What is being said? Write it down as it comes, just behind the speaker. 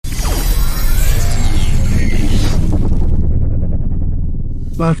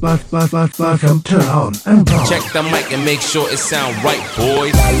Welcome, turn on and pause. Check the mic and make sure it sound right,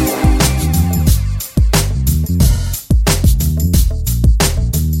 boys.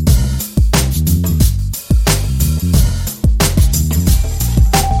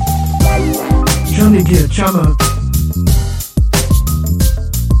 Johnny dear chummer,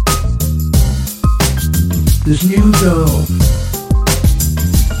 this new girl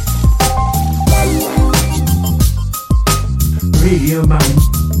Radio Man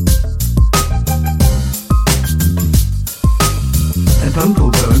and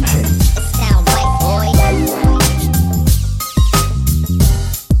Uncle Bonehead. Sound right, boy.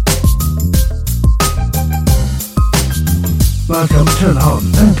 Welcome, turn on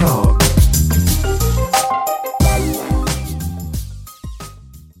and pause.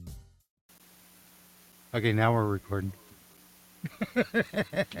 Okay, now we're recording.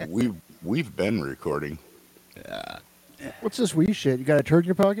 We've been recording. What's this wee shit? You got a turd in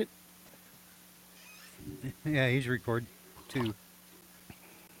your pocket? Yeah, he's recording too.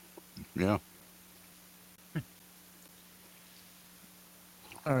 Yeah.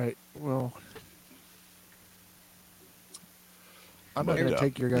 All right. Well, I'm not But, going to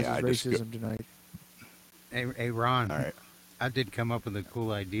take your guys' yeah, I just racism tonight. Hey, Ron. All right. I did come up with a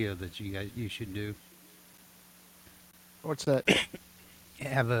cool idea that you should do. What's that?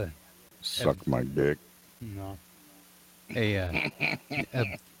 Have a Suck my dick. no,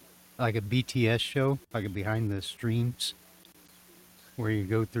 like a BTS show, like a behind the streams, where you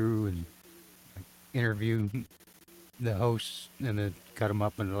go through and interview the hosts and then cut them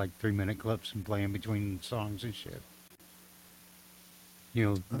up into like 3-minute clips and play in between songs and shit. You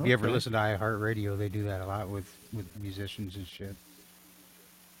know, if you ever Okay. listen to iHeartRadio, they do that a lot with musicians and shit.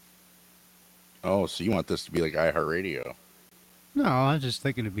 Oh, so you want this to be like iHeartRadio? No, I was just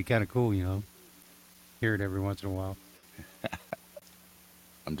thinking it'd be kind of cool, you know, hear it every once in a while.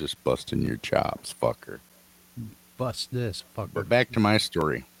 I'm just busting your chops, fucker. Bust this, fucker. But back to my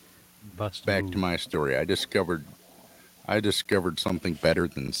story. Bust Back move. to my story. I discovered something better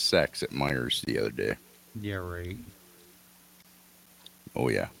than sex at Myers the other day. Yeah, right. Oh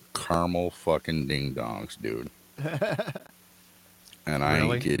yeah, caramel fucking ding dongs, dude. And I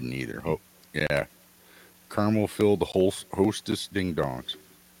Really? ain't kidding either. Yeah, caramel filled hostess ding dongs.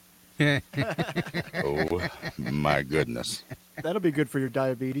 Oh my goodness. That'll be good for your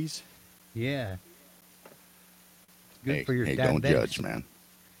diabetes. Yeah. Good Hey, for your hey, diabetes. don't judge, man.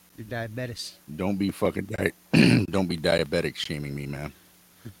 Your diabetes. Don't be fucking don't be diabetic shaming me, man.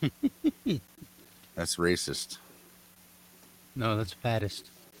 That's racist. No, that's fattest.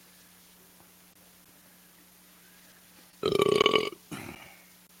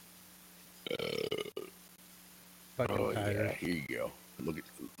 Fucking Oh yeah, tired. here you go.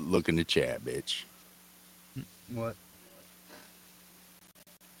 Look in the chat, bitch. What?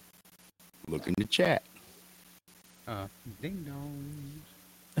 Look in the chat. Ding dong.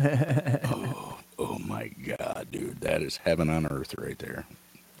 Oh my god, dude, that is heaven on earth right there.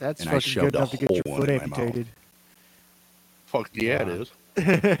 That's And I fucking shoved good a enough to get your hole foot in my mouth. amputated. Fuck yeah, it is.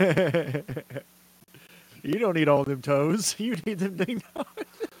 You don't need all them toes. You need them ding dongs.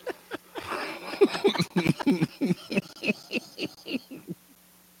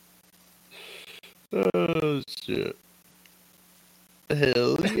 Oh shit.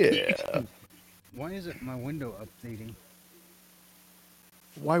 Hell yeah. Why isn't my window updating?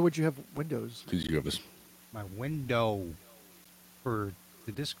 Why would you have windows? Because you have a My window for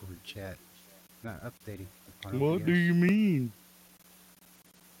the Discord chat. Not updating. upon What do OBS. you mean?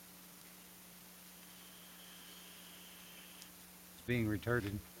 It's being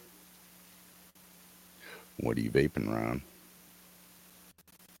retarded. What are you vaping, Ron?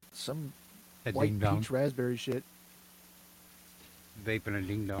 Some A white ding dong. peach raspberry shit. Vaping a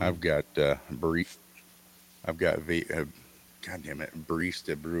ding dong. I've got I've got God damn it,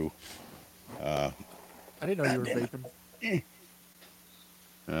 barista brew. I didn't know you were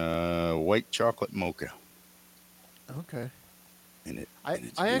vaping. White chocolate mocha. Okay. And it. I and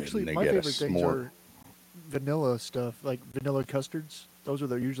it's I good. actually, And they my got a favorite things s'more. are vanilla stuff, like vanilla custards. Those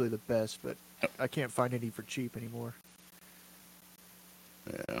are usually the best, but I can't find any for cheap anymore.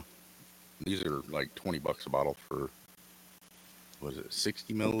 Yeah. These are like $20 a bottle for, was it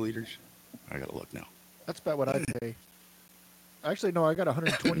 60 milliliters? I gotta look now. That's about what I'd pay. Actually, no, I got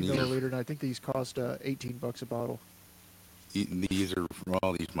 120 These are- milliliter, and I think these cost $18 a bottle. These are,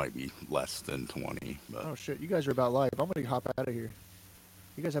 well, these might be less than 20, but, Oh shit, you guys are about live. I'm gonna hop out of here.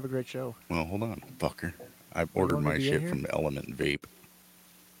 You guys have a great show. well, hold on, fucker. I've You ordered want me my to be in shit here? from Element Vape.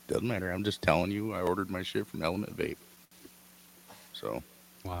 Doesn't matter, I'm just telling you, I ordered my shit from Element Vape. So,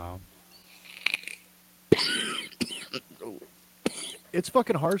 Wow. It's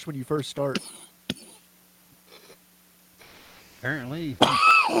fucking harsh when you first start. Apparently.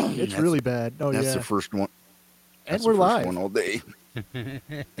 It's really bad. Oh That's yeah. the first one. And That's we're the first live. one all day.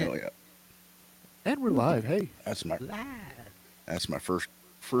 Hell yeah. And we're live. Hey. That's my first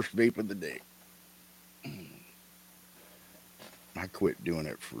vape of the day. I quit doing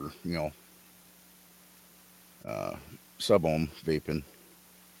it for, sub-ohm vaping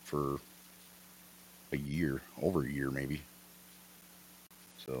for over a year maybe.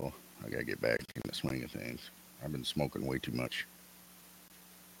 So I gotta get back in the swing of things. I've been smoking way too much.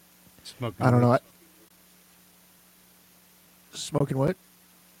 Smoking. I don't know. weed. Smoking what?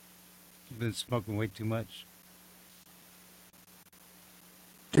 Been smoking way too much.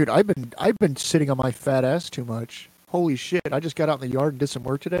 Dude, I've been sitting on my fat ass too much. Holy shit! I just got out in the yard and did some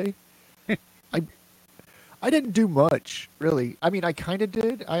work today. I didn't do much really. I mean, I kind of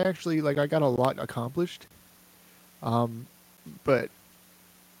did. I actually I got a lot accomplished. But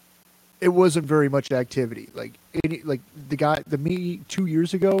it wasn't very much activity. Me 2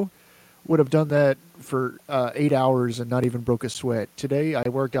 years ago would have done that for 8 hours and not even broke a sweat. Today I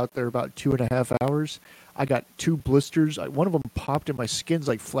worked out there about 2.5 hours. I got 2 blisters. One of them popped and my skin's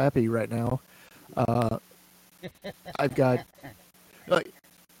like flappy right now. I've got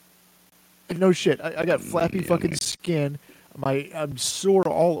no shit. I got flappy fucking skin. I'm sore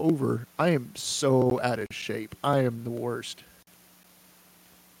all over. I am so out of shape. I am the worst.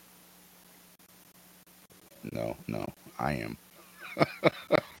 No, I am.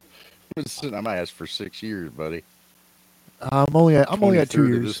 I've been sitting on my ass for 6 years, buddy. I'm only at 2 23rd of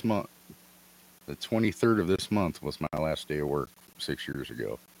years. this month. The 23rd of this month was my last day of work 6 years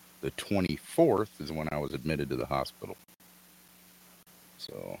ago. The 24th is when I was admitted to the hospital.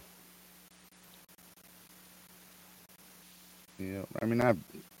 So, yeah, I mean,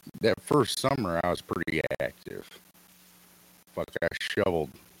 that first summer I was pretty active. Fuck, I shoveled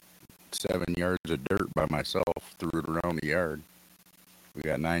 7 yards of dirt by myself, threw it around the yard. We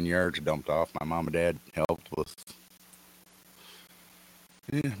got 9 yards dumped off. My mom and dad helped with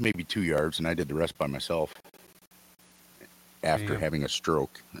maybe 2 yards, and I did the rest by myself after Damn. having a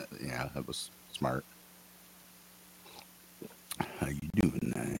stroke. Yeah, that was smart. How you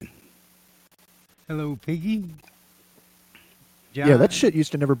doing, Nine? Hello, Piggy. Yeah, that John. shit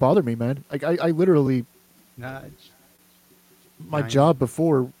used to never bother me, man. I literally, Nudge. my Nice. job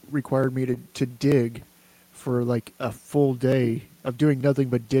before required me to dig for like a full day of doing nothing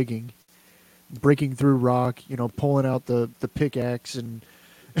but digging, breaking through rock, pulling out the pickaxe and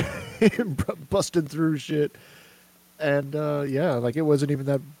busting through shit. And yeah, it wasn't even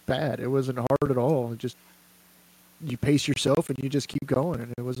that bad. It wasn't hard at all. It just, you pace yourself and you just keep going,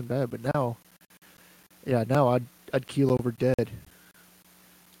 and it wasn't bad. But now I'd keel over dead.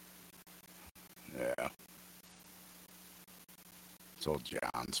 Yeah. It's all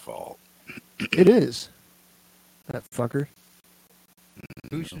John's fault. It is. That fucker.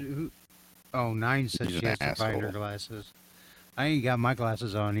 Who? Oh, Nine said He's she an has to find her asshole. glasses. I ain't got my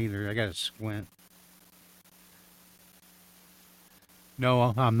glasses on either. I got to squint.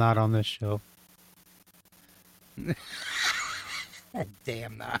 No, I'm not on this show.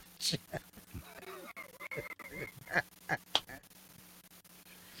 Damn Notch.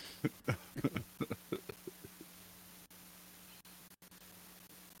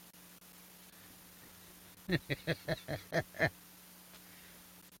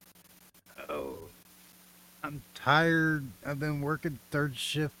 Oh, I'm tired. I've been working third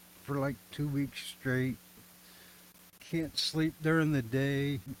shift for like 2 weeks straight. Can't sleep during the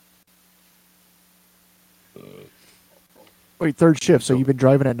day. Wait, third shift. So you've been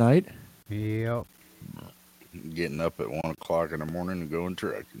driving at night? Yep. Getting up at 1 o'clock in the morning and going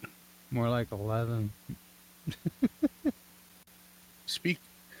trucking. More like 11.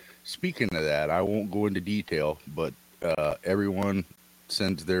 Speaking of that, I won't go into detail, but everyone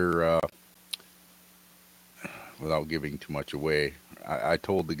sends their, without giving too much away, I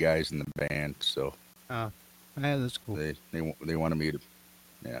told the guys in the band, so Yeah, that's cool. they wanted me to,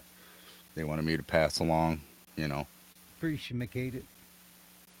 yeah, they wanted me to pass along, Appreciate it.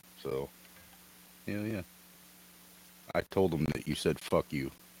 so, yeah. I told them that you said fuck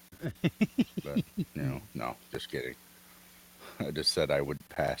you, but, no, just kidding. I just said I would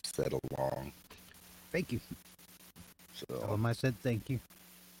pass that along, Thank you. Tell so, them I said thank you,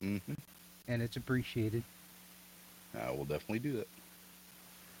 mhm. and it's appreciated. I will definitely do that.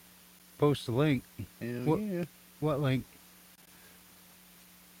 Post the link. Hell What- yeah. What link?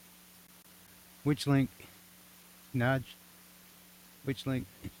 Which link? Nudge. Which link?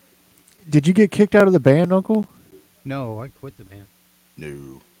 Did you get kicked out of the band, Uncle? No, I quit the band.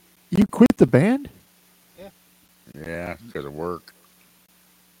 No. You quit the band? Yeah, because of work.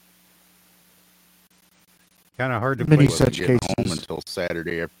 kind of hard to Many play. such getting home cases. until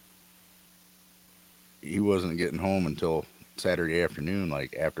Saturday. He wasn't getting home until Saturday afternoon,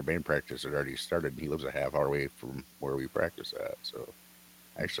 like after band practice had already started. He lives a half hour away from where we practice at, so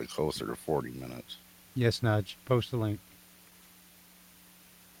actually closer to 40 minutes. Yes, Nudge. Post the link.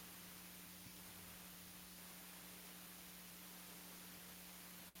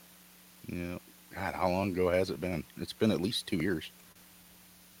 Yeah. God, how long ago has it been? It's been at least 2 years.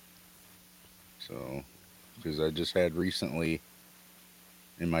 So, because I just had recently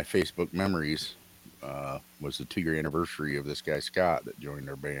in my Facebook memories was the 2 year anniversary of this guy Scott that joined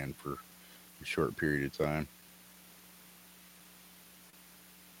our band for a short period of time.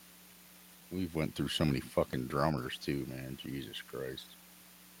 We've went through so many fucking drummers too, man. Jesus Christ.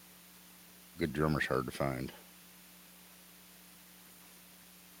 Good drummer's hard to find.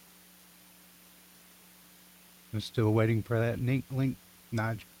 I'm still waiting for that link,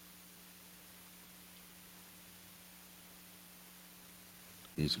 Nudge.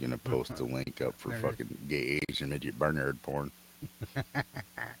 He's gonna post the link up for There it fucking gay Asian midget barnyard porn.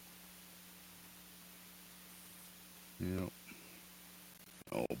 Yep.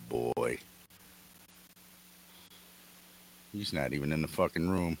 Oh boy. He's not even in the fucking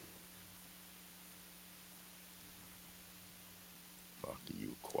room. Fuck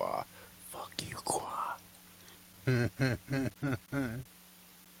you, Qua. Fuck you, Qua.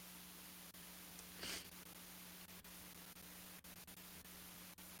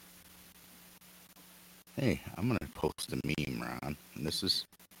 Hey, I'm gonna post a meme, Ron. And this is,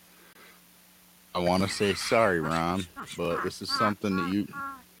 I want to say sorry, Ron, but this is something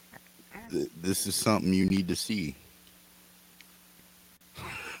that this is something you need to see.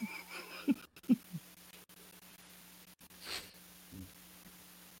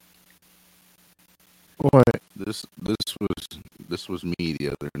 What? This was me the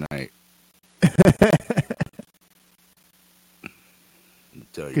other night.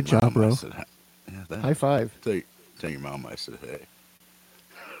 Tell your Good job, mom I bro. said, yeah, High five. tell your mom I said hey.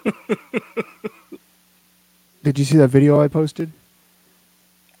 Did you see that video I posted?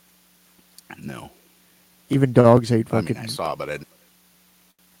 No, Even dogs hate I fucking. mean I saw, but I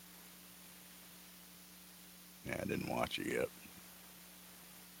didn't watch it yet.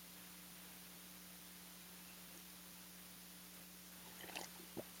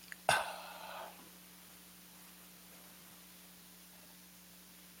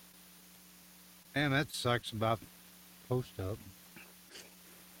 Man, that sucks about post up.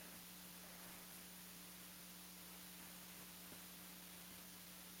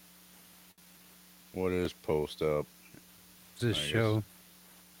 What is post up? This I guess. show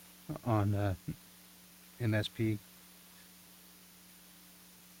on MSP.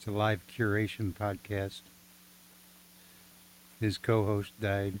 It's a live curation podcast. His co-host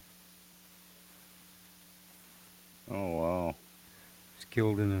died. Oh wow, He's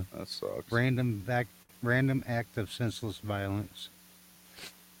killed in a that sucks. random act of senseless violence.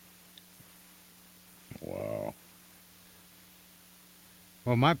 Wow.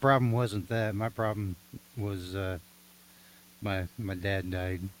 Well, my problem wasn't that. My problem was my dad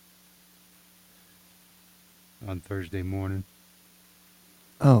died on Thursday morning.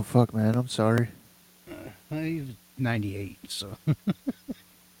 Oh fuck, man! I'm sorry. He was 98, so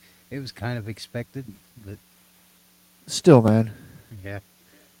it was kind of expected, but Still, man. yeah.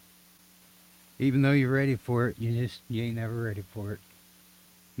 Even though you're ready for it, you ain't never ready for it.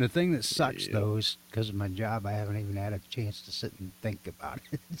 The thing that sucks Yeah. though is because of my job, I haven't even had a chance to sit and think about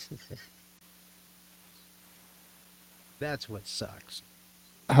it. That's what sucks.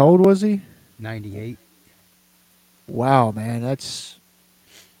 How old was he? 98. Wow, man. That's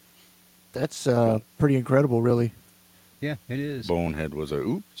pretty incredible, really. Yeah, it is. Bonehead was a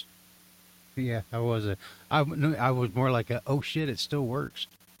oops. Yeah, I was more like a, oh shit, it still works.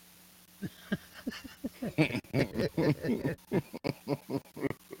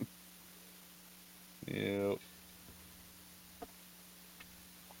 Yep.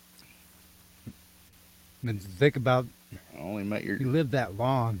 And think about, I only met your. you live that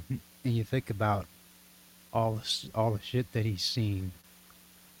long, and you think about all the shit that he's seen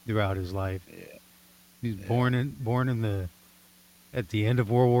throughout his life. Yeah. He was born at the end of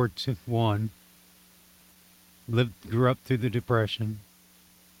World War I. Grew up through the Depression,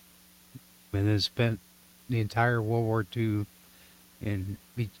 and then spent the entire World War II in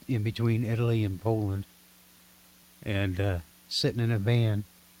between Italy and Poland, and sitting in a van,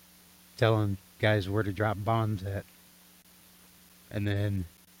 telling guys where to drop bombs at, and then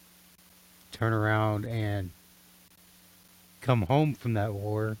turn around and come home from that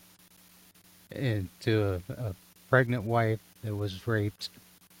war and to a pregnant wife that was raped,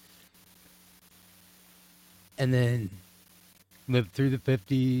 and then lived through the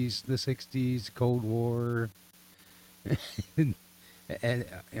 50s, the 60s, Cold War, and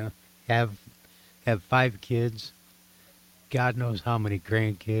have 5 kids. God knows how many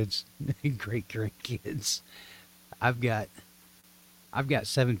grandkids, great grandkids. I've got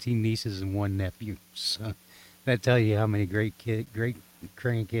 17 nieces and 1 nephew. So that tell you how many great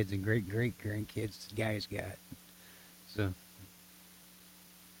grandkids and great grandkids the guy's got. So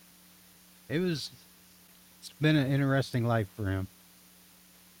it's been an interesting life for him.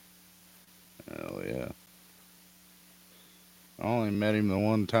 Hell yeah. I only met him the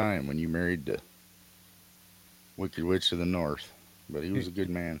one time when you married the Wicked Witch of the North, but he was a good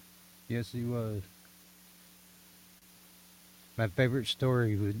man. Yes, he was. My favorite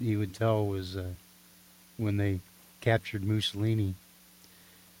story he would tell was when they captured Mussolini.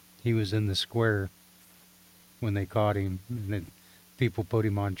 He was in the square when they caught him, and then people put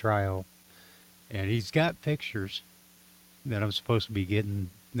him on trial. And he's got pictures that I'm supposed to be getting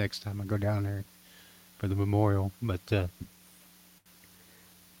next time I go down there for the memorial. But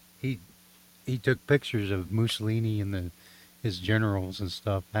he took pictures of Mussolini and his generals and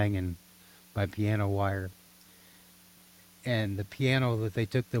stuff hanging by piano wire. And the piano that they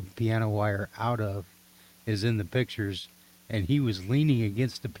took the piano wire out of is in the pictures, and he was leaning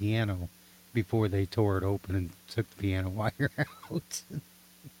against the piano before they tore it open and took the piano wire out.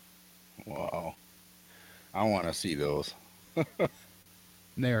 Wow. I want to see those.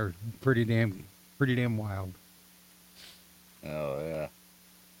 They are pretty damn wild. Oh, yeah.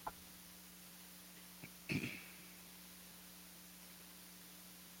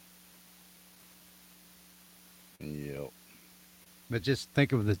 Yep. But just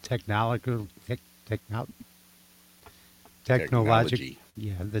think of the technological, Technology.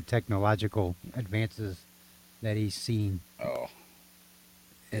 yeah, the technological advances that he's seen. Oh,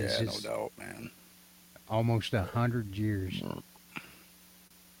 It's yeah, no just doubt, man. almost 100 years.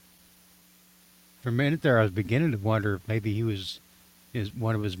 For a minute there, I was beginning to wonder if maybe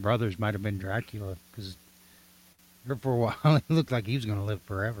one of his brothers might have been Dracula, because for a while it looked like he was going to live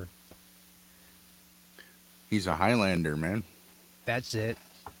forever. He's a Highlander, man. That's it.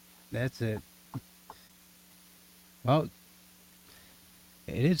 Well,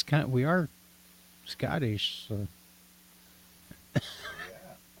 it is we are Scottish, so.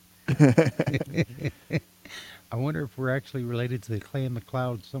 I wonder if we're actually related to the Clan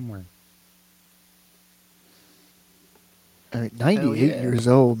MacLeod somewhere. I mean, 98 yeah. years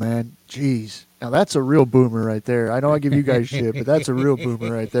old, man. Jeez. Now that's a real boomer right there. I know I give you guys shit, but that's a real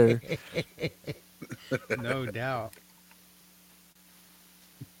boomer right there. No doubt.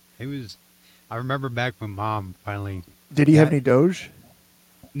 I remember back when Mom finally. Did he have any Doge?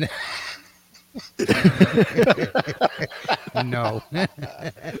 No.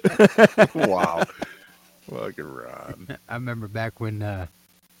 Wow. Fucking Ron. I remember back when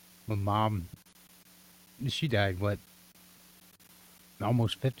Mom, she died,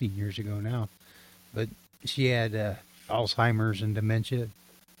 almost 50 years ago now. But she had Alzheimer's and dementia.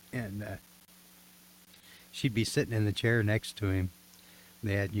 And she'd be sitting in the chair next to him.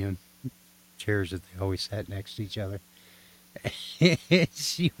 They had, chairs that they always sat next to each other.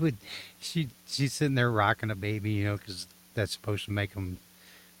 She's sitting there rocking a baby, because that's supposed to make them,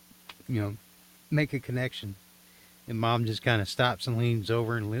 make a connection. And Mom just kind of stops and leans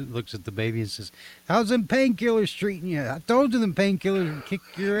over and looks at the baby and says, "How's them painkillers treating you? I told you them painkillers would kick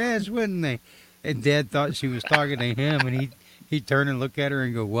your ass, wouldn't they?" And Dad thought she was talking to him, and he'd turn and look at her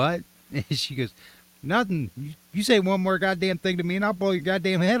and go, "What?" And she goes, "Nothing. You say one more goddamn thing to me and I'll blow your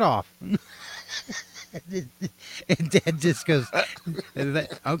goddamn head off." And Dad just goes,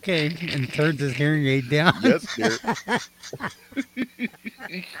 "Okay," and turns his hearing aid down. Yes, dear.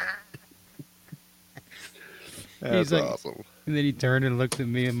 That's He's like, awesome. And then he turned and looked at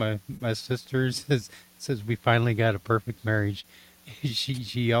me and my sister and says, "We finally got a perfect marriage." She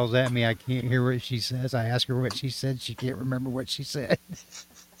yells at me. I can't hear what she says. I ask her what she said. She can't remember what she said.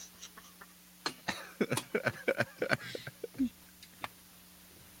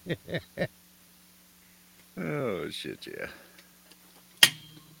 Oh, shit, yeah.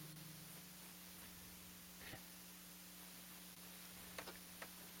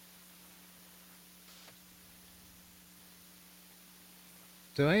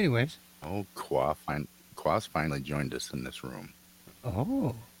 So anyways. Oh, Qua's finally joined us in this room.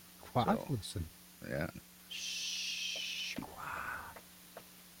 Oh, Qua, So- listen. Yeah. Shh, Qua.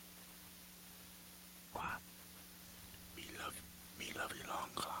 Qua. Me love you long,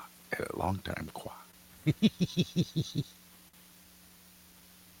 Qua. Had a long time, Qua.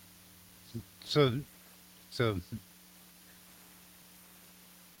 So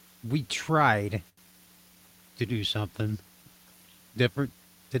we tried to do something different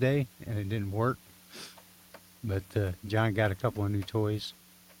today, and it didn't work. But John got a couple of new toys.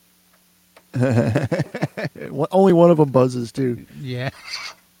 Only one of them buzzes too. Yeah.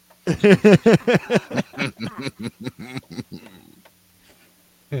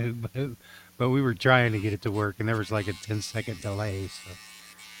 but we were trying to get it to work, and there was like a 10-second delay, so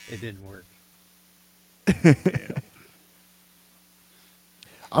it didn't work.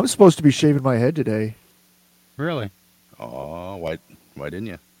 I'm supposed to be shaving my head today. Really? Oh, why didn't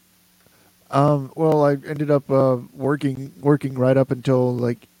you? Well, I ended up working right up until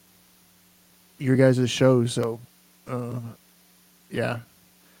like your guys' show, so yeah.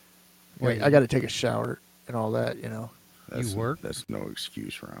 Wait. I got to take a shower and all that, you know. That's, work? That's no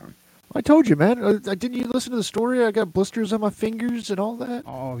excuse, Ron. I told you, man. Didn't you listen to the story? I got blisters on my fingers and all that.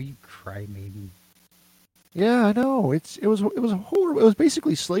 Oh, you crybaby. Yeah, I know. It was horrible. It was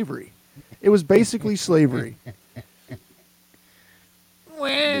basically slavery. It was basically slavery.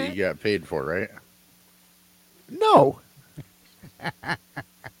 You got paid for, right? No. I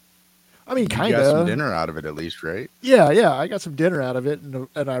mean, You kind got some of. dinner out of it at least, right? Yeah. I got some dinner out of it and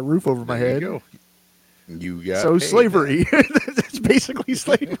a roof over my There head. you go. You got So paid. slavery. It's basically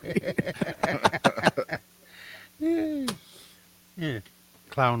slavery. Yeah.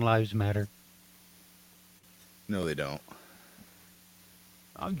 Clown lives matter. No, they don't.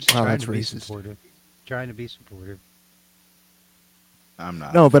 I'm just Oh, trying that's to be racist. supportive. Trying to be supportive. I'm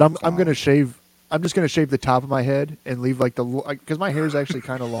not. No, but I'm Clown. gonna shave. I'm just gonna shave the top of my head and leave like because my hair is actually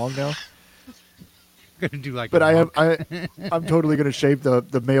kind of long now. Gonna do like. But a monk. I'm totally gonna shave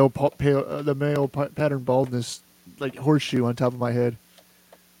the male pattern baldness like horseshoe on top of my head.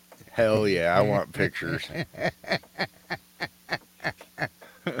 Hell yeah, I want pictures.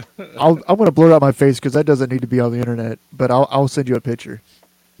 I'm gonna blur out my face because that doesn't need to be on the internet. But I'll send you a picture.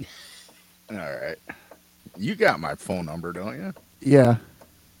 All right. You got my phone number, don't you? Yeah.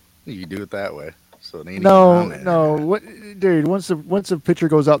 You do it that way. So it ain't No, even on there. no. What, dude? Once a picture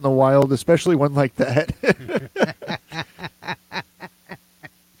goes out in the wild, especially one like that.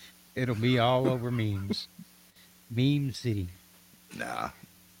 It'll be all over memes. Meme city. Nah.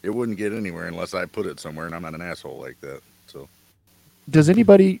 It wouldn't get anywhere unless I put it somewhere, and I'm not an asshole like that. So Does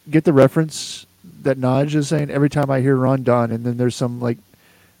anybody get the reference that Naj is saying every time I hear Ron Don, and then there's some like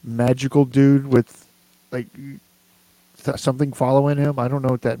magical dude with like something following him? I don't know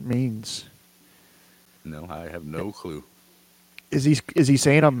what that means. no, I have no clue. Is he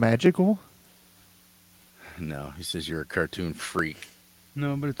saying I'm magical? No, he says you're a cartoon freak.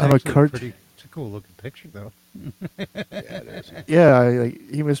 No, but it's I'm a actually cart- pretty. It's a cool looking picture, though. Yeah, it is.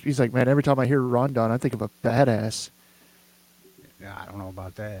 Yeah, he's like, man, every time I hear Ron Don, I think of a badass. Yeah, I don't know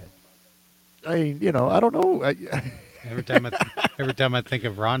about that. I mean, you know, I don't know. Every time I think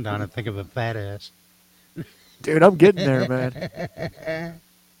of Rondon, I think of a fat ass. Dude, I'm getting there, man.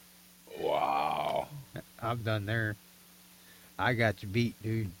 Wow. I'm done there. I got you beat,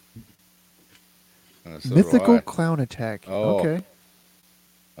 dude. So do Mythical I. clown attack. Oh. Okay.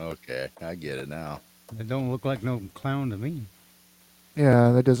 Okay, I get it now. It don't look like no clown to me.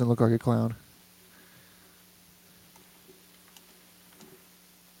 Yeah, that doesn't look like a clown.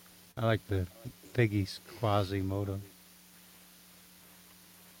 I like the Piggy's Quasimodo.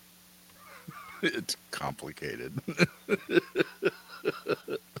 It's complicated.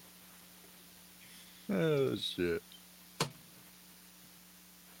 Oh, shit.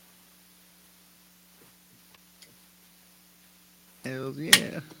 Hells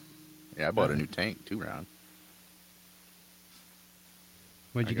yeah. Yeah, I bought a new tank too, Ron.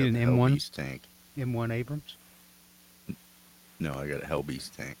 What'd I you got get, an the M1? Hellbeast tank. M1 Abrams? No, I got a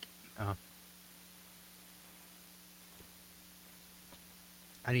Hellbeast tank. Oh.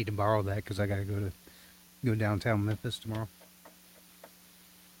 I need to borrow that because I got to go downtown Memphis tomorrow.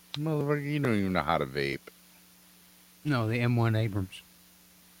 Motherfucker, you don't even know how to vape. No, the M1 Abrams.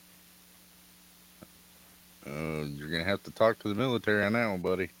 You're gonna have to talk to the military on that one,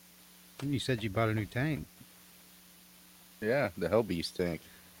 buddy. You said you bought a new tank. Yeah, the Hellbeast tank.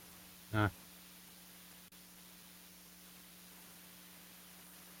 Huh.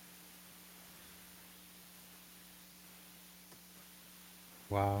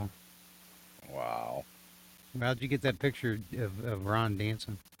 Wow. Wow. How'd you get that picture of Ron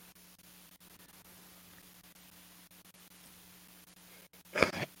dancing?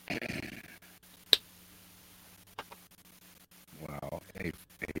 Wow. Hey,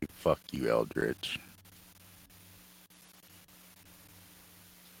 fuck you, Eldritch.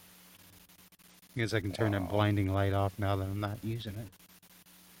 Guess I can turn that blinding light off now that I'm not using it.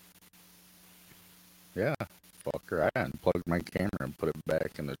 Yeah, fucker. I unplugged my camera and put it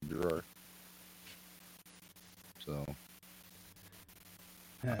back in the drawer. So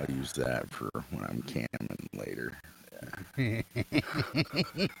I'll use that for when I'm camming later.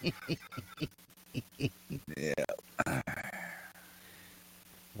 Yeah.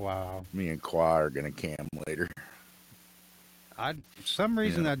 Wow. Me and Qua are gonna cam later. For some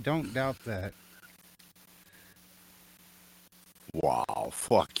reason, Yeah. I don't doubt that. Wow,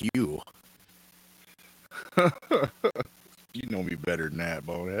 fuck you. You know me better than that,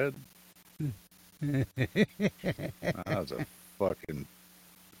 bonehead. That was a fucking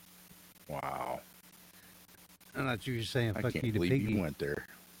wow. I thought you were saying I fuck can't you to believe Piggy. you went there.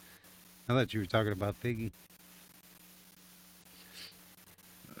 I thought you were talking about Piggy.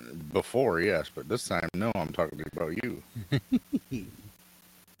 Before, yes, but this time, no, I'm talking about you.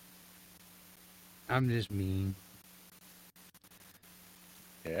 I'm just mean.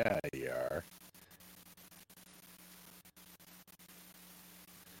 Yeah, you are.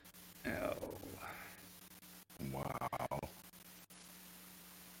 Oh. Wow. I'm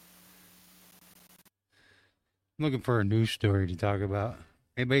looking for a news story to talk about.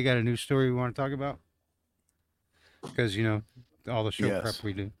 Anybody got a news story we want to talk about? Because, you know, all the show Yes. prep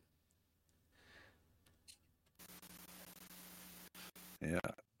we do. Yeah,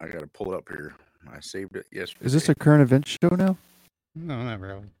 I gotta pull it up here. I saved it yesterday. Is this a current event show now? No, not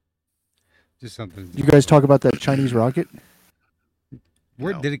really. Just something. You guys talk about that Chinese rocket?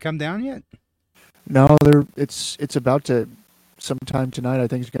 Where No. did it come down yet? No, it's about to sometime tonight. I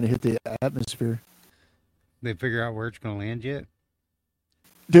think it's going to hit the atmosphere. They figure out where it's going to land yet?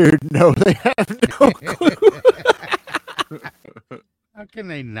 Dude, no, they have no clue. How can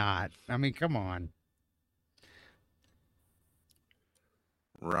they not? I mean, come on.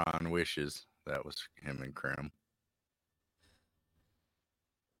 Ron Wishes. That was him and Krim.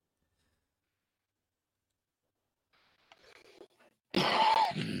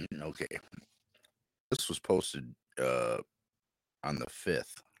 Okay. This was posted on the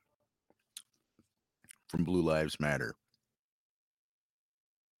 5th from Blue Lives Matter.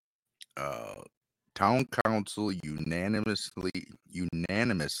 Town council unanimously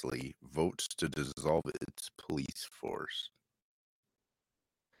votes to dissolve its police force.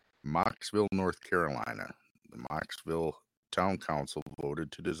 Mocksville, North Carolina. The Mocksville Town Council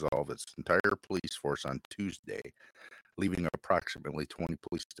voted to dissolve its entire police force on Tuesday, leaving approximately 20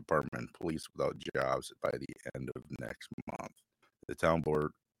 police department police without jobs by the end of next month. The town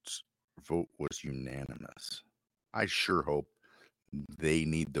board's vote was unanimous. I sure hope they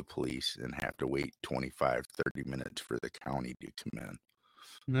need the police and have to wait 25, 30 minutes for the county to come in.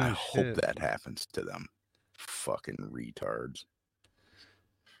 No I shit. hope that happens to them. Fucking retards.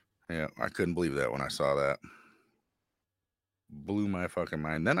 Yeah, I couldn't believe that when I saw that. Blew my fucking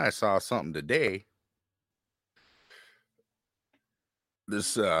mind. Then I saw something today.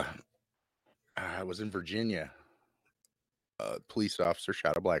 This, I was in Virginia. A police officer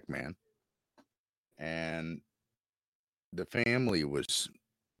shot a black man. And the family was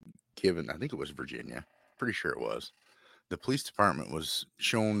given, I think it was Virginia. Pretty sure it was. The police department was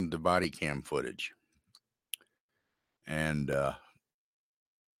shown the body cam footage. And,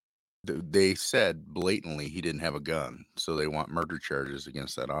 they said blatantly he didn't have a gun, so they want murder charges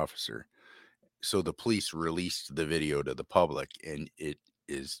against that officer. So the police released the video to the public, and it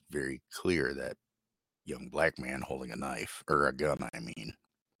is very clear that young black man holding a knife, or a gun, I mean.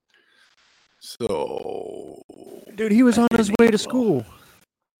 So, Dude, he was on his way to well, school.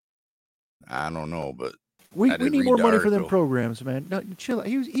 I don't know, but We I didn't need read more the money for them article. programs, man. No, chill out.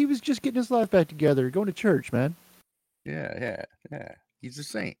 He was just getting his life back together, going to church, man. Yeah. He's a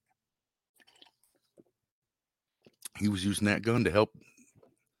saint. He was using that gun to help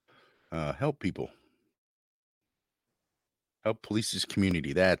people. Help police his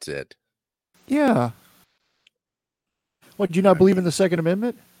community. That's it. Yeah. What, do you not believe in the Second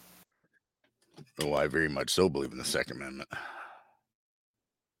Amendment? Oh, I very much so believe in the Second Amendment.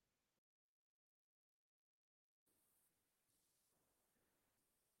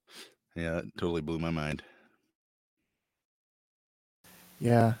 Yeah, it totally blew my mind.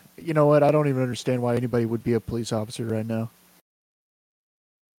 Yeah. You know what? I don't even understand why anybody would be a police officer right now.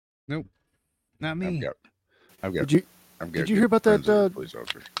 Nope. Not me. I've got. Did you hear about that, friends that are police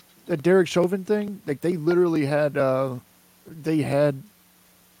officers. That Derek Chauvin thing? Like, they literally had, the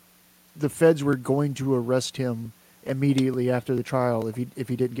feds were going to arrest him immediately after the trial if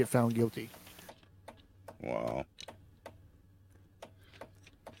he didn't get found guilty. Wow.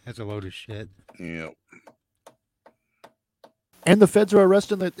 That's a load of shit. Yep. And the feds are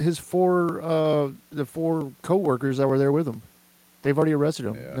arresting the four co-workers that were there with him. They've already arrested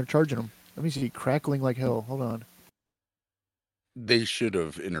him. Yeah. They're charging him. Let me see. Crackling like hell. Hold on. They should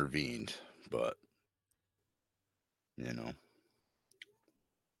have intervened, but You know,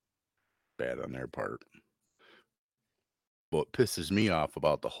 bad on their part. What pisses me off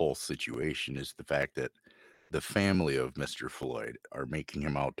about the whole situation is the fact that the family of Mr. Floyd are making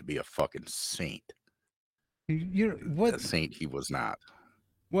him out to be a fucking saint. You know what? A saint he was not.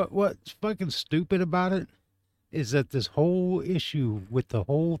 What's fucking stupid about it is that this whole issue with the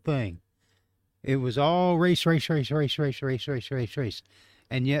whole thing, it was all race, and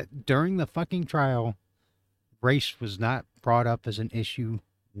yet during the fucking trial, race was not brought up as an issue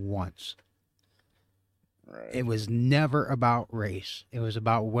once. Right. It was never about race. It was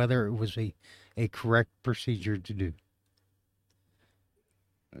about whether it was a correct procedure to do.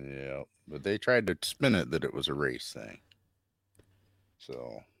 Yeah, but they tried to spin it that it was a race thing.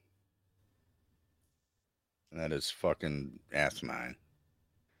 So that is fucking asinine.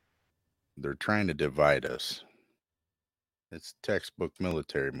 They're trying to divide us. It's textbook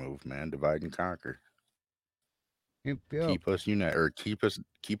military move, man. Divide and conquer. Yep. Keep us united, or keep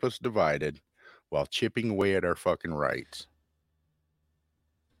us divided, while chipping away at our fucking rights.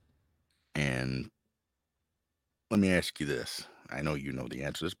 And let me ask you this. I know you know the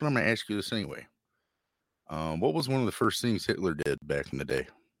answer to this, but I'm going to ask you this anyway. What was one of the first things Hitler did back in the day?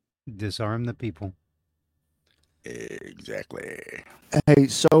 Disarm the people. Exactly. Hey,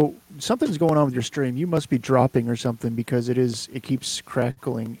 so something's going on with your stream. You must be dropping or something because it keeps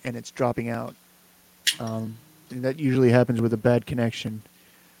crackling and it's dropping out. And that usually happens with a bad connection.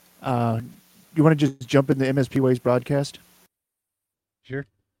 You want to just jump in the MSP Ways broadcast Sure.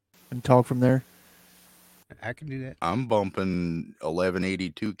 and talk from there? I can do that. I'm bumping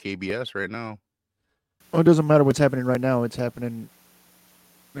 1182 KBS right now. Well, it doesn't matter what's happening right now. It's happening.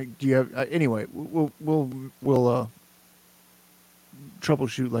 Like, do you have anyway? We'll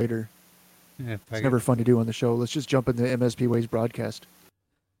troubleshoot later. Yeah, It's never fun to do on the show. Let's just jump into MSP Ways broadcast.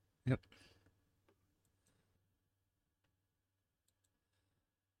 Yep.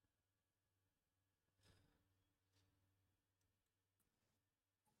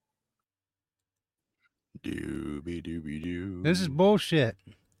 Doobie doobie doo. This is bullshit.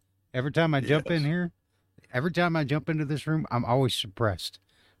 Every time I jump in Yes. here, every time I jump into this room, I'm always suppressed.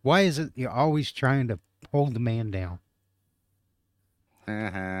 Why is it you're always trying to hold the man down?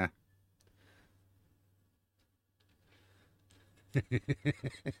 Uh-huh.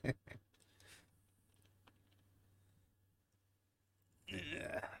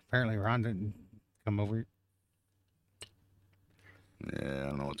 Apparently, Ron didn't come over. Yeah, I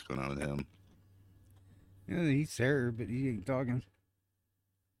don't know what's going on with him. Yeah, he's there, but he ain't talking.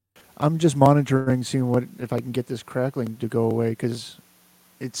 I'm just monitoring, seeing if I can get this crackling to go away because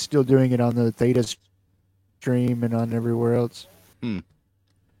it's still doing it on the Theta stream and on everywhere else.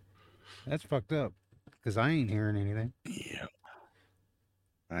 That's fucked up because I ain't hearing anything. Yeah.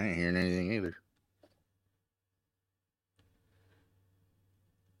 I ain't hearing anything either.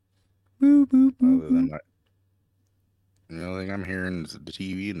 Boop, boop, boop, Other than that, the only thing I'm hearing is the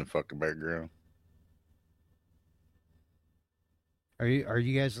TV in the fucking background. Are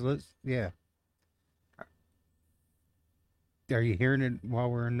you guys yeah. Are you hearing it while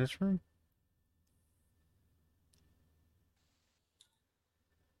we're in this room?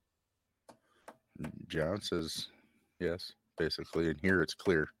 John says yes, basically, and here it's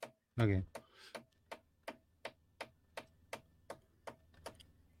clear. Okay.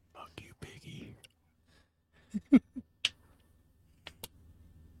 Fuck you, piggy.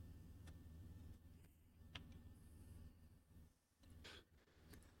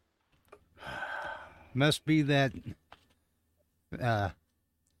 Must be that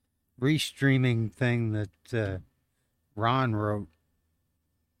restreaming thing that Ron wrote.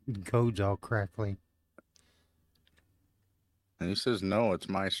 Code's all crackly. And he says, no, it's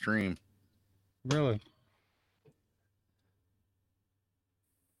my stream. Really?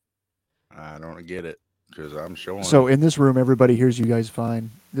 I don't get it because I'm showing. So in this room, everybody hears you guys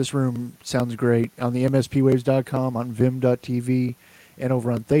fine. This room sounds great. On the MSPwaves.com, on Vim.tv, and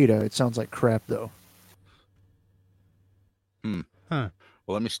over on Theta, it sounds like crap, though. Huh.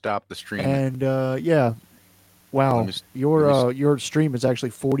 Well, let me stop the stream. And, yeah. Wow. Let me s- Your stream is actually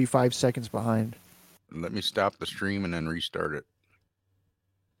 45 seconds behind. Let me stop the stream and then restart it.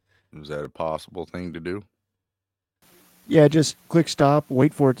 Is that a possible thing to do? Yeah, just click stop,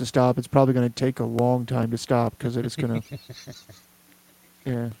 wait for it to stop. It's probably going to take a long time to stop because it's going to...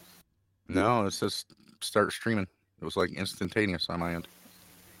 Yeah. No, it says start streaming. It was like instantaneous on my end.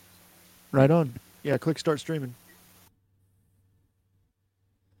 Right on. Yeah, click start streaming.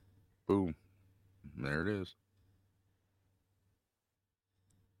 Boom. There it is.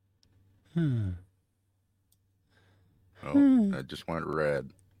 Oh, that just went red.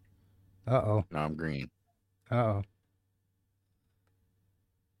 Uh-oh. Now I'm green. Uh-oh.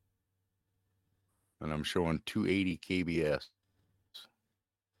 and I'm showing 280 kbs.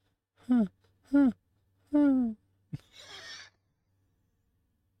 Hmm.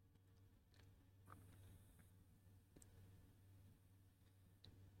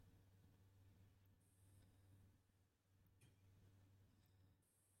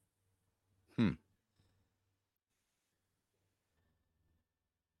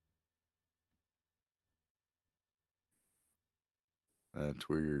 That's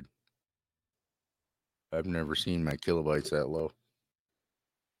weird. I've never seen my kilobytes that low.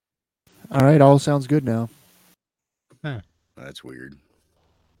 All right, all sounds good now. Huh. That's weird.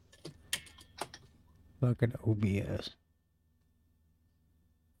 Fucking OBS.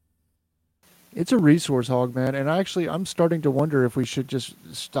 It's a resource hog, man, and I'm starting to wonder if we should just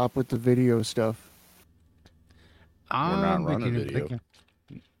stop with the video stuff. not running video.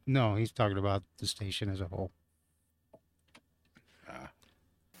 No, he's talking about the station as a whole.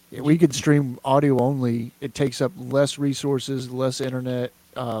 Yeah, we could stream audio only. It takes up less resources, less internet.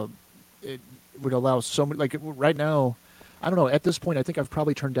 It would allow so many. Like right now, I don't know. At this point, I think I've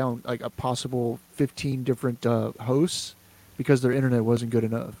probably turned down like a possible 15 different hosts because their internet wasn't good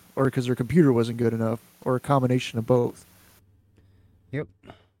enough, or because their computer wasn't good enough, or a combination of both. Yep.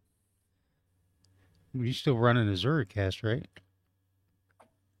 You're still running a Zuricast, right?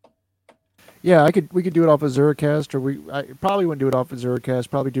 Yeah, we could do it off of Zuricast, or I probably wouldn't do it off of Zuricast.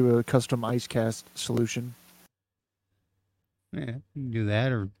 Probably do a custom IceCast solution. Yeah, you can do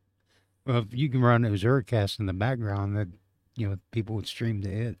that, or well, if you can run a Zuricast in the background, that people would stream to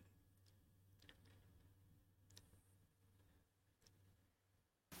it.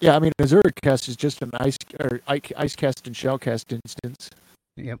 Yeah, I mean, a Zuricast is just an IceCast and Shellcast instance.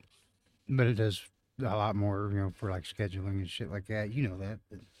 Yep, but it does a lot more, for like scheduling and shit like that. You know that.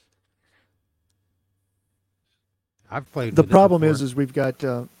 But I've played. The with problem it is we've got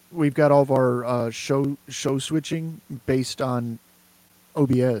all of our show switching based on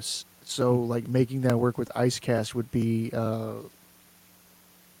OBS. So like making that work with IceCast would be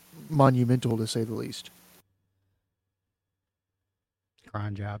monumental to say the least.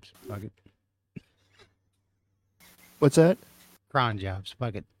 cron jobs, fuck it. What's that? Cron jobs,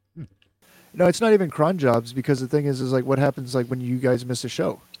 fuck it. No, it's not even cron jobs, because the thing is like what happens like when you guys miss a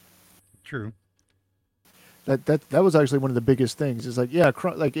show. True. That was actually one of the biggest things. Is like, yeah,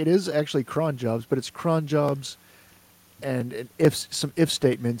 like it is actually cron jobs, but it's cron jobs and some if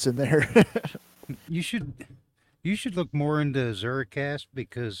statements in there. You should look more into Zuricast,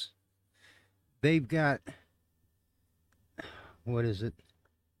 because they've got, what is it?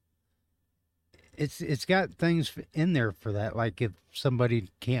 It's got things in there for that. Like if somebody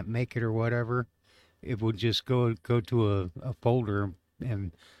can't make it or whatever, it would just go to a folder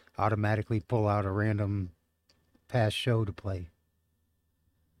and automatically pull out a random past show to play.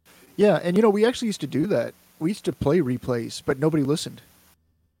 Yeah, and we actually used to do that. We used to play replays, but nobody listened.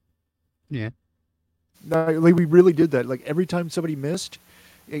 Yeah. No, like we really did that. Like every time somebody missed,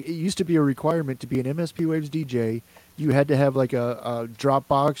 it used to be a requirement to be an MSP Waves DJ. You had to have like a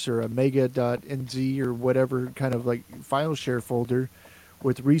Dropbox or a Mega.nz or whatever kind of like file share folder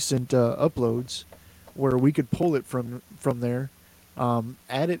with recent uploads, where we could pull it from there,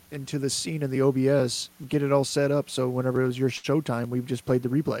 add it into the scene in the OBS, get it all set up. So whenever it was your showtime, we just played the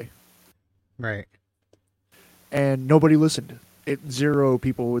replay. Right. And nobody listened. Zero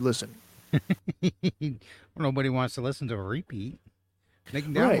people would listen. Well, nobody wants to listen to a repeat. They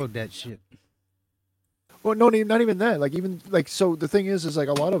can download Right. that shit. Well, no, not even that. Like even like so. The thing is like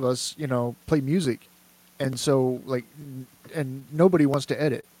a lot of us, play music, and so like, and nobody wants to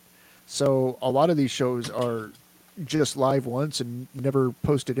edit. So a lot of these shows are just live once and never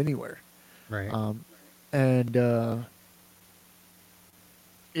posted anywhere. Right. And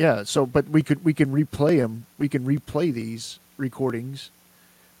yeah. So, but we can replay them. We can replay these recordings,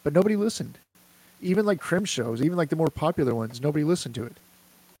 but nobody listened. Even like Crim shows, even like the more popular ones, nobody listened to it.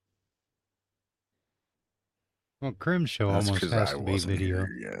 Well, Crim show That's almost 'cause has I to be wasn't video.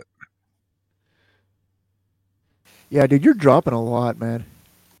 here yet. Yeah, dude, you're dropping a lot, man.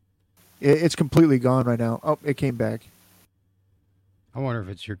 It's completely gone right now. Oh, it came back. I wonder if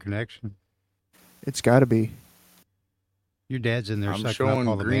it's your connection. It's got to be. Your dad's in there I'm sucking up all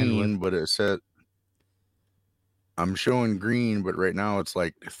showing the green, bandwidth. but it said I'm showing green, but right now it's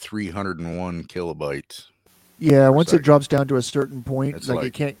like 301 kilobytes. Yeah, per once it second. drops down to a certain point, It's like like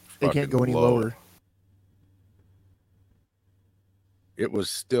it can't fucking go any low. lower. It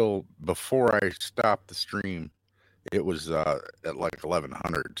was still before I stopped the stream. It was at like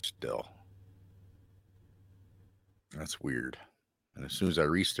 1100 still. That's weird. And as soon as I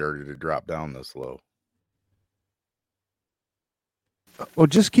restarted, it dropped down this low. Well,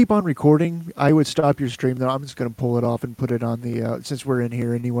 just keep on recording. I would stop your stream though. I'm just going to pull it off and put it on the since we're in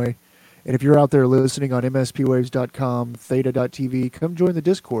here anyway. And if you're out there listening on mspwaves.com, theta.tv, come join the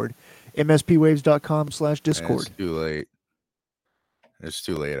Discord. mspwaves.com/Discord. It's too late. It's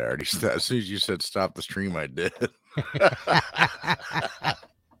too late. I already stopped. As soon as you said stop the stream, I did.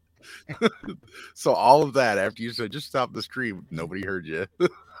 So all of that after you said just stop the stream, nobody heard you.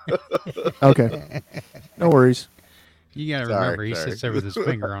 Okay. No worries. You gotta Sorry, remember, he sorry. sits there with his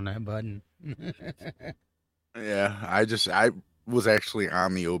finger on that button. Yeah, I was actually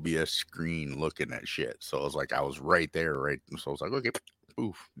on the OBS screen looking at shit. So I was like, I was right there, right? So I was like, okay,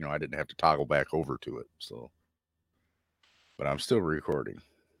 poof. You know, I didn't have to toggle back over to it. So, but I'm still recording.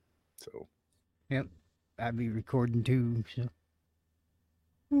 So Yep, I'd be recording too. So.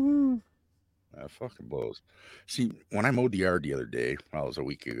 that fucking blows. See, when I mowed the yard the other day, well, it was a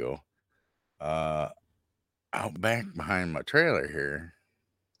week ago, out back behind my trailer here,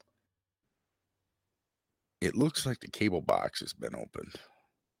 it looks like the cable box has been opened.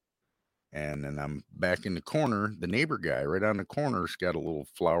 And then I'm back in the corner. The neighbor guy right on the corner's got a little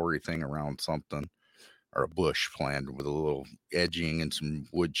flowery thing around something, or a bush planted with a little edging and some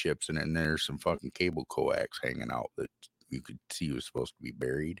wood chips in it. And there's some fucking cable coax hanging out that you could see was supposed to be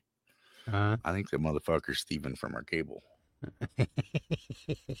buried. I think the motherfucker's thieving from our cable.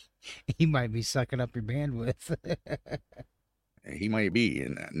 He might be sucking up your bandwidth. He might be.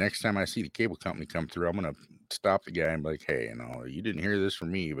 And next time I see the cable company come through, I'm going to stop the guy and be like, hey, you know, you didn't hear this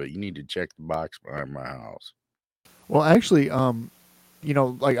from me, but you need to check the box behind my house. Well, actually, you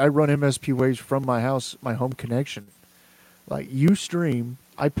know, like I run MSP Waves from my house, my home connection. Like you stream,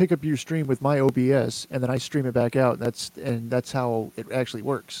 I pick up your stream with my OBS, and then I stream it back out. That's how it actually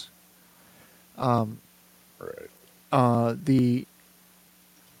works. Right.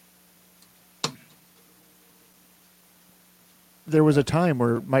 There was a time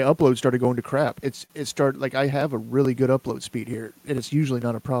where my upload started going to crap. It started like I have a really good upload speed here, and it's usually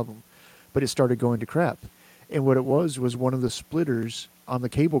not a problem, but it started going to crap. And what it was one of the splitters on the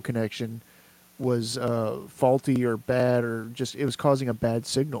cable connection was faulty or bad, or just it was causing a bad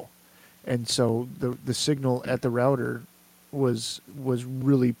signal, and so the signal at the router was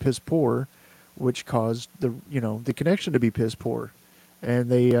really piss poor, which caused the connection to be piss poor, and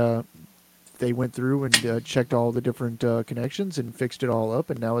they went through and checked all the different connections and fixed it all up,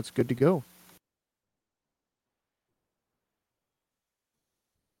 and now it's good to go.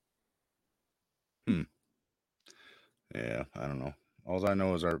 Yeah, I don't know. All I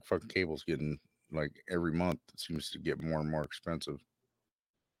know is our fucking cable's getting, like, every month, it seems to get more and more expensive.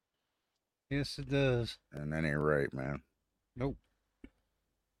 Yes, it does. And that ain't right, man. Nope.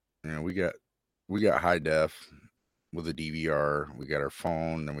 You know, we got high def with a DVR, we got our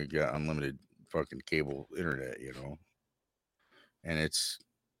phone, and we got unlimited fucking cable internet, you know. And it's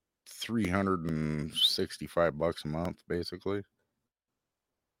 $365 a month, basically.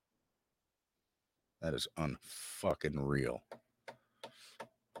 That is unfucking real.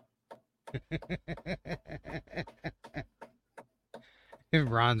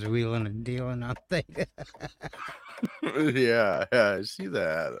 Ron's wheeling and dealing on things. Yeah, I see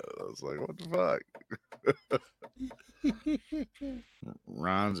that. I was like, what the fuck?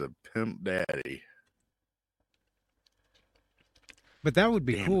 Ron's a pimp daddy. But that would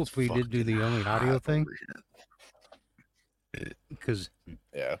be Damn, cool it's if we did do fucking the only audio hot thing, over here. because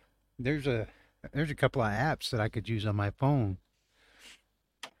Yeah. there's a couple of apps that I could use on my phone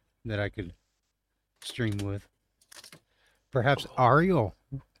that I could stream with. Perhaps Ariel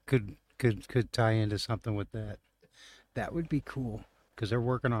could tie into something with that. That would be cool because they're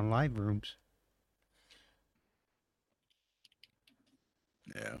working on live rooms.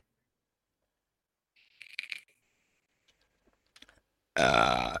 Yeah.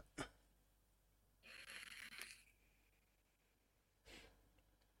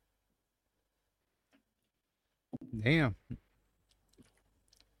 Damn.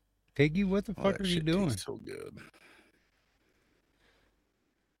 Piggy, what the Oh, fuck that are you shit doing? tastes so good.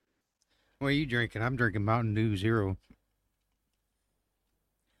 What are you drinking? I'm drinking Mountain Dew Zero.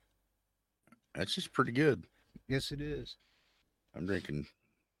 That's just pretty good. Yes, it is. I'm drinking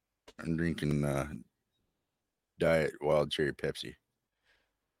Diet Wild Cherry Pepsi.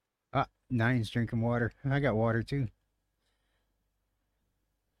 Nine's drinking water. I got water too.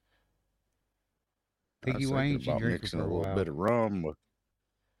 I was Piggy, why thinking ain't you about drinking mixing for a a little while? bit of rum with.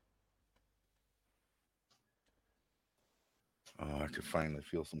 Oh, I could finally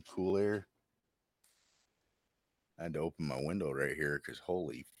feel some cool air. I had to open my window right here because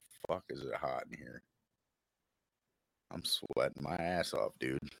holy fuck is it hot in here. I'm sweating my ass off,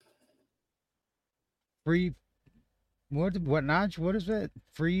 dude. Free What notch? What is that?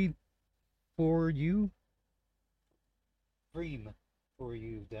 Free for you? Freem for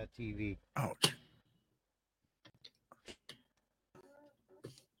you. TV. Ouch.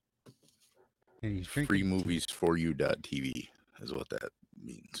 And he's drinking. Free movies for you.tv is what that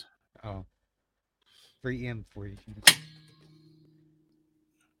means. Oh. Free M for you.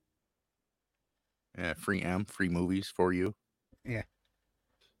 Yeah, free movies for you. Yeah.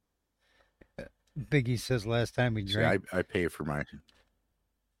 Biggie says last time he See, drank. I pay for my.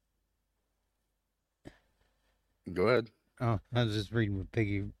 Go ahead. Oh, I was just reading what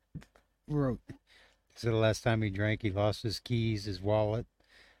Biggie wrote. He said the last time he drank, he lost his keys, his wallet,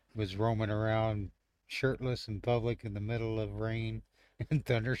 was roaming around shirtless in public in the middle of rain and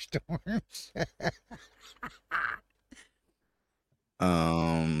thunderstorms.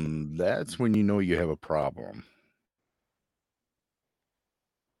 That's when you know you have a problem.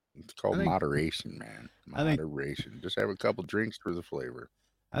 It's called moderation, man. Moderation. Just have a couple drinks for the flavor.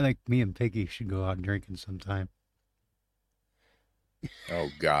 I think me and Piggy should go out drinking sometime. Oh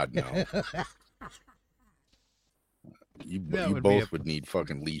God, no. You would both would need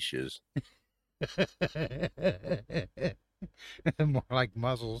fucking leashes. More like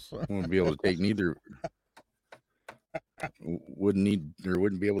muzzles. Wouldn't be able to take neither. Wouldn't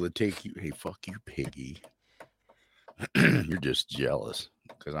be able to take you. Hey, fuck you, Piggy. You're just jealous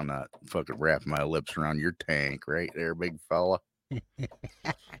because I'm not fucking wrapping my lips around your tank right there, big fella. I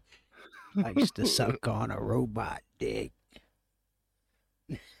used to suck on a robot dick.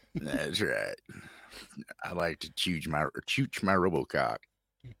 That's right. I like to chooch my RoboCop.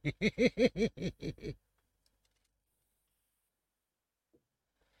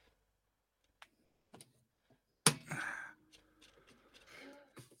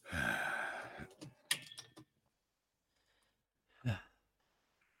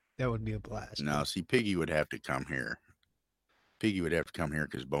 That would be a blast. No, see, Piggy would have to come here. Piggy would have to come here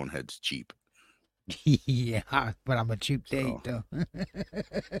because Bonehead's cheap. Yeah, but I'm a cheap date, though.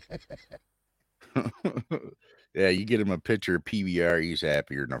 Yeah, you get him a picture of PBR, he's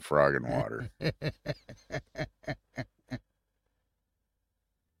happier than a frog in water.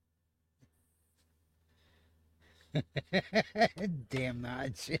 Damn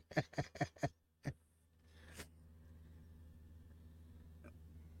Notch.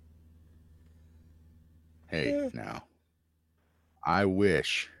 Hey, now, I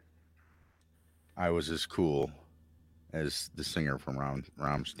wish I was as cool as the singer from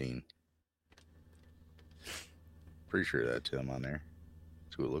Rammstein. Pretty sure that's him on there.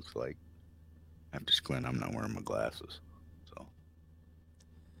 That's who it looks like. I have to squint. I'm not wearing my glasses. So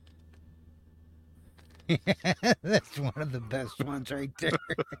That's one of the best ones right there.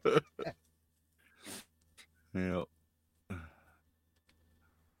 yeah.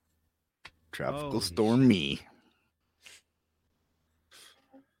 Tropical Oh, Storm Me.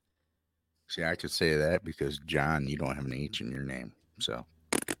 See, I could say that because John, you don't have an H in your name. So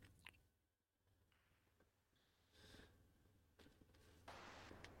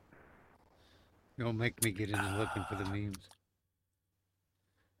Don't make me get into looking for the memes.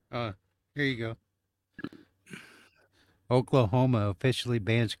 Here you go. Oklahoma officially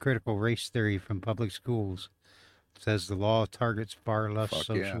bans critical race theory from public schools. Says the law targets far left Fuck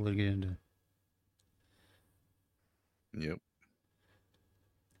social agenda. Yep.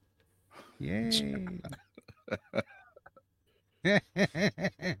 Yay.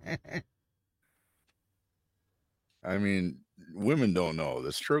 I mean, women don't know.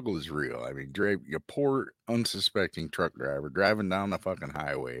 The struggle is real. I mean, you poor, unsuspecting truck driver driving down the fucking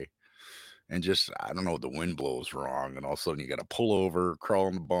highway and just, I don't know, the wind blows wrong. And all of a sudden you got to pull over, crawl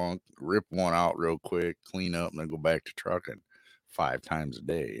in the bunk, rip one out real quick, clean up, and then go back to trucking 5 times a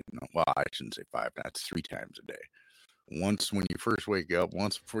day. Well, I shouldn't say 5 times, 3 times a day. Once when you first wake up,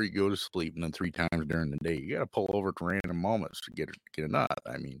 once before you go to sleep, and then 3 times during the day. You got to pull over at random moments to get a nut.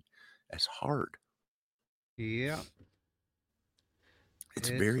 I mean, that's hard. Yeah. It's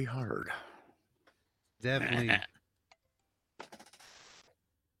very hard. Definitely.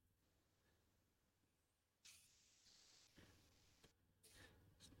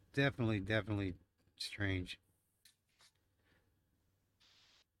 Definitely strange.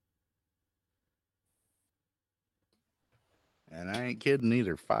 And I ain't kidding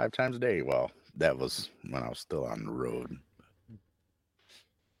either. 5 times a day. Well, that was when I was still on the road.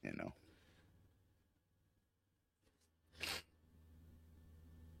 You know.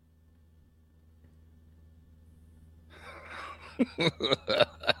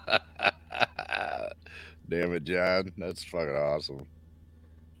 Damn it, John. That's fucking awesome.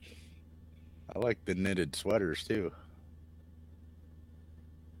 I like the knitted sweaters too.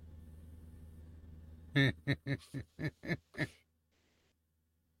 I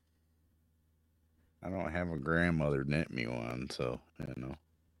don't have a grandmother knit me one, so you know.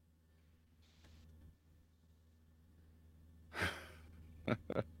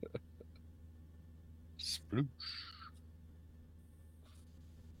 Sploosh.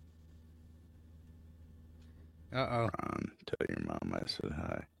 Uh-oh. Ron, tell your mom I said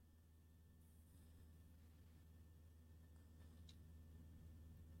hi.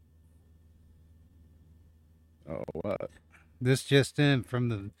 Oh, what? This just in from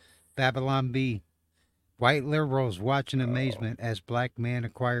the Babylon Bee. White liberals watch in Oh, amazement as black man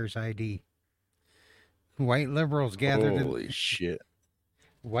acquires ID. White liberals gathered in holy shit.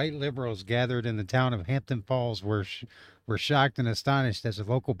 White liberals gathered in the town of Hampton Falls were shocked and astonished as a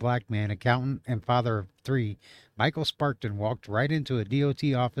local black man, accountant and father of three, Michael Sparkton, walked right into a DOT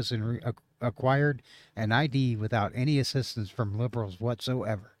office and acquired an ID without any assistance from liberals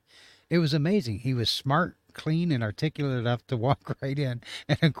whatsoever. It was amazing. He was smart, clean, and articulate enough to walk right in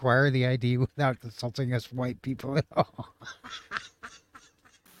and acquire the ID without consulting us white people at all.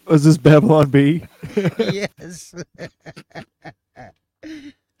 Was this Babylon B? Yes.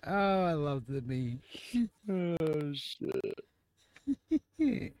 Oh, I love the meme. Oh, shit.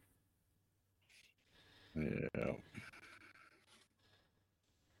 Yeah.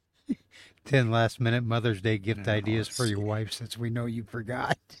 10 last minute Mother's Day gift Yeah, ideas let's for your see. wife since we know you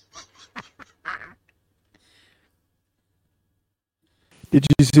forgot. Did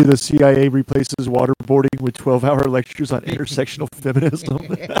you see the CIA replaces waterboarding with 12-hour lectures on intersectional feminism?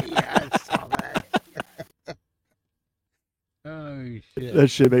 Yeah, I saw that. Oh, shit. That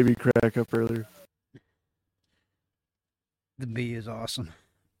shit made me crack up earlier. The bee is awesome.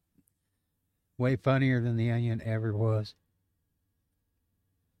 Way funnier than the Onion ever was.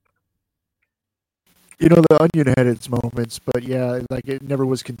 You know, the Onion had its moments, but yeah, like it never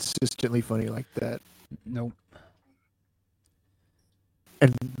was consistently funny like that. Nope.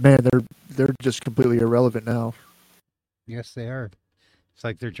 And man, they're just completely irrelevant now. Yes, they are. It's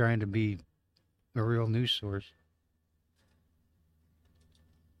like they're trying to be a real news source.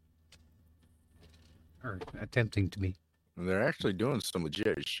 Or attempting to be. They're actually doing some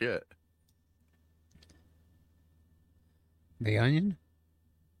legit shit. The Onion?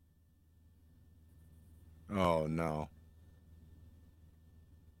 Oh, no.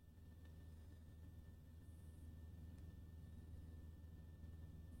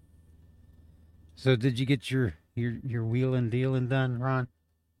 So did you get your wheeling dealing done, Ron?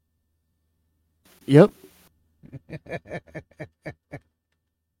 Yep.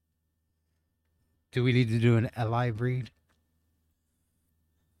 Do we need to do a live read?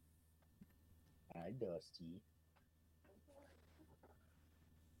 Hi, Dusty.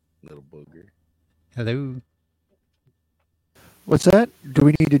 Little booger. Hello? What's that? Do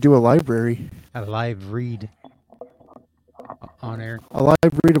we need to do a library? A live read on air. A live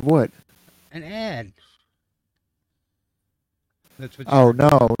read of what? An ad. That's what. Oh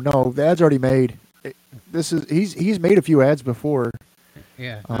no, the ad's already made. He's made a few ads before.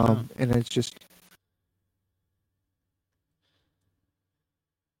 Yeah. I know. And it's just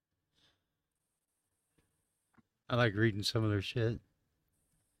I like reading some of their shit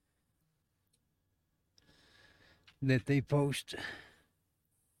that they post.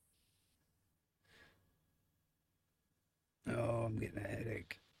 Oh, I'm getting a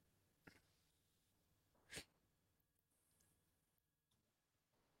headache.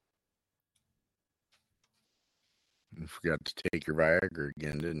 You forgot to take your Viagra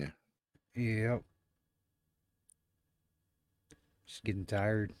again, didn't you? Yep. Just getting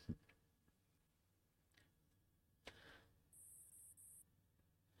tired.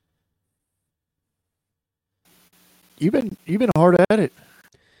 you've been hard at it.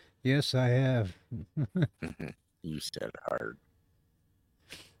 Yes, I have. You said hard.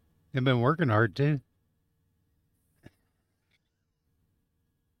 I've been working hard too.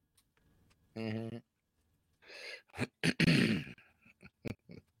 Mm-hmm.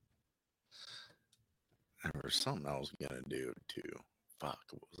 There was something I was gonna do too. Fuck,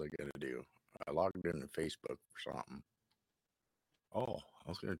 what was I gonna do? I logged into Facebook for something. Oh, I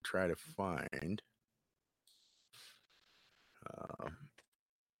was gonna try to find.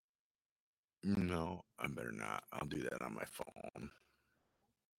 No, I better not. I'll do that on my phone.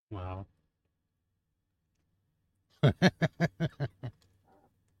 Wow.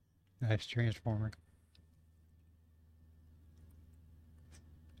 Nice transformer.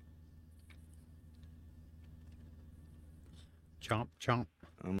 Chomp, chomp.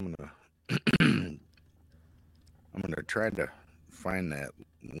 I'm gonna I'm gonna try to find that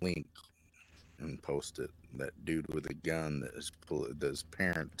link and post it. That dude with a gun that his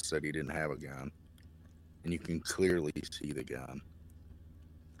parents said he didn't have a gun. and you can clearly see the gun.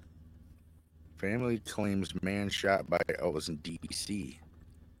 Family claims man shot by, oh, it was in DC.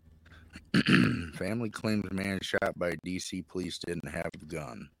 Family claims man shot by DC police didn't have a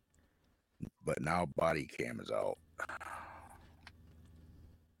gun, but now body cam is out.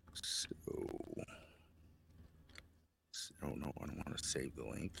 So, oh no, I don't want to save the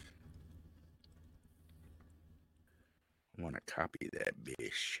link. I want to copy that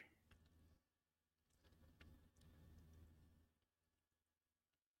bish.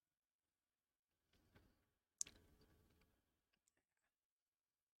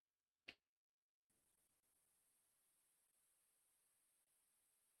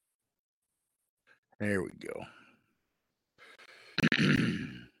 There we go.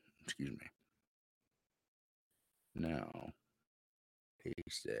 Excuse me. Now,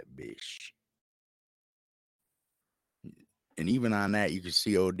 paste that bish. And even on that, you can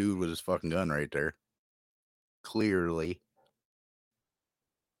see old dude with his fucking gun right there. Clearly.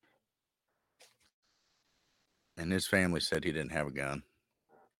 And his family said he didn't have a gun.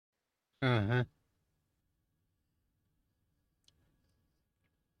 Uh-huh.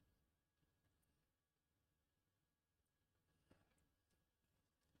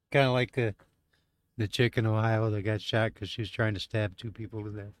 Kind of like the chick in Ohio that got shot because she was trying to stab 2 people to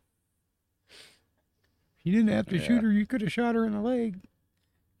death. You didn't have to shoot her. You could have shot her in the leg.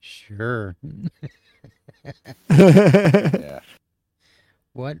 Sure. Yeah.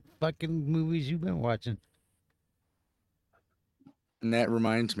 What fucking movies you been watching? And that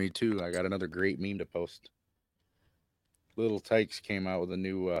reminds me too, I got another great meme to post. Little Tykes came out with a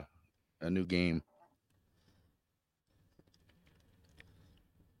new game.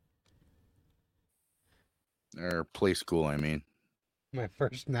 Or Play School, I mean. My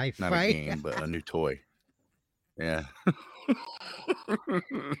first knife Not fight. a game, but a new toy. Yeah.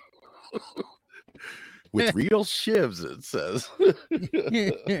 With real shivs, it says.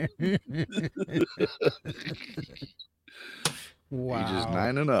 Wow. Ages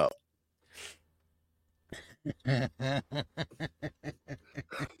 9 and up.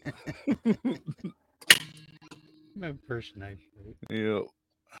 My first knife fight. Yep.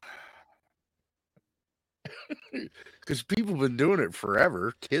 Because people have been doing it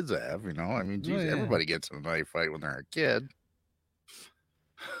forever. Kids have, you know. I mean, geez, yeah. everybody gets in a knife fight when they're a kid.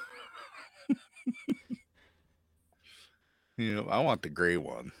 You know, I want the gray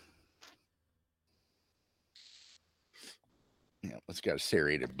one. Yeah, it's got a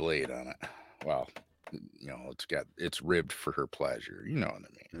serrated blade on it. Well, you know, it's ribbed for her pleasure. You know what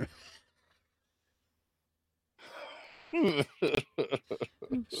I mean.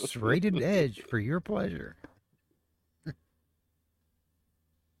 Serrated edge for your pleasure.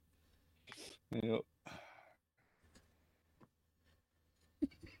 Yep.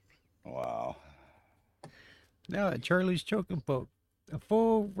 Wow. Now at Charlie's Choke and Poke, a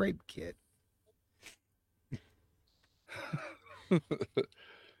full rape kit. Hey,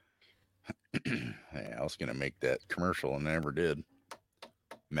 I was gonna make that commercial and I never did.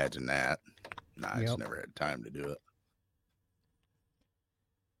 Imagine that. Nah, I just never had time to do it.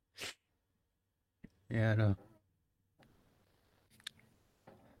 Yeah, I know.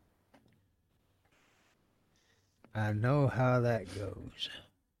 I know how that goes.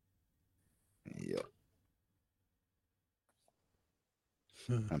 Yep.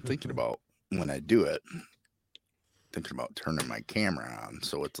 I'm thinking about when I do it, thinking about turning my camera on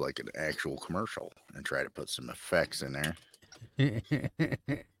so it's like an actual commercial and try to put some effects in there.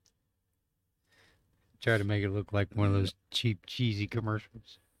 Try to make it look like one of those cheap, cheesy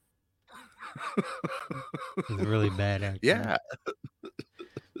commercials. With really bad acting. Yeah.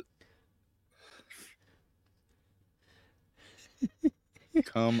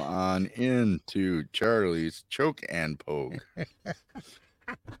 Come on into Charlie's Choke and Poke.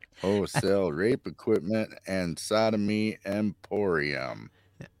 Wholesale rape equipment and sodomy emporium.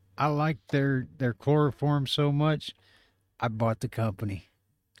 I like their chloroform so much, I bought the company.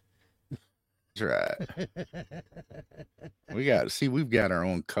 That's right. We've got our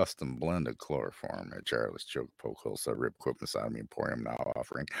own custom blend of chloroform at Charlie's Choke and Poke Wholesale Rape Equipment Sodomy Emporium, now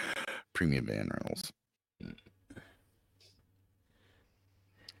offering premium van rentals.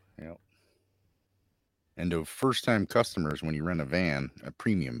 Yep. And to first-time customers, when you rent a van, a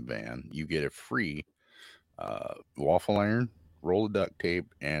premium van, you get a free waffle iron, roll of duct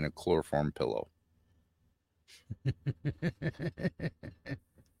tape, and a chloroform pillow.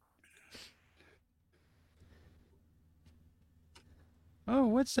 Oh,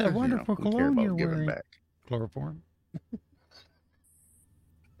 what's that wonderful cologne you're wearing? Back. Chloroform.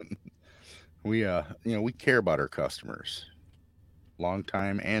 We care about our customers. long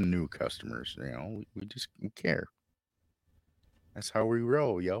time and new customers. You know, we just we care. That's how we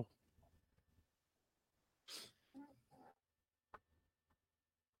roll, yo.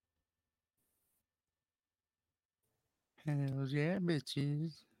 Hells yeah,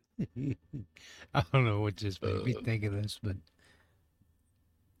 bitches. I don't know what just made me think of this, but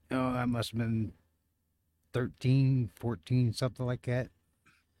oh, I must have been 13, 14, something like that.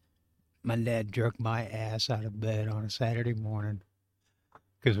 My dad jerked my ass out of bed on a Saturday morning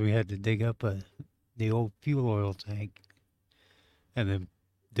because we had to dig up the old fuel oil tank and then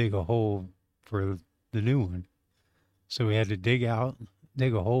dig a hole for the new one. So we had to dig a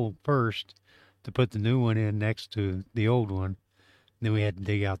hole first to put the new one in next to the old one. Then we had to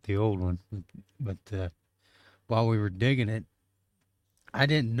dig out the old one. But while we were digging it, I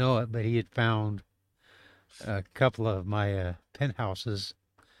didn't know it, but he had found a couple of my penthouses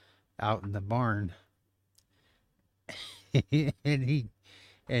out in the barn, and he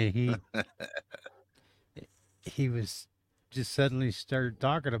he was just suddenly started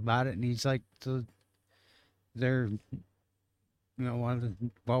talking about it, and he's like, so they're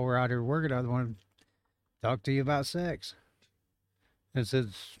while we're out here working, I want to talk to you about sex. And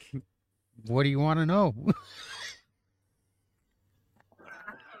says, what do you want to know?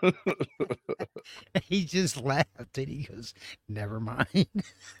 He just laughed and he goes, never mind.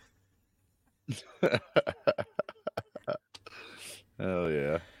 Oh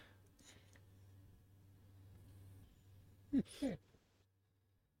yeah.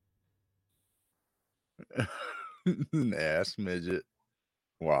 An ass midget.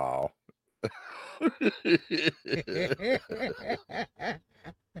 Wow.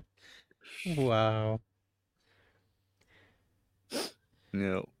 Wow.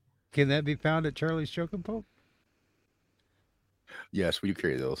 Yep. Can that be found at Charlie's Choke and Poke? Yes, we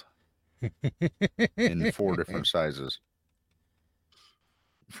carry those in 4 different sizes,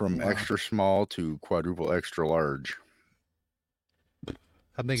 from Wow. extra small to quadruple extra large.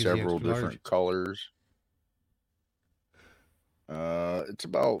 How big is Several the extra different large? colors. It's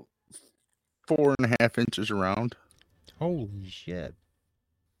about 4.5 inches around. Holy shit.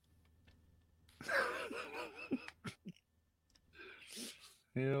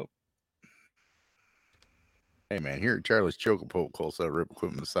 Yep. Hey man, here at Charlie's Chocopoke Wholesale Rip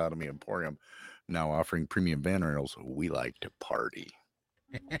Equipment Sodomy Emporium, now offering premium van rentals. We like to party.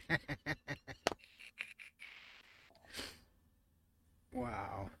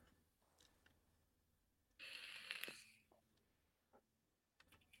 Wow.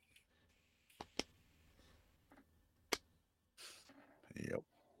 Yep.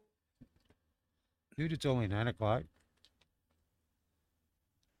 Dude, it's only 9 o'clock.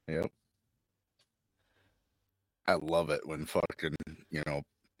 Yep. I love it when fucking,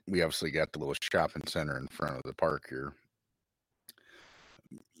 we obviously got the little shopping center in front of the park here.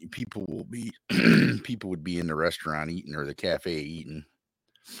 People will be, people would be in the restaurant eating or the cafe eating,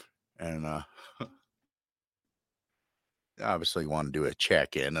 and obviously want to do a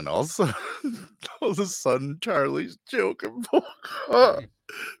check in, and also all of a sudden Charlie's joking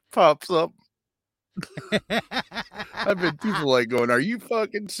pops up. I've been people like going, "Are you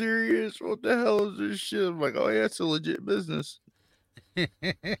fucking serious? What the hell is this shit?" I'm like, "Oh yeah, it's a legit business. You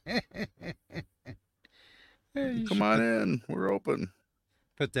Come should on in, we're open."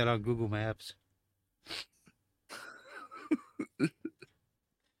 put that on Google Maps. I'm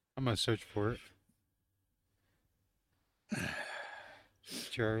going to search for it.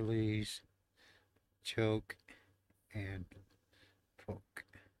 Charlie's Choke and Poke.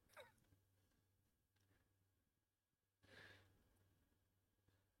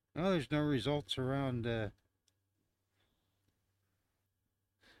 Oh, there's no results around.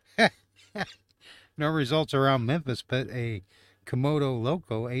 No results around Memphis, but a Komodo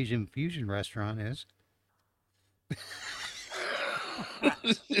Loco Asian fusion restaurant is.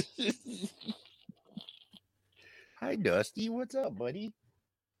 Hi, Dusty. What's up, buddy?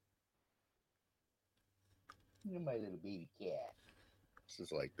 You're my little baby cat. This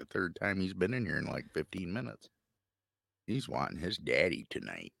is like the 3rd time he's been in here in like 15 minutes. He's wanting his daddy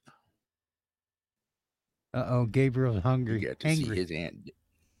tonight. Uh-oh, Gabriel's He hungry. got to see his aunt.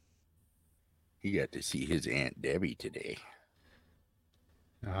 He got to see his Aunt Debbie today.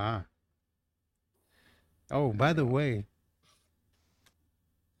 Ah. Oh, by the way,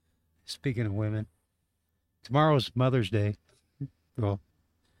 speaking of women, tomorrow's Mother's Day. Well,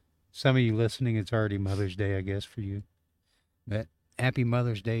 some of you listening, it's already Mother's Day, I guess, for you. But happy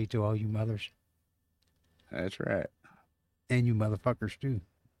Mother's Day to all you mothers. That's right. And you motherfuckers, too.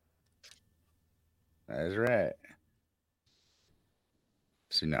 That's right.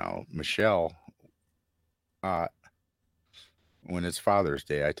 See now, Michelle, When it's Father's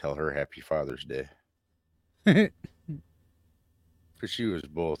Day, I tell her Happy Father's Day. Because she was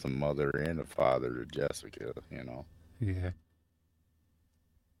both a mother and a father to Jessica, you know. Yeah.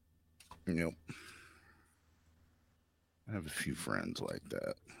 Yep. I have a few friends like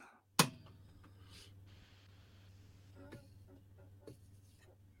that.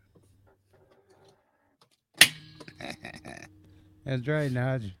 That's right,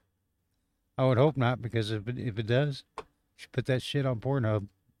 Nudge. I would hope not, because if it does, you should put that shit on Pornhub.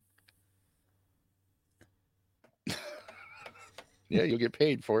 Yeah, you'll get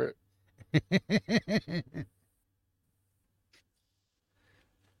paid for it.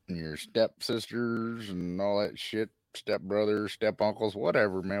 And your stepsisters and all that shit, stepbrothers, stepuncles,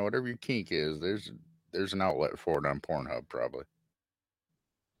 whatever, man, whatever your kink is, there's an outlet for it on Pornhub, probably.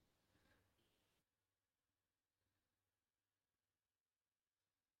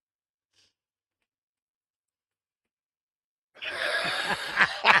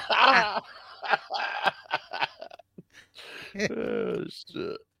 Oh,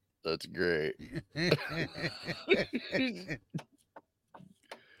 shit. That's great. What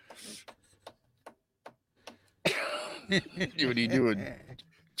are you doing?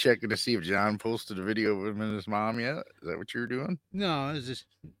 Checking to see if John posted a video of him and his mom yet? Is that what you're doing? No, it's just.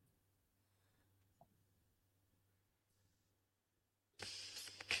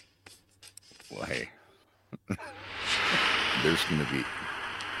 Well, hey. There's going to be.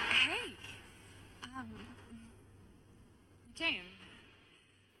 Hey, Jane.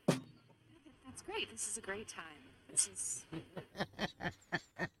 That's great. This is a great time. This is.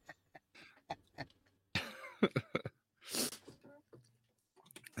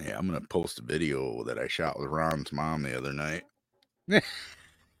 Yeah, I'm going to post a video that I shot with Ron's mom the other night.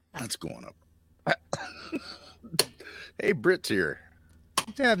 That's going up. Hey, Britt's here.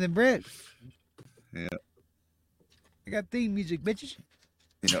 What's happening, Brett? Yeah. I got theme music, bitches.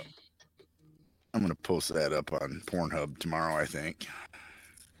 You know, I'm going to post that up on Pornhub tomorrow, I think.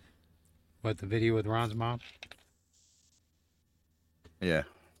 What, the video with Ron's mom? Yeah.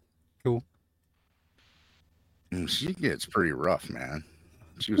 Cool. And she gets pretty rough, man.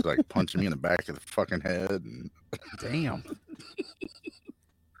 She was like punching me in the back of the fucking head. And Damn.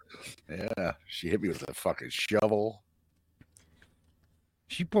 yeah, she hit me with a fucking shovel.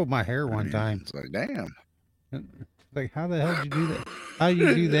 She pulled my hair one time. It's like, damn. Like, how the hell did you do that? How do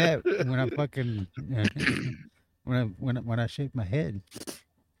you do that when I fucking when I shave my head?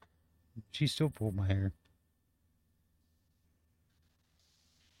 She still pulled my hair.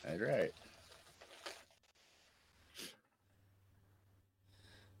 That's right.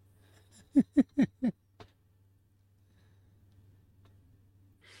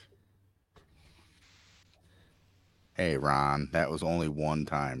 Hey, Ron, that was only one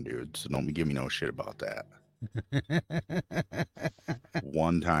time, dude. So don't be giving me no shit about that.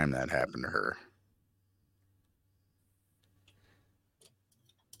 One time that happened to her.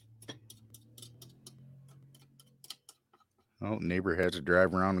 Oh, neighbor has to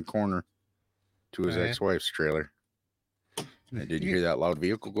drive around the corner to his Oh, yeah? ex-wife's trailer. Did you hear that loud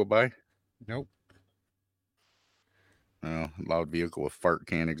vehicle go by? Nope. Oh, loud vehicle with fart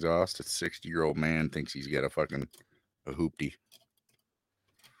can exhaust. A 60-year-old man thinks he's got a hoopty.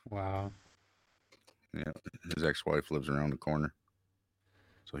 Wow. Yeah, his ex-wife lives around the corner,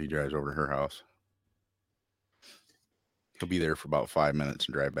 so he drives over to her house. He'll be there for about 5 minutes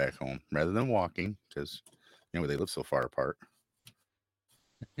and drive back home, rather than walking, because they live so far apart.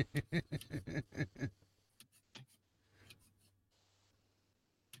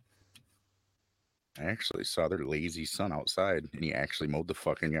 I actually saw their lazy son outside, and he actually mowed the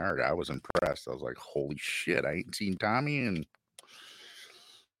fucking yard. I was impressed. I was like, holy shit, I ain't seen Tommy in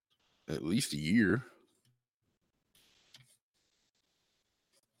at least a year.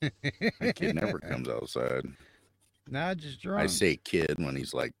 That kid never comes outside. Nah, just drunk. I say kid when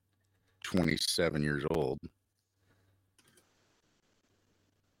he's like 27 years old.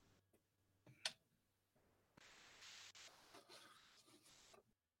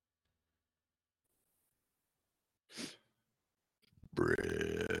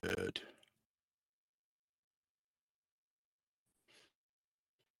 Bread.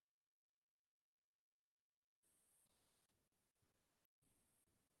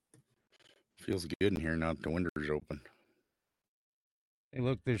 Feels good in here now that the windows are open. Hey,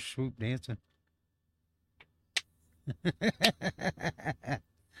 look, there's Swoop dancing.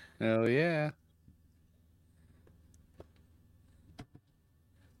 Hell yeah.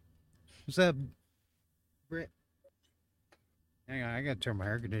 What's up, Brett? Hang on, I gotta turn my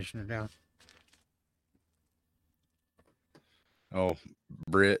air conditioner down. Oh,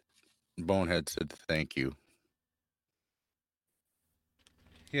 Britt Bonehead said thank you.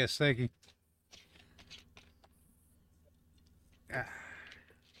 Yes, thank you.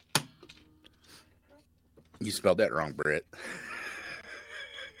 You spelled that wrong, Brett.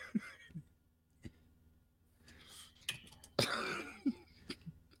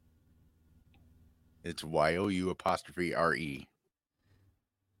 It's YOU''RE.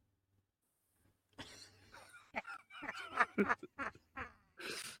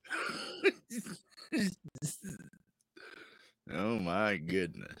 Oh my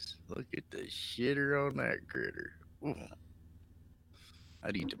goodness. Look at the shitter on that critter. Ooh.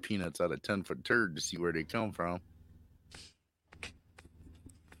 I'd eat the peanuts out of 10-foot turd to see where they come from.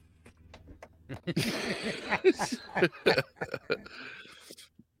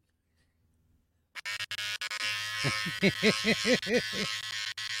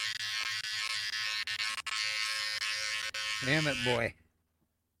 Damn it, boy.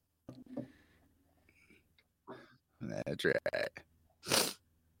 That's right.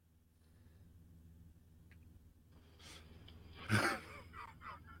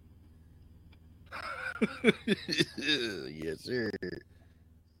 Yes, sir.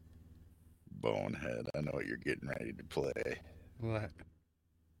 Bonehead, I know what you're getting ready to play. What?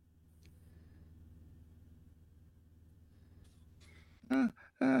 Uh,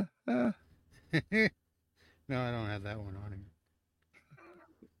 uh. No, I don't have that one on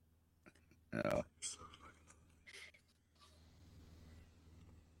here. Oh.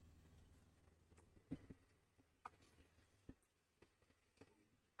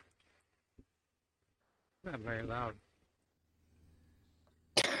 Not very loud.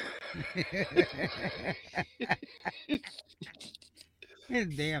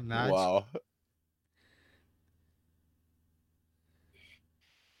 Damn, Nudge. Wow.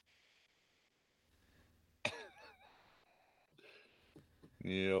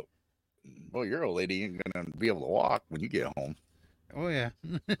 Yep. Well, your old lady ain't gonna be able to walk when you get home. Oh, yeah.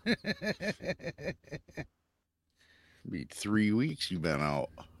 Be 3 weeks you've been out.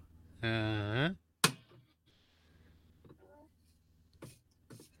 Uh-huh.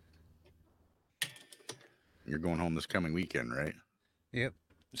 You're going home this coming weekend, right? Yep.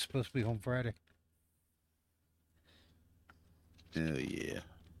 Supposed to be home Friday. Oh, yeah.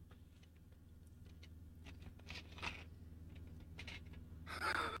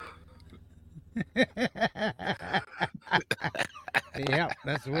 Yep,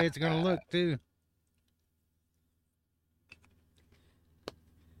 that's the way it's going to look, too.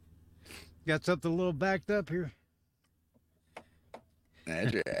 Got something a little backed up here.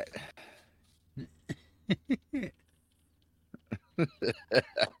 That's right.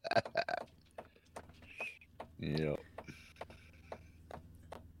 Yep.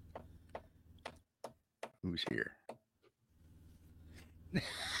 Who's here?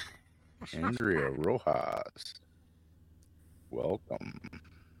 Andrea Rojas. Welcome.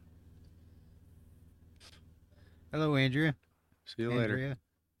 Hello, Andrea. See you later.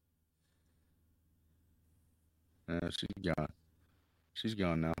 She's gone. She's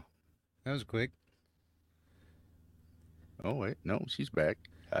gone now. That was quick. Oh, wait. No, she's back.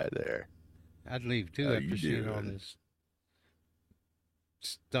 Hi there. I'd leave, too, How after you seeing all doing? this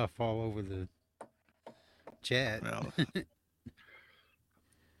stuff all over the chat. Well,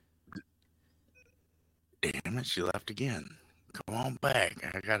 damn it, she left again. Come on back.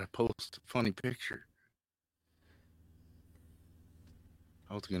 I gotta post a funny picture.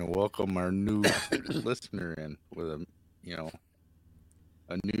 I was gonna welcome our new listener in with a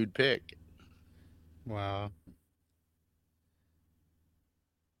nude pic. Wow.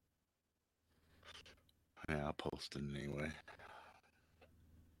 Yeah, I'll post it anyway.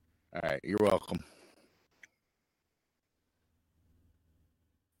 All right, you're welcome.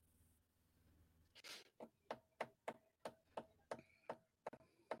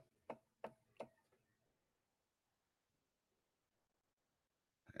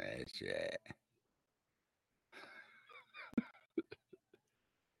 That's right.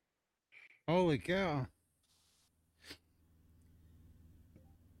 Holy cow.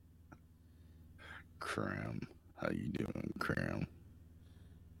 Cram. How you doing, Cram?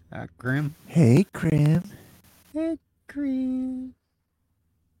 Grim. Hey, Crim. Hey, Grim.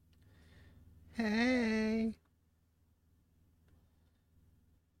 Hey.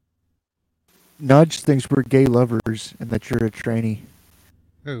 Nudge thinks we're gay lovers and that you're a trainee.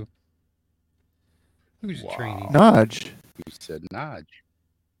 Who? Who's Wow. a trainee? Nudge. Who said Nodge?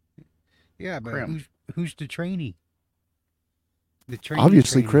 Yeah, but Crim. who's the trainee? The trainee.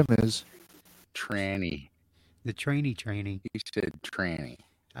 Obviously, trainee. Crim is. Tranny. The trainee. He said tranny.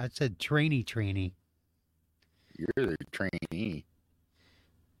 I said trainee. You're the trainee.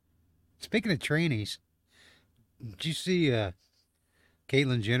 Speaking of trainees, did you see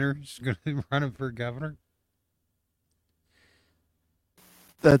Caitlyn Jenner is going to be running for governor.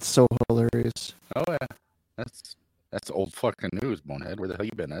 That's so hilarious. Oh yeah, that's old fucking news, bonehead. Where the hell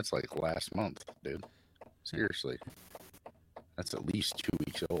you been? That's like last month, dude. Seriously, that's at least 2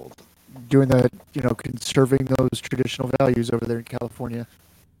 weeks old. Doing that, conserving those traditional values over there in California.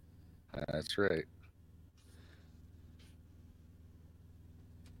 That's right.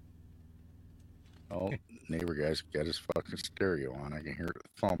 Oh, neighbor guy's got his fucking stereo on. I can hear it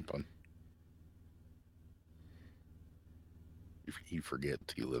thumping. He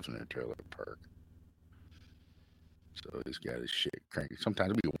forgets he lives in a trailer park. So he's got his shit cranking.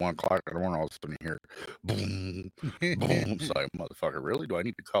 Sometimes it'll be 1 o'clock in the morning, all of a sudden you hear boom, boom. It's like, motherfucker, really? Do I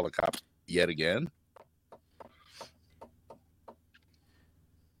need to call the cops yet again?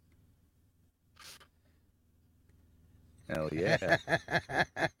 Hell yeah.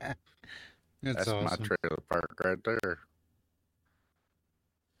 That's awesome. my trailer park right there.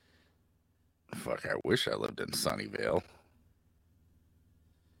 Fuck, I wish I lived in Sunnyvale.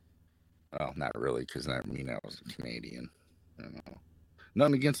 Well, not really, because I was a Canadian.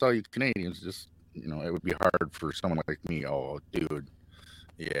 Nothing against all you Canadians, just, it would be hard for someone like me. Oh, dude.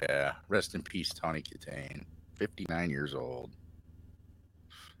 Yeah, rest in peace, Tawny Kitaen. 59 years old.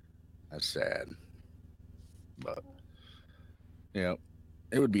 That's sad. But,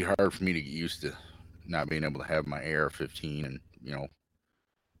 it would be hard for me to get used to not being able to have my AR-15 and,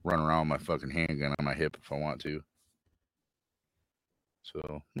 run around with my fucking handgun on my hip if I want to.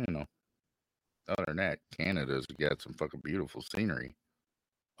 So, other than that, Canada's got some fucking beautiful scenery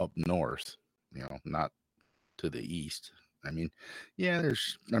up north, not to the east. I mean, yeah,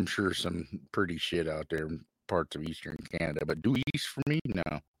 I'm sure some pretty shit out there in parts of eastern Canada, but due east for me,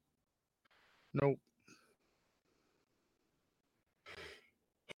 no. Nope.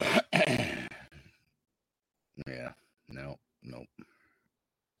 Yeah, nope.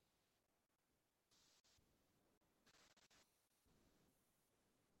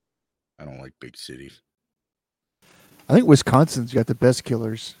 I don't like big cities. I think Wisconsin's got the best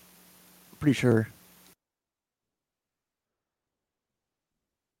killers. Pretty sure.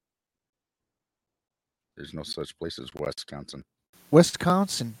 There's no such place as Wisconsin.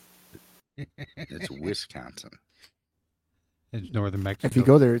 Wisconsin. It's Wisconsin. It's northern Mexico. If you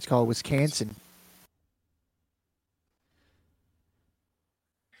go there, it's called Wisconsin.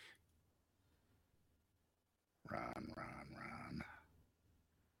 Ron.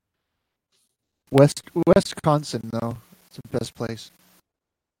 Wisconsin, though. It's the best place.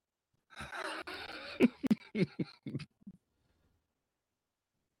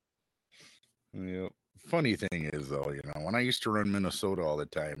 Yeah. Funny thing is, though, when I used to run Minnesota all the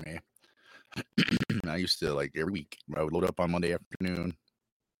time, I used to, like, every week, I would load up on Monday afternoon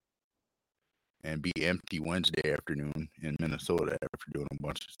and be empty Wednesday afternoon in Minnesota after doing a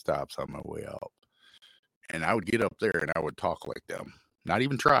bunch of stops on my way out. And I would get up there and I would talk like them. Not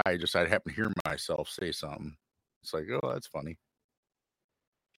even try, just I'd happen to hear myself say something. It's like, oh, that's funny.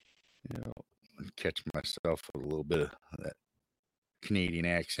 I'd catch myself with a little bit of that Canadian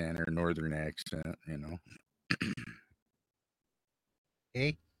accent or northern accent,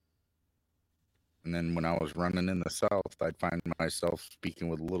 Hey. And then when I was running in the South, I'd find myself speaking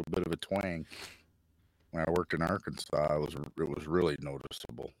with a little bit of a twang. When I worked in Arkansas, it was really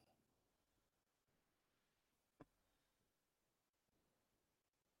noticeable.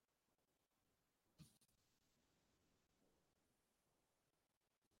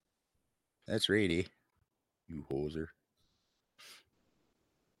 That's righty, you hoser.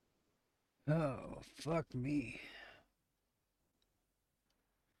 Oh, fuck me.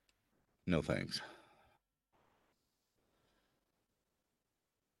 No thanks.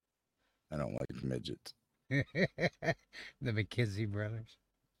 I don't like midgets. The McKenzie brothers.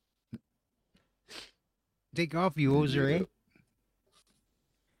 Take off, you hoser, eh?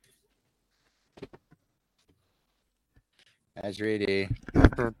 That's righty.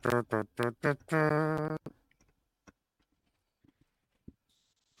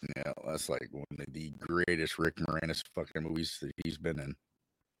 Yeah, that's like one of the greatest Rick Moranis fucking movies that he's been in.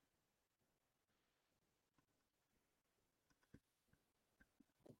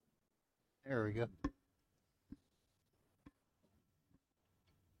 There we go.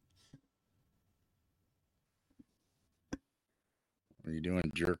 What are you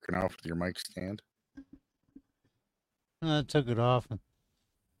doing, jerking off with your mic stand? I took it off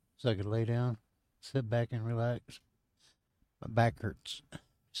so I could lay down, sit back and relax. My back hurts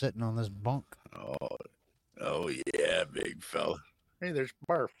sitting on this bunk. Oh yeah, big fella. Hey, there's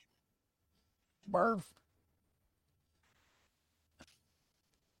Barf. Barf.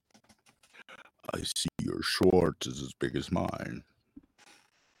 I see your shorts is as big as mine.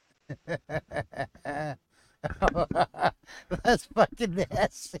 That's fucking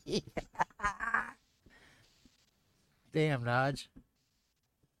nasty. Damn, Nodge.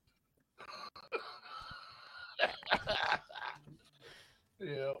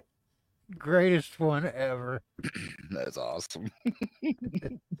 Yeah. Greatest one ever. That's awesome.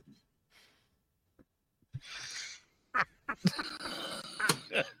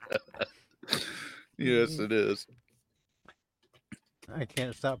 Yes, it is. I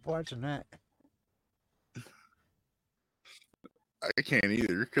can't stop watching that. I can't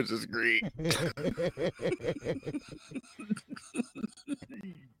either because it's great.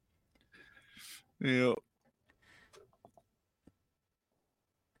 Yeah.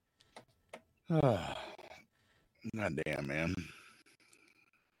 God damn, man.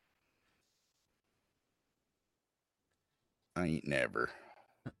 I ain't never.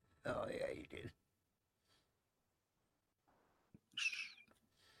 Oh, yeah, you did.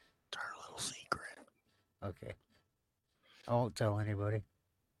 It's our little secret. Okay. I won't tell anybody.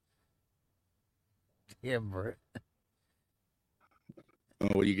 Yeah, Brett. Oh,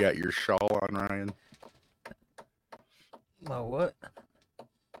 what you got your shawl on, Ryan? My what?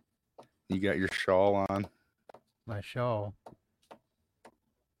 You got your shawl on? My shawl.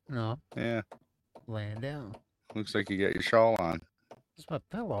 No, Yeah. laying down. Looks like you got your shawl on. It's my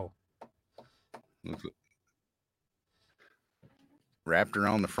pillow. Looks wrapped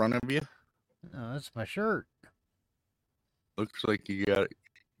around the front of you. No, that's my shirt. Looks like you got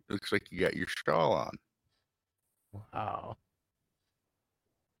your shawl on. Wow.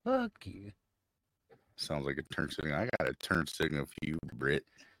 Fuck you. Sounds like a turn signal. I got a turn signal for you, Britt.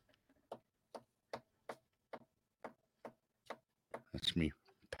 That's me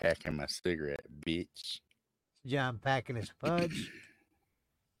packing my cigarette, bitch. John packing his fudge.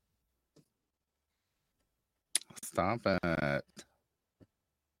 Stop it.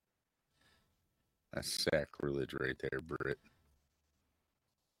 That's sacrilege right there, Britt.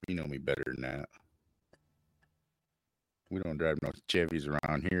 You know me better than that. We don't drive no Chevys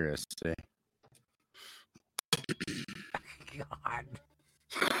around here, I say. God.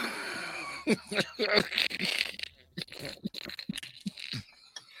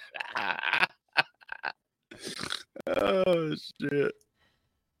 Oh, shit.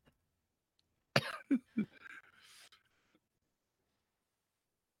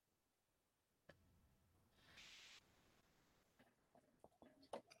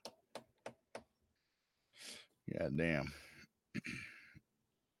 God damn.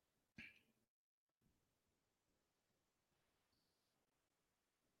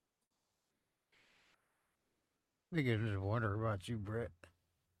 Beginning to wonder about you, Brett.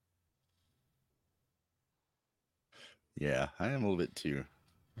 Yeah, I am a little bit too.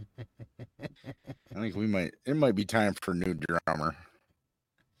 I think it might be time for a new drummer.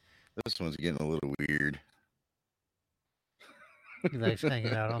 This one's getting a little weird. He likes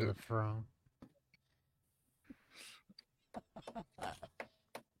hanging out on the throne.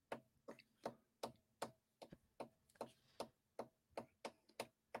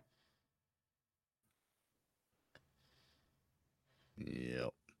 Yep.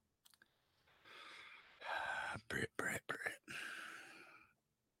 Britt.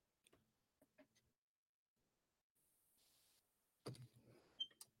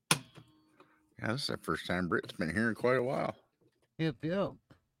 Yeah, this is the first time Britt's been here in quite a while. Yep.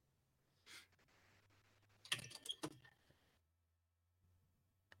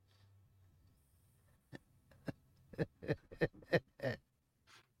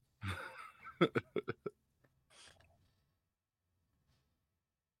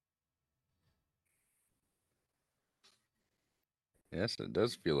 Yes, it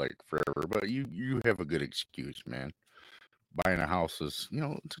does feel like forever, but you have a good excuse, man. Buying a house is,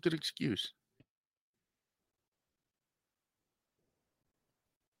 it's a good excuse.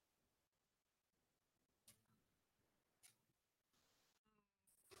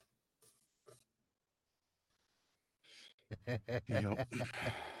 Yep.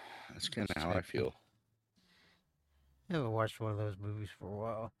 That's kind of how I feel. I haven't watched one of those movies for a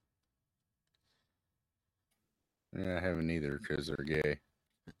while. Yeah, I haven't either because they're gay.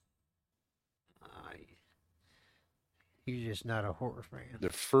 He's just not a horror fan. The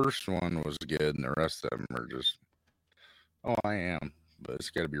first one was good, and the rest of them are just, oh, I am, but it's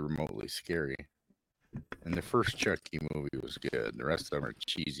got to be remotely scary. And the first Chucky movie was good. The rest of them are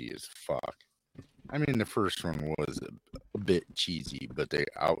cheesy as fuck. I mean, the first one was a bit cheesy, but they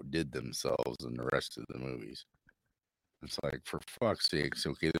outdid themselves in the rest of the movies. It's like, for fuck's sakes,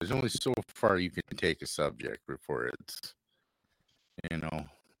 okay, there's only so far you can take a subject before it's,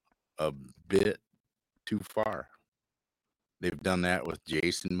 a bit too far. They've done that with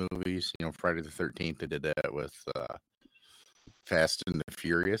Jason movies. You know, Friday the 13th. They did that with Fast and the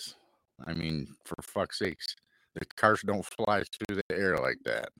Furious. I mean, for fuck's sakes, the cars don't fly through the air like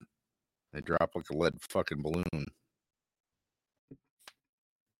that. They drop like a lead fucking balloon.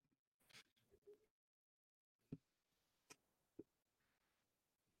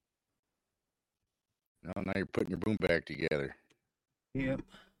 Now you're putting your boom back together. Yep.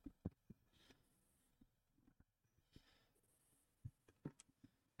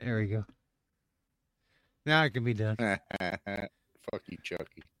 There we go. Now it can be done. Fuck you,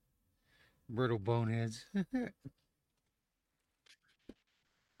 Chucky. Brittle boneheads.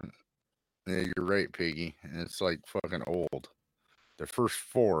 Yeah, you're right, Piggy. And it's like fucking old. The first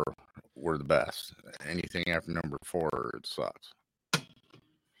 4 were the best. Anything after number 4, it sucks.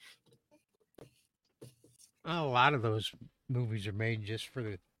 A lot of those movies are made just for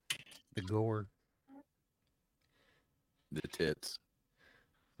the gore. The tits.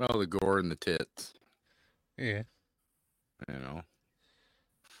 Well, the gore and the tits. Yeah. You know.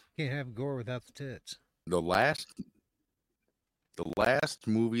 Can't have gore without the tits. The last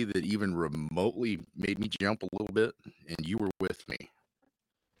movie that even remotely made me jump a little bit, and you were with me,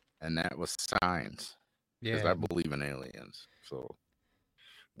 and that was Signs. Because Yeah. I believe in aliens. So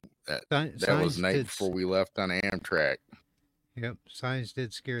that Signs was the night did- before we left on Amtrak. Yep. Signs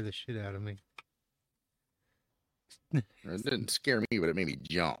did scare the shit out of me. It didn't scare me, but it made me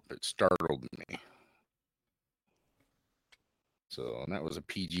jump. It startled me. So, and that was a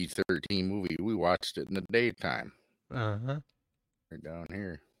PG-13 movie. We watched it in the daytime. Uh-huh. Right down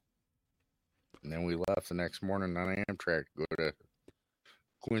here. And then we left the next morning on Amtrak to go to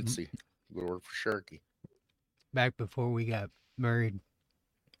Quincy. Go to work for Sharky. Back before we got married,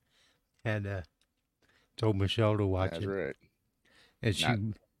 had told Michelle to watch That's it. right. And she,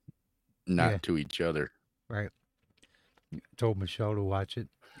 Not Yeah. to each other. right, told Michelle to watch it.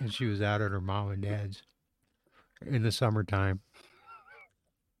 And she was out at her mom and dad's in the summertime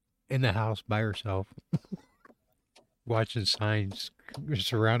in the house by herself. Watching Signs,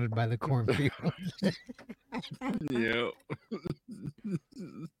 surrounded by the cornfield. Yeah.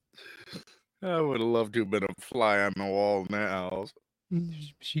 I would have loved to have been a fly on the wall in that house.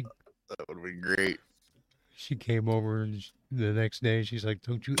 she That would have been great. she came over and the next day she's like,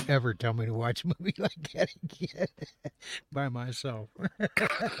 "Don't you ever tell me to watch a movie like that again by myself."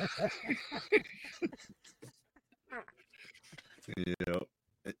 Yeah.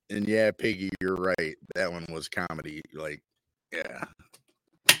 And yeah, Piggy, you're right. That one was comedy. Like, yeah.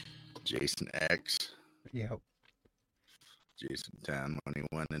 Jason X, Yep. Jason 10 when he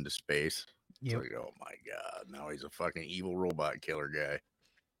went into space. It's Yep. like, oh my God. Now he's a fucking evil robot killer guy.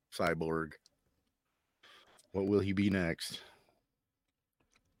 Cyborg. What will he be next?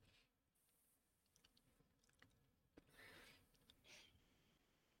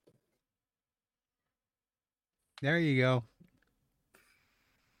 There you go.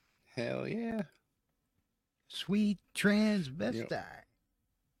 Hell yeah. Sweet transvestite.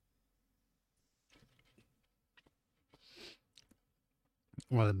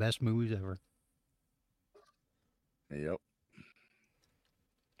 One of the best movies ever. Yep.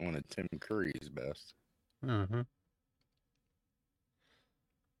 One of Tim Curry's best. Uh-huh.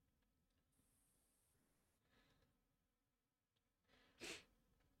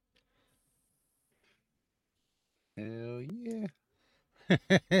 Hell yeah.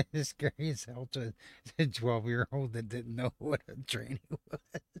 Scary as hell to a 12-year-old that didn't know what a tranny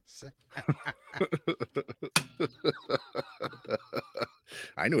was.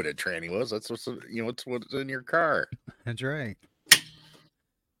 I knew what a tranny was. That's what's it's what's in your car. That's right.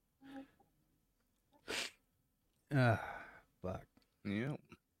 Fuck. Yep.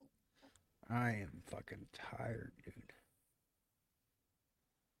 I am fucking tired, dude.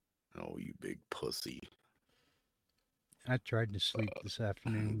 Oh, you big pussy. I tried to sleep this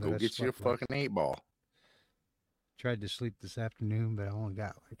afternoon, but Go I get you a slept like- fucking 8-ball. Tried to sleep this afternoon, but I only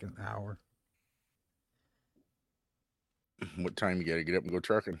got like an hour. What time you gotta get up and go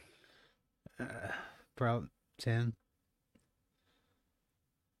trucking? Probably 10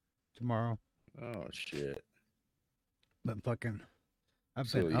 tomorrow. Oh shit. But fucking, I've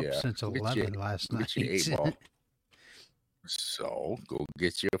So, been up yeah, since go get you- 11 last Go night. get you 8-ball. So go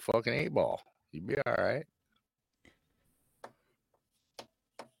get you a fucking 8-ball. You'll be all right.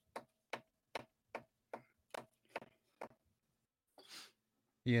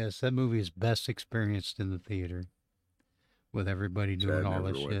 Yes, that movie is best experienced in the theater with everybody So doing I all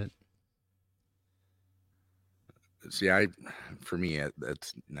never this went. shit. See, for me,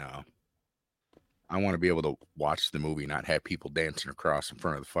 that's no. I want to be able to watch the movie, not have people dancing across in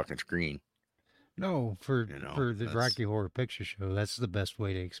front of the fucking screen. No, for You know, for the that's- Rocky Horror Picture Show, that's the best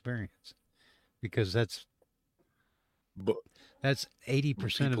way to experience, because that's But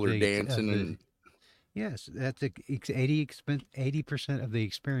 80% of people are the dancing and yes, that's 80% of the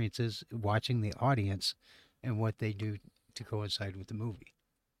experiences watching the audience and what they do to coincide with the movie.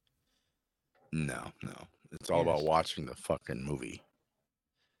 no. It's all about Yes. watching the fucking movie.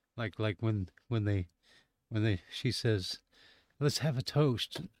 Like when she says, "Let's have a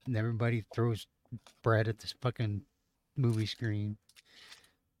toast," and everybody throws bread at this fucking movie screen,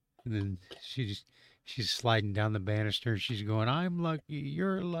 and then she's sliding down the banister. And she's going, "I'm lucky,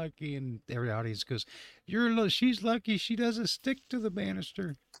 you're lucky," and every audience goes, She's lucky. She doesn't stick to the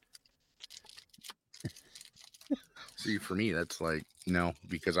banister." See, for me, that's like,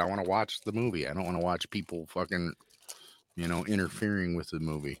 because I want to watch the movie. I don't want to watch people fucking, interfering with the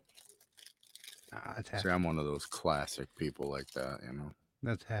movie. That's See, I'm one of those classic people like that.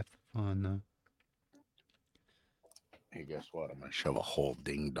 That's half the fun, though. Hey, guess what? I'm gonna shove a whole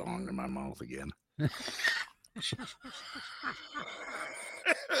ding dong in my mouth again.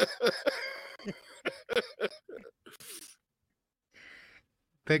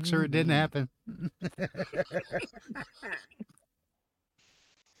 Pixar, it didn't happen.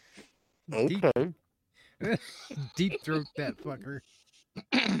 Okay. Deep throat that fucker.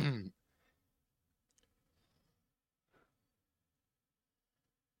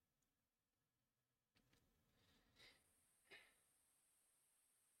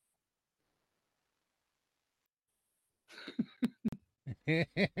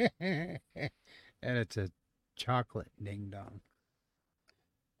 And it's a chocolate ding dong.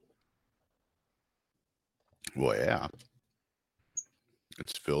 Well, yeah.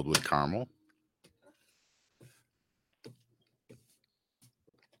 It's filled with caramel.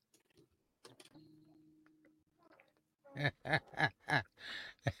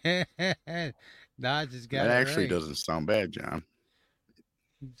 Dodge has got That it actually right. doesn't sound bad, John.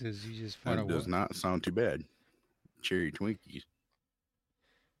 Does he just want That to does not sound too bad. Cherry Twinkies.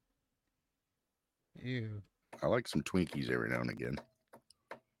 Ew. I like some Twinkies every now and again.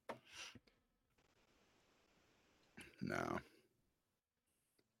 No.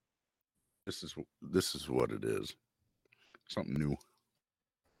 This is what it is. Something new.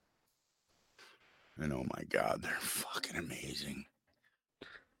 And oh my God, they're fucking amazing.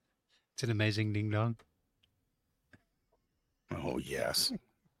 It's an amazing ding dong. Oh yes.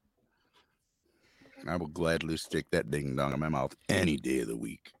 I will gladly stick that ding dong in my mouth any day of the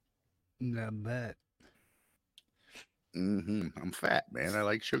week. I bet. I'm fat, man. I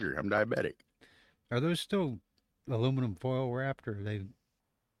like sugar. I'm diabetic. Are those still aluminum foil wrapped, or are they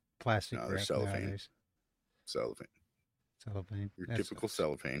plastic No, they're wrapped cellophane. nowadays? Cellophane. Cellophane. Your That typical sucks.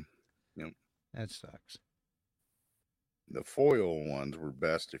 cellophane. That sucks. The foil ones were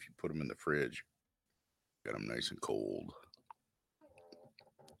best if you put them in the fridge. Got them nice and cold.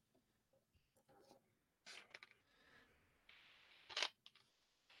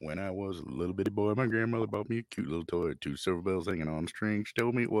 When I was a little bitty boy, my grandmother bought me a cute little toy, 2 silver bells hanging on a string. She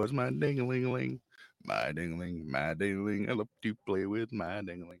told me it was my ding-a-ling-a-ling. My ding-a-ling, my ding-a-ling. I love to play with my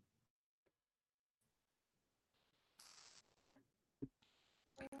ding-a-ling.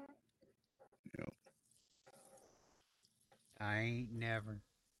 I ain't never.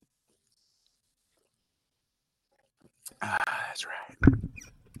 That's right.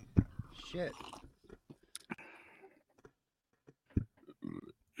 Shit.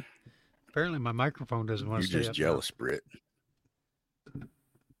 Apparently my microphone doesn't want You're to stay just up now. jealous, Britt.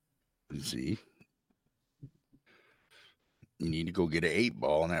 See? You need to go get an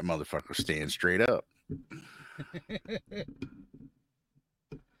 8-ball and that motherfucker stand straight up.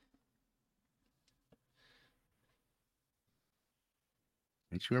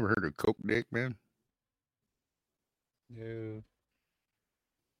 Ain't you ever heard of Coke Dick, man? No.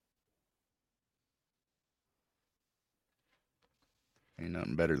 Ain't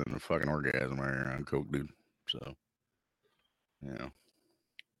nothing better than a fucking orgasm right around Coke, dude. So,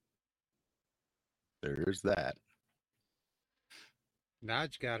 there is that.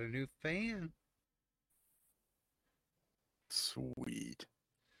 Nodge got a new fan. Sweet.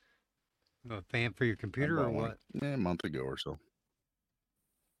 A fan for your computer or bought one, what? a month ago or so.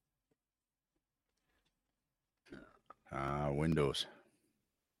 Windows.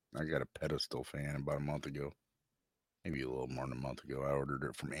 I got a pedestal fan about a month ago. Maybe a little more than a month ago. I ordered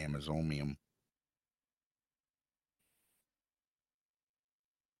it from Amazonium.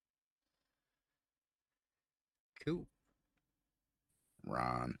 Cool.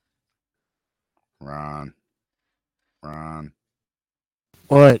 Ron.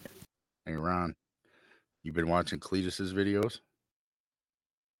 What? Hey, Ron. You been watching Cletus's videos?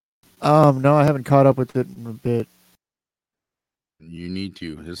 No, I haven't caught up with it in a bit. You need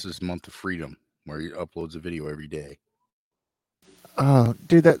to. This is Month of Freedom, where he uploads a video every day. Oh,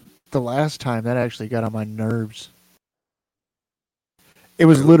 dude, that the last time that actually got on my nerves. It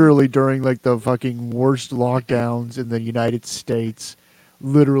was literally during like the fucking worst lockdowns in the United States.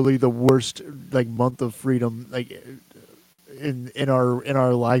 Literally the worst like month of freedom like in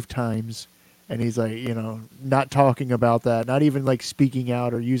our lifetimes. And he's like, not talking about that, not even like speaking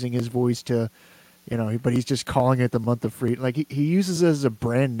out or using his voice to, but he's just calling it the month of freedom. Like he uses it as a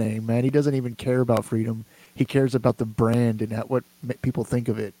brand name, man. He doesn't even care about freedom. He cares about the brand and what people think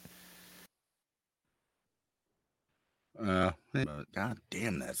of it. God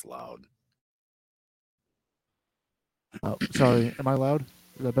damn, that's loud. Oh, sorry, am I loud?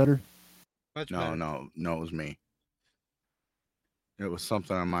 Is that better? Much No, better. no, it was me. It was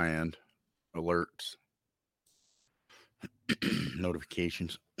something on my end. Alerts.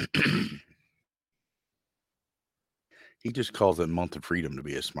 Notifications. He just calls it Month of Freedom to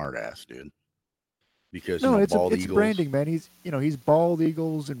be a smartass, dude. Because No, it's bald it's eagles. branding, man. He's bald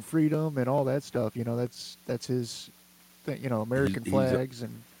eagles and freedom and all that stuff. That's his, American He's flags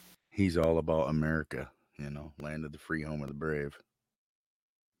and. He's all about America. Land of the free, home of the brave.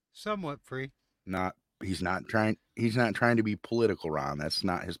 Somewhat free. He's not trying to be political, Ron. That's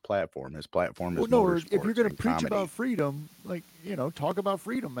not his platform. His platform is Well, no, if you're motorsports gonna and preach comedy. about freedom, like talk about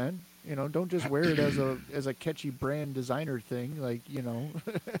freedom, man. Don't just wear it as a catchy brand designer thing, like.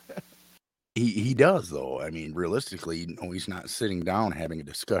 He does, though. I mean, realistically, he's not sitting down having a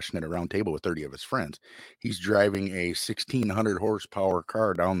discussion at a round table with 30 of his friends. He's driving a 1,600 horsepower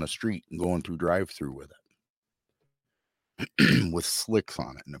car down the street and going through drive-through with it, with slicks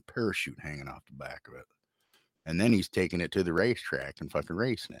on it and a parachute hanging off the back of it. And then he's taking it to the racetrack and fucking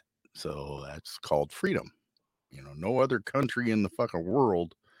racing it. So that's called freedom. No other country in the fucking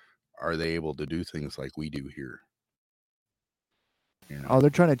world are they able to do things like we do here. Oh, they're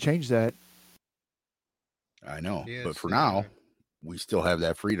trying to change that. I know, Yes, but for they now, are. we still have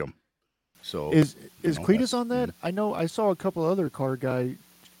that freedom. So Is Cletus that's- on that? I know I saw a couple other car guy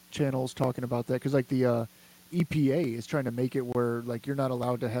channels talking about that because like the EPA is trying to make it where like you're not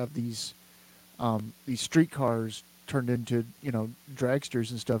allowed to have these street cars turned into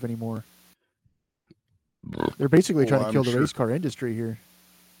dragsters and stuff anymore. They're basically trying to I'm kill the sure- race car industry here.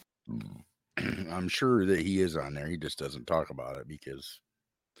 I'm sure that he is on there. He just doesn't talk about it because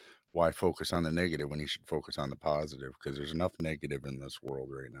why focus on the negative when he should focus on the positive? Because there's enough negative in this world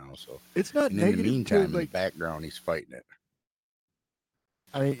right now. So It's not and in negative the meantime, to in the like. background, he's fighting it.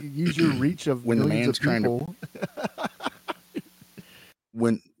 I mean, use your reach of When the millions man's of trying to-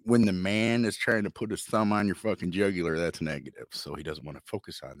 people. When the man is trying to put his thumb on your fucking jugular, that's negative. So he doesn't want to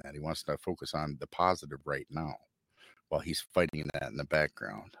focus on that. He wants to focus on the positive right now while he's fighting that in the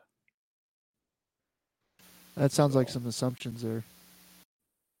background. That sounds like some assumptions there.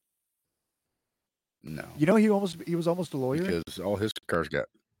 No. He was almost a lawyer. Because all his cars got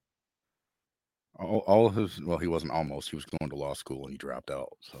all of his, well, he wasn't almost, he was going to law school and he dropped out.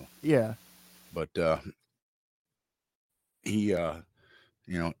 So, Yeah. but he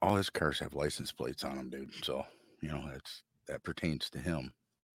all his cars have license plates on them, dude. So, that pertains to him.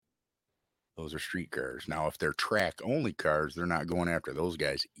 Those are street cars. Now, if they're track only cars, they're not going after those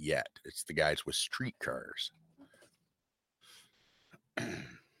guys yet. It's the guys with street cars.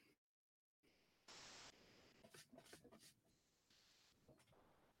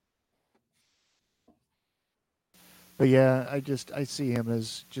 But yeah, I see him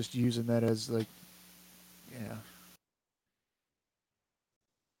as just using that as like, yeah.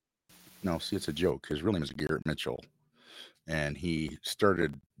 No, see, it's a joke. His real name is Garrett Mitchell. And he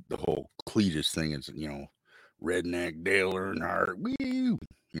started the whole Cletus thing as, redneck Dale Earnhardt. Woo!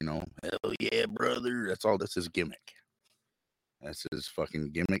 Hell yeah, brother. That's his gimmick. That's his fucking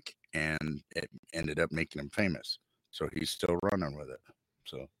gimmick. And it ended up making him famous. So he's still running with it.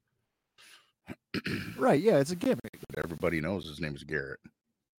 So Right, yeah, it's a gimmick. but everybody knows his name is Garrett.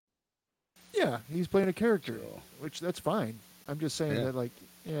 Yeah, he's playing a character, So, which that's fine. I'm just saying Yeah. that like,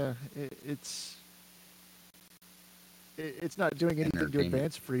 yeah, it's not doing anything to Entertainment.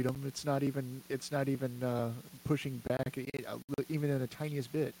 advance freedom. It's not even pushing back even in the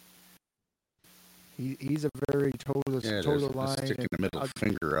tiniest bit. He's a very toe to the line. sticking the middle and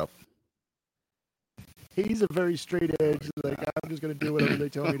finger up. he's a very straight edge. Like I'm just gonna do whatever they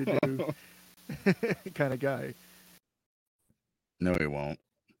tell me to do, kind of guy. No, he won't.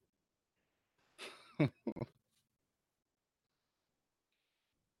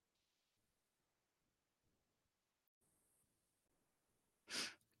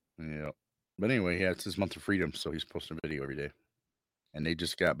 Yeah. But anyway, yeah, it's his month of freedom, so he's posting a video every day. and they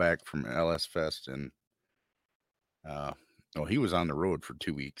just got back from LS Fest, and he was on the road for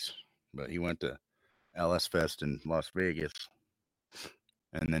 2 weeks, but he went to LS Fest in Las Vegas,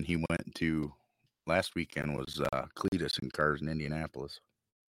 and then he went to last weekend was Cletus and Cars in Indianapolis,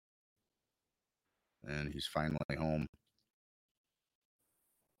 and he's finally home.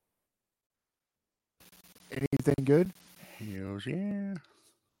 Anything good? He goes, yeah.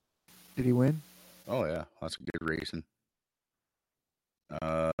 Did he win? Oh yeah, that's good racing.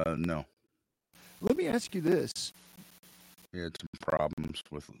 No, Let me ask you this. he had some problems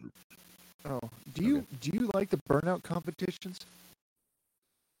with. Oh, do you like the burnout competitions?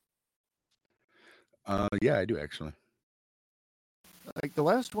 Yeah, I do actually. Like the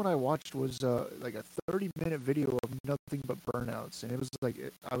last one I watched was like a 30-minute video of nothing but burnouts, and it was like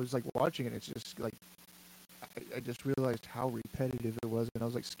I was like watching it. It's just like I just realized how repetitive it was, and I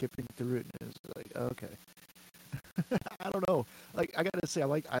was like skipping through it, and it's like okay. I don't know. Like I gotta say, I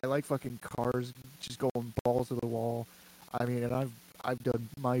like fucking cars just going balls to the wall. I mean, and I've done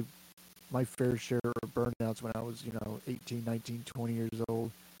my fair share of burnouts when I was 18, 19, 20 years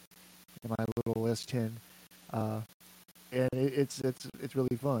old in my little S10, and it's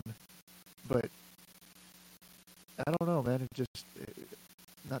really fun. But I don't know, man. It just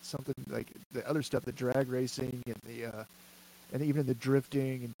not something like the other stuff, the drag racing and the and even the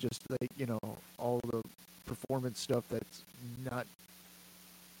drifting and just like all the performance stuff that's not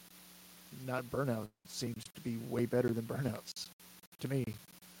burnout seems to be way better than burnouts to me.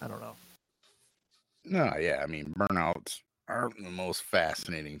 I don't know. No, yeah, I mean burnouts aren't the most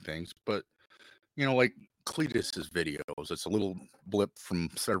fascinating things, but like Cletus's videos, it's a little blip from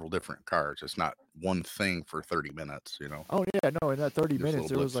several different cars. It's not one thing for 30 minutes. Oh yeah, no. In that 30 Just minutes,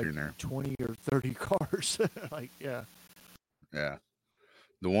 there little was blips like here and there. 20 or 30 cars. Like yeah. Yeah,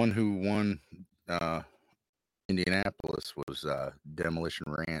 the one who won Indianapolis was Demolition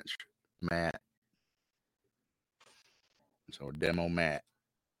Ranch Matt. So Demo Matt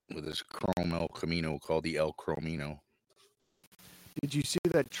with his Chrome El Camino called the El Cromino. Did you see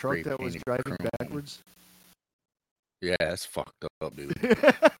that truck Spray that was painted driving chrome. backwards? Yeah, that's fucked up, dude.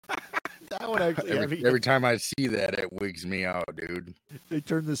 That one actually. Every time I see that, it wigs me out, dude. They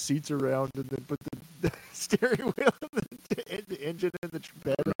turn the seats around and then put the steering wheel and the engine in the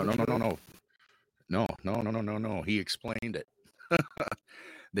bed. No. He explained it.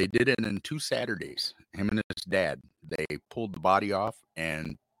 They did it in 2 Saturdays. Him and his dad. They pulled the body off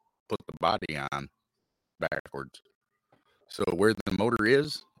and put the body on backwards. So where the motor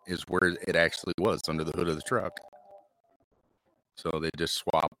is where it actually was, under the hood of the truck. So they just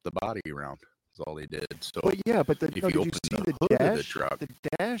swapped the body around. That's all they did. So But yeah, but if did you you open see the the hood of dash? the truck,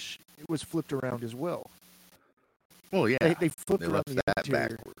 dash was flipped around as well. well, yeah, They flipped they around left the that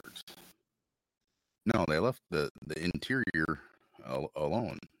interior. backwards. No, they left the interior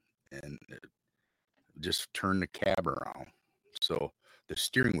alone and just turned the cab around. So the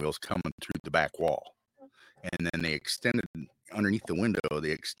steering wheel's coming through the back wall. And then they extended underneath the window, they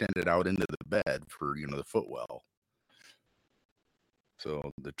extended out into the bed for, the footwell.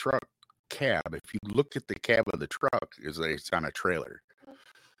 So the truck cab, if you look at the cab of the truck, it's on a trailer.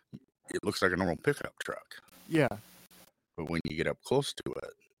 It looks like a normal pickup truck. Yeah. But when you get up close to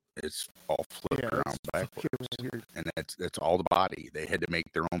it, it's all flipped around it's backwards. fucking weird. And that's all the body. They had to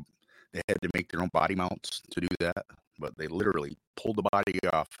make their own body mounts to do that. But they literally pulled the body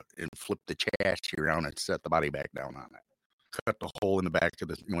off and flipped the chassis around and set the body back down on it. Cut the hole in the back of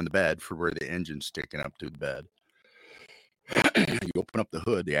the in the bed for where the engine's sticking up to the bed. You open up the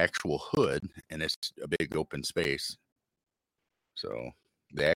hood, the actual hood, and it's a big open space. So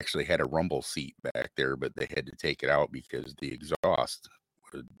they actually had a rumble seat back there, but they had to take it out because the exhaust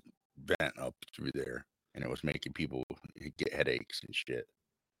would vent up through there, and it was making people get headaches and shit.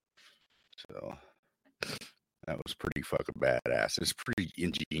 So that was pretty fucking badass. It's pretty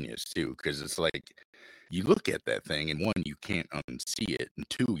ingenious too, because it's like you look at that thing, and one, you can't unsee it, and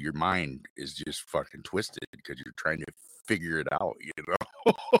two, your mind is just fucking twisted because you're trying to figure it out.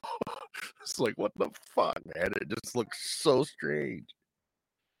 It's like, what the fuck, man? It just looks so strange.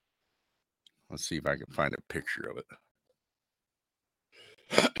 Let's see if I can find a picture of it.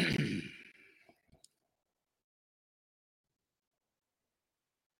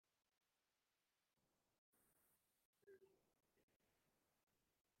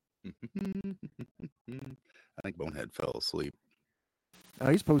 I think Bonehead fell asleep.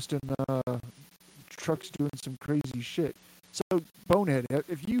 He's posting trucks doing some crazy shit. So Bonehead,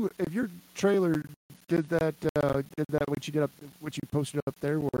 if your trailer did that what you posted up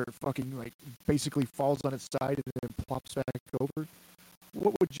there, where it fucking like basically falls on its side and then plops back over,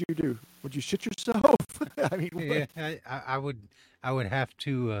 What would you do? Would you shit yourself? I mean, what? Yeah, I would have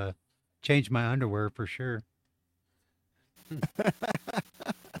to change my underwear for sure.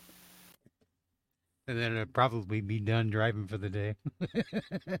 And then I'd probably be done driving for the day.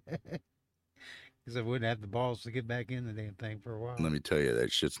 Because I wouldn't have the balls to get back in the damn thing for a while. Let me tell you,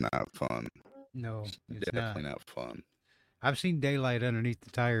 that shit's not fun. No, it's Definitely not. not fun. I've seen daylight underneath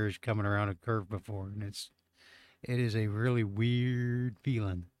the tires coming around a curve before, and it is a really weird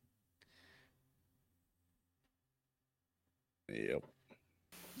feeling. Yep.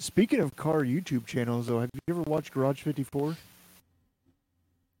 Speaking of car YouTube channels, though, have you ever watched Garage 54?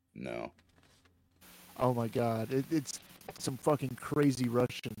 No. Oh my God, it's some fucking crazy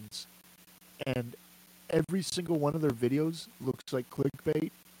Russians, and every single one of their videos looks like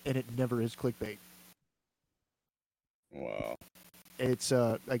clickbait, and it never is clickbait. Wow. It's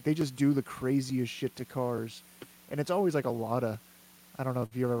like they just do the craziest shit to cars, and it's always like a Lada. I don't know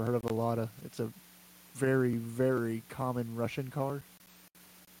if you've ever heard of a Lada. It's a very, very common Russian car.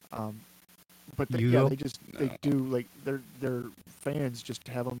 But they, yeah, Yugo? they No. do like their fans just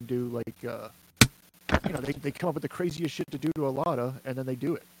have them do like they come up with the craziest shit to do to a Lada, and then they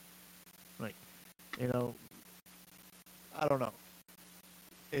do it. Like, I don't know.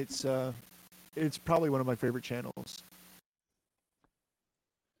 It's probably one of my favorite channels.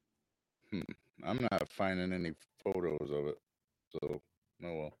 I'm not finding any photos of it. So,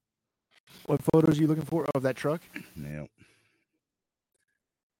 oh well. What photos are you looking for of that truck? Yep.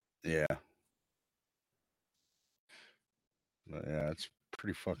 Yeah. But yeah, it's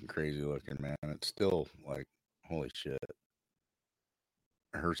pretty fucking crazy looking, man. It's still like, holy shit. It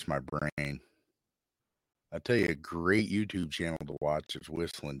hurts my brain. I'll tell you, a great YouTube channel to watch is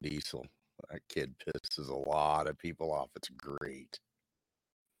Whistling Diesel. That kid pisses a lot of people off. It's great.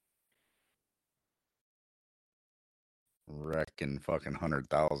 Wrecking fucking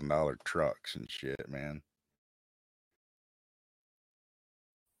 $100,000 trucks and shit, man.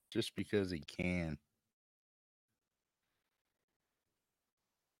 Just because he can.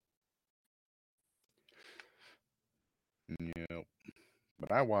 Yep.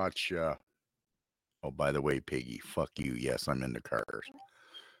 But I watch, oh, by the way, Piggy, fuck you. Yes, I'm into cars.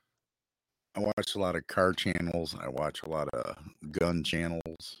 I watch a lot of car channels. I watch a lot of gun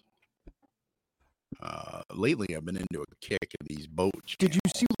channels. Lately, I've been into a kick of these boat channels. Did you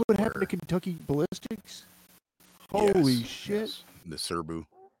see what happened to Kentucky Ballistics? Holy Yes, shit. yes. The Serbu.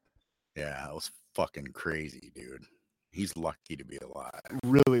 Yeah, that was fucking crazy, dude. He's lucky to be alive.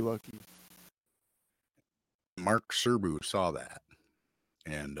 Really lucky. Mark Serbu saw that.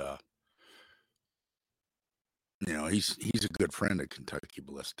 And, he's a good friend of Kentucky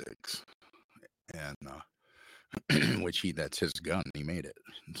Ballistics. And, that's his gun. He made it.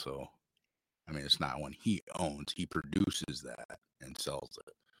 And so, I mean, it's not one he owns. He produces that and sells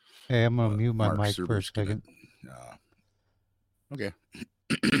it. Hey, I'm gonna But mute my Mark mic for a Serbu's second. Okay.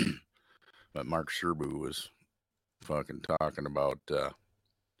 But Mark Serbu was fucking talking about,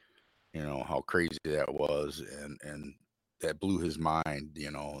 how crazy that was, and that blew his mind,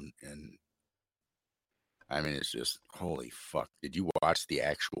 and I mean, it's just, holy fuck. Did you watch the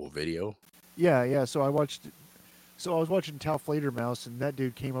actual video? Yeah. So I was watching Tal Flatermouse, and that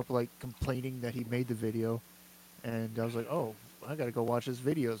dude came up like complaining that he made the video, and I was like, oh, I gotta go watch this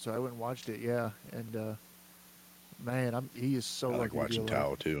video. So I went and watched it. Yeah, and man, he is so I like lucky to be watching alive.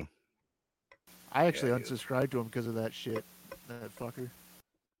 Tao too. I actually Yeah, he is. unsubscribed to him because of that shit. That fucker.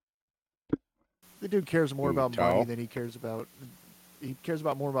 The dude cares more Who, about Tao? money than he cares about. He cares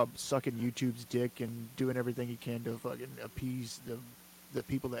more about sucking YouTube's dick and doing everything he can to fucking appease the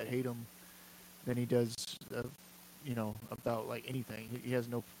people that hate him than he does, about like anything. He has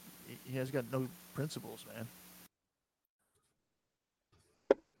got no principles, man.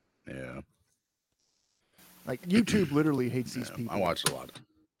 Yeah. Like YouTube literally hates these Yeah, people. I watch a lot of.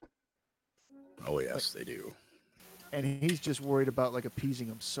 Oh yes, they do. And he's just worried about like appeasing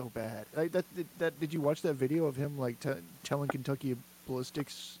them so bad. Like, did you watch that video of him like telling Kentucky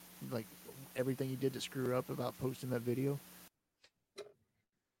Ballistics like everything he did to screw up about posting that video?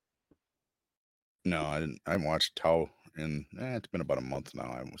 No, I didn't. I haven't watched Tao in. It's been about a month now.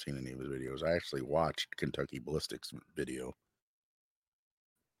 I haven't seen any of his videos. I actually watched Kentucky Ballistics video.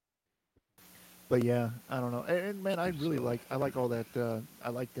 But yeah, I don't know. And man, I like all that. I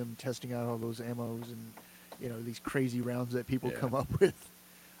like them testing out all those ammos and these crazy rounds that people Yeah. come up with.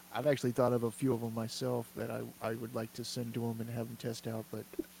 I've actually thought of a few of them myself that I would like to send to them and have them test out. But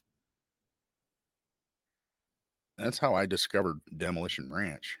That's how I discovered Demolition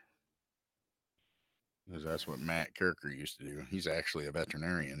Ranch. Because that's what Matt Kirker used to do. He's actually a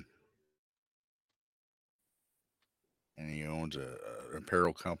veterinarian. and he owns an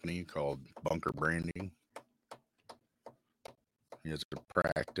apparel company called Bunker Branding. He has a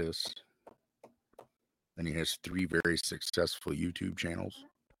practice. Then he has 3 very successful YouTube channels.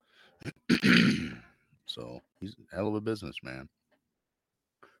 So he's a hell of a businessman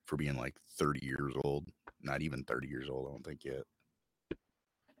for being like 30 years old. Not even 30 years old, I don't think yet.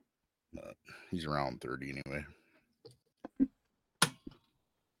 But he's around 30 anyway.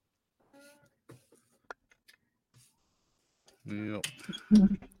 Yep.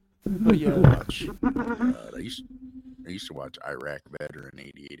 But yeah, I used to watch Iraq Veteran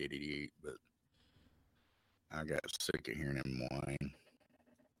 88, 88, but I got sick of hearing him whine.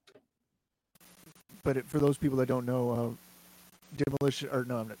 but for those people that don't know, Demolition or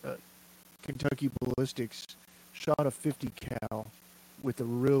no, Kentucky Ballistics shot a 50 cal with a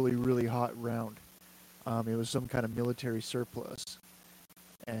really, really hot round. It was some kind of military surplus,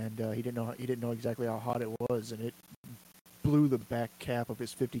 and he didn't know exactly how hot it was, and it blew the back cap of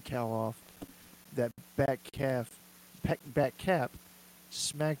his 50 cal off. That back cap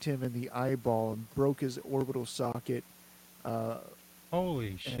smacked him in the eyeball and broke his orbital socket.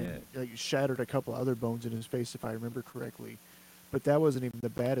 Holy shit. And, like, shattered a couple other bones in his face, if I remember correctly. But that wasn't even the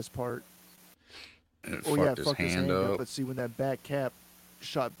baddest part. It Fucked his hand up. But see, when that back cap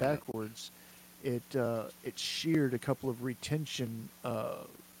shot backwards, it sheared a couple of retention,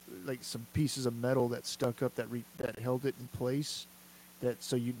 like some pieces of metal that stuck up that held it in place.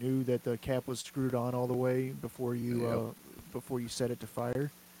 So you knew that the cap was screwed on all the way before you set it to fire,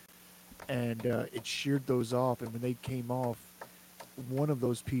 and it sheared those off. And when they came off, one of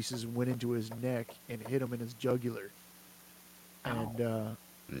those pieces went into his neck and hit him in his jugular. And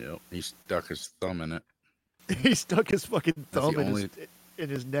Yep, he stuck his thumb in it. he stuck his fucking thumb the in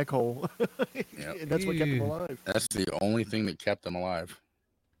his neck hole, Yep. and that's what kept him Ew. alive. That's the only thing that kept him alive.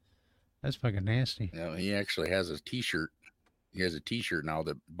 That's fucking nasty. You know, he actually has a T-shirt. He has a T-shirt now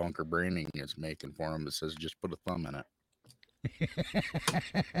that Bunker Branding is making for him that says "Just put a thumb in it."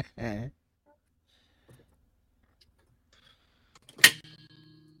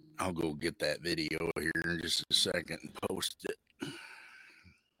 I'll go get that video here in just a second and post it.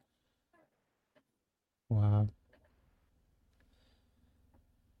 Wow.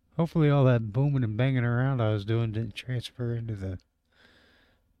 Hopefully all that booming and banging around I was doing didn't transfer into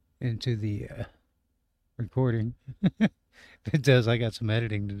the recording. If it does, I got some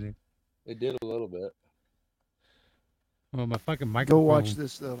editing to do. It did a little bit. Well, my fucking Go microphone, watch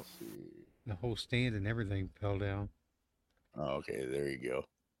this though. the whole stand and everything fell down. Oh, okay, there you go.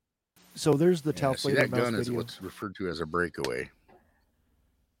 So there's the Yeah, Tau see, Flavor that Mouse gun is video. what's referred to as a breakaway.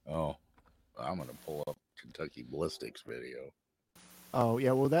 Oh, I'm gonna pull up Kentucky Ballistics video. Oh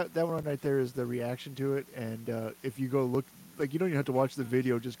yeah, well that one right there is the reaction to it, and if you go look, like, you don't even have to watch the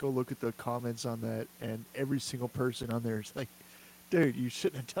video, just go look at the comments on that, and every single person on there is like, dude, you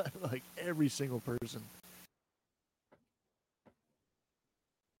shouldn't have done, like, every single person.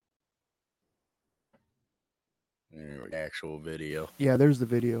 There, actual video. Yeah, there's the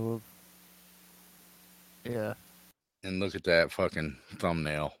video of. Yeah, And look at that fucking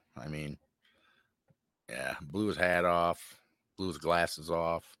thumbnail. I mean, yeah, blew his hat off, blew his glasses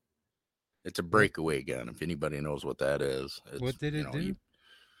off. It's a breakaway gun, if anybody knows what that is. It's, What did it do?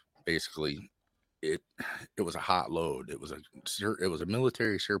 Basically, it was a hot load. It was a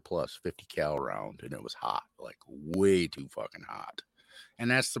military surplus 50 cal round, and it was hot, like way too fucking hot.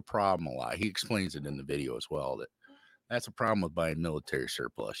 And that's the problem a lot. He explains it in the video as well, that's a problem with buying military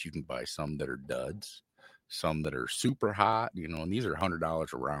surplus. You can buy some that are duds, some that are super hot, and these are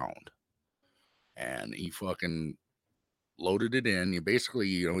 $100 a round. And he fucking loaded it in. You basically,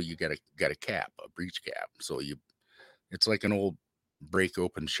 you got a cap, a breech cap. So it's like an old break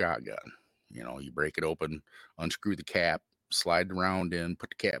open shotgun. You break it open, unscrew the cap, slide the round in, put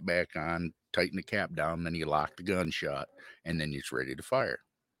the cap back on, tighten the cap down, then you lock the gun shut, and then it's ready to fire.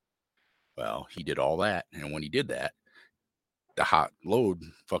 Well, he did all that, and when he did that, the hot load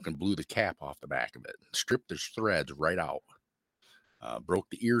fucking blew the cap off the back of it, stripped the threads right out, broke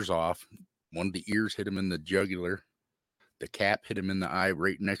the ears off. One of the ears hit him in the jugular. The cap hit him in the eye,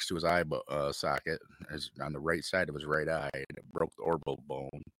 right next to his eye socket, on the right side of his right eye, and it broke the orbital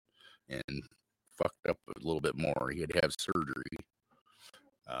bone and fucked up a little bit more. He had to have surgery.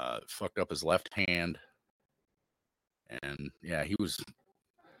 Fucked up his left hand, and yeah, he was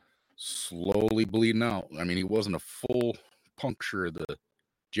slowly bleeding out. I mean, he wasn't a full puncture of the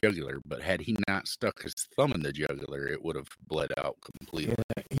jugular, but had he not stuck his thumb in the jugular, it would have bled out completely.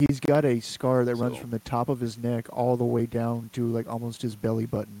 yeah. He's got a scar that runs So- from the top of his neck all the way down to, like, almost his belly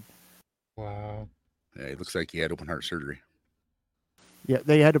button. Wow. Yeah, it looks like he had open heart surgery. Yeah,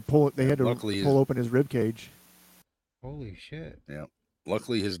 they had to pull. They had to Luckily, pull open his rib cage. Holy shit. Yeah.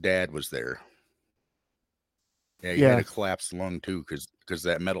 Luckily, his dad was there. Yeah, he had Yeah. a collapsed lung too, because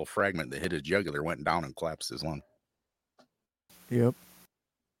that metal fragment that hit his jugular went down and collapsed his lung. Yep.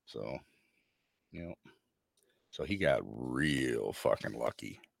 So, you know, so he got real fucking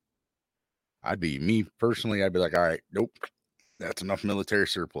lucky. Me personally, I'd be like, all right, nope, that's enough military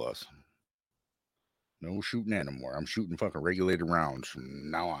surplus. No shooting anymore. I'm shooting fucking regulated rounds from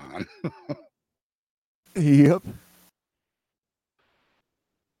now on. Yep.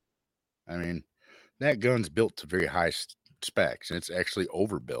 I mean, that gun's built to very high specs, and it's actually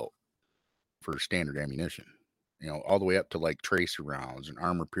overbuilt for standard ammunition. You know, all the way up to like tracer rounds and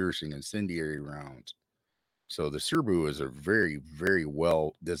armor-piercing incendiary rounds. So the Serbu is a very, very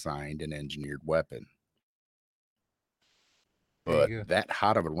well designed and engineered weapon. There you But go. that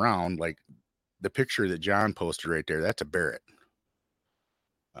hot of a round, like the picture that John posted right there, that's a Barrett.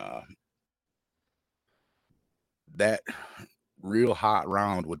 That real hot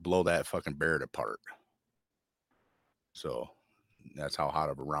round would blow that fucking Barrett apart. So that's how hot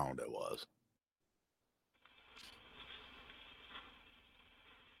of a round it was.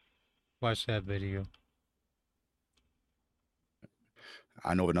 Watch that video.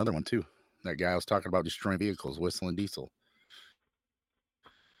 I know of another one too. That guy I was talking about destroying vehicles, Whistling Diesel.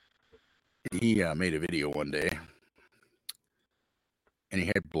 He made a video one day, and he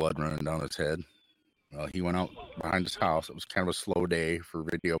had blood running down his head. Well, he went out behind his house. It was kind of a slow day for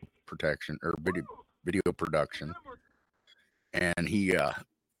video protection or video production, and he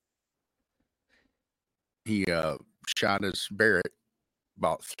shot his Barrett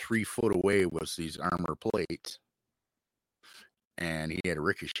about 3 foot away was these armor plates, and he had a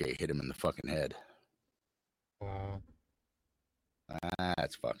ricochet hit him in the fucking head. Wow.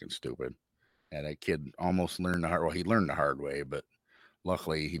 That's fucking stupid. And that kid almost learned the hard. Well, he learned the hard way, but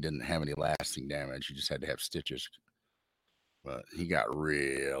luckily he didn't have any lasting damage. He just had to have stitches. But he got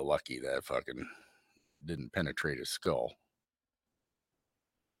real lucky that fucking didn't penetrate his skull.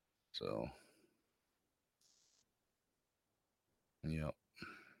 So, yep.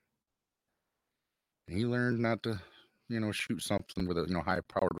 And he learned not to, shoot something with a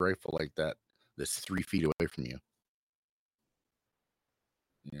high-powered rifle like that that's 3 feet away from you.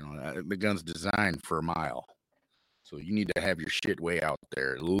 The gun's designed for a mile. So you need to have your shit way out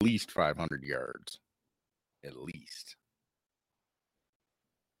there, at least 500 yards. At least.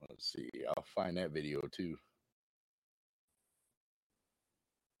 Let's see. I'll find that video too.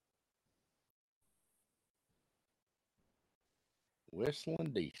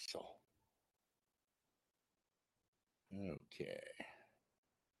 Whistling Diesel. Okay.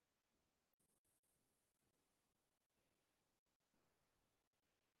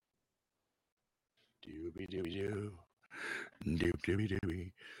 Dooby dooby doo. Doob dooby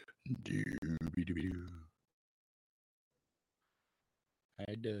dooby. Dooby dooby doo.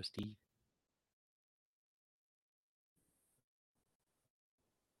 Hi, Dusty.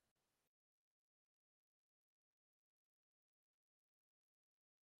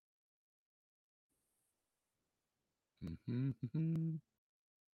 Mm-hmm.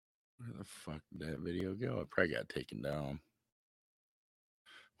 Where the fuck did that video go? It probably got taken down.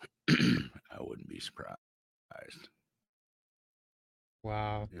 I wouldn't be surprised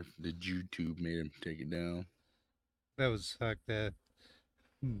Wow. if the YouTube made him take it down. That would suck, that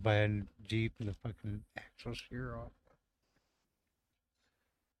buying Jeep and the fucking axle shear off.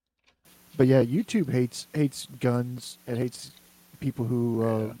 But yeah, YouTube hates guns. It hates people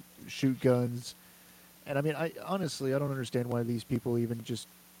who shoot guns. And I mean, I honestly don't understand why these people even just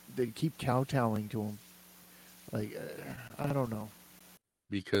they keep kowtowing to them. Like, I don't know.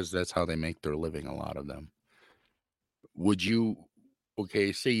 Because that's how they make their living, a lot of them. Would you,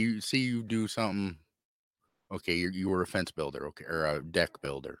 okay, say you do something, okay, you were a fence builder, okay, or a deck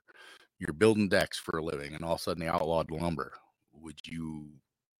builder. You're building decks for a living, and all of a sudden they outlawed lumber. Would you,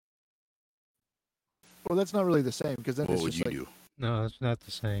 Well, that's not really the same because then what it's would just you like, do? No, it's not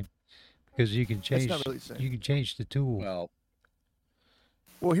the same. Because you can change not really the same. you can change the tool.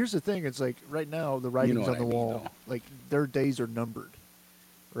 well, here's the thing. It's like right now the writing's what on the I mean, wall. though. Like their days are numbered,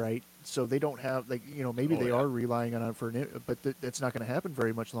 right? So they don't have like maybe they are relying on it for but that's not going to happen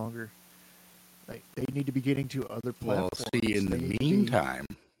very much longer. Like they need to be getting to other Well, platforms. see, in They the need to be- meantime,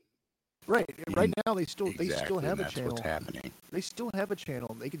 right now they still exactly, have a that's channel. what's happening. They still have a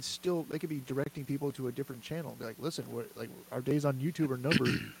channel. They could be directing people to a different channel. Be like, listen, our days on YouTube are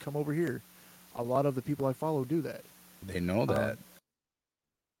numbered. Come over here. A lot of the people I follow do that. They know that,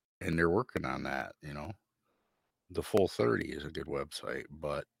 and they're working on that. The Full 30 is a good website,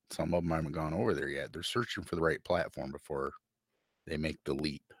 but some of them haven't gone over there yet. They're searching for the right platform before they make the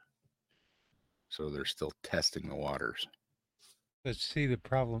leap. So they're still testing the waters. But see, the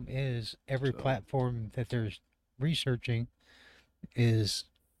problem is every So- platform that they're researching is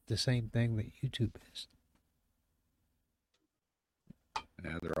the same thing that YouTube is.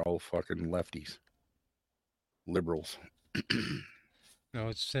 Yeah, they're all fucking lefties. Liberals. No,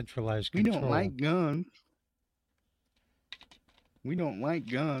 it's centralized We control. don't like guns. We don't like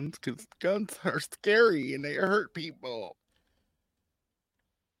guns because guns are scary and they hurt people.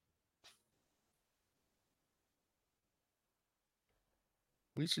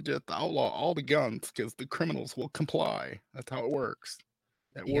 We should just outlaw all the guns because the criminals will comply. That's how it works.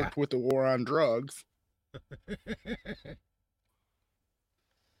 That Yeah. worked with the war on drugs.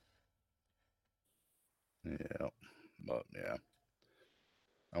 Yeah, but yeah.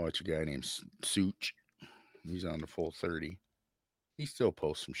 I watch a guy named Such. He's on the full 30. He still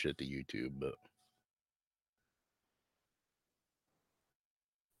posts some shit to YouTube, but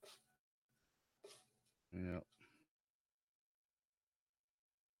yeah.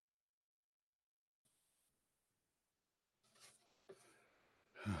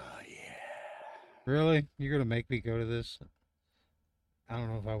 Oh, yeah. Really? You're gonna make me go to this? I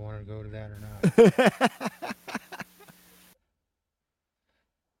don't know if I want to go to that or not.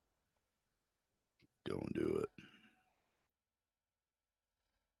 Don't do it.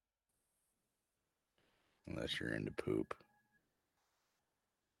 Unless you're into poop.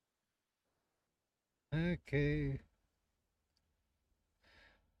 Okay.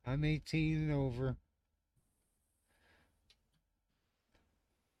 I'm 18 and over.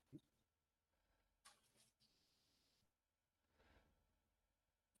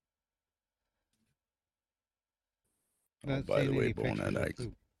 Oh, Not by the seeing way, any pictures Bonehead, of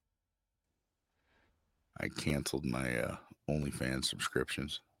poop. I canceled my OnlyFans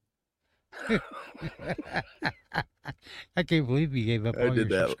subscriptions. I can't believe you gave up I all your did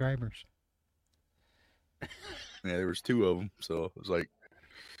that. subscribers. Yeah, there was 2 of them, so it was like,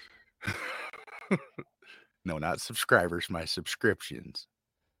 no, not subscribers, my subscriptions.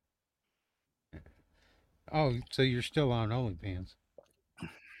 Oh, so you're still on OnlyFans?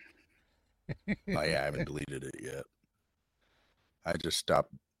 Oh yeah, I haven't deleted it yet. I just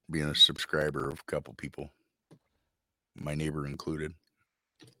stopped being a subscriber of a couple people, my neighbor included.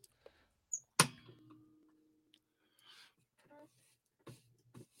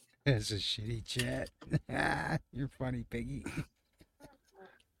 That's a shitty chat. You're funny, Piggy.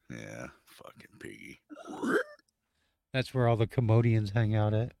 Yeah, fucking piggy. That's where all the Commodians hang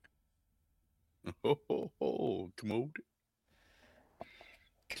out at. Oh, commode.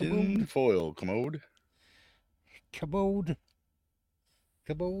 Commode. Tin foil commode. Commode.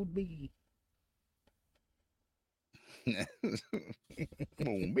 Commode me. Come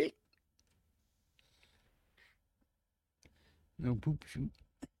on, Mick. No poop shoot.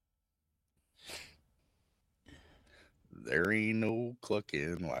 There ain't no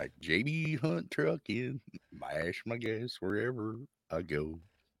clucking like JB Hunt trucking. Mash my gas wherever I go.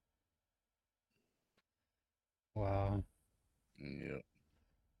 Wow. Yep.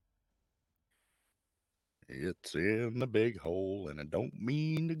 It's in the big hole, and I don't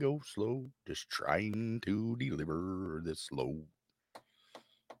mean to go slow. Just trying to deliver this load.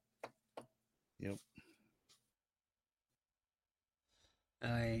 Yep.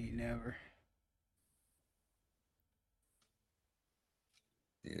 I ain't never.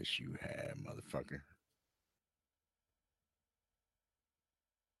 Yes, you have, motherfucker.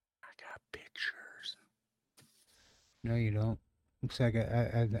 I got pictures. No, you don't. Looks like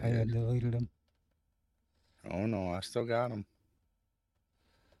I deleted them. Oh no, I still got them.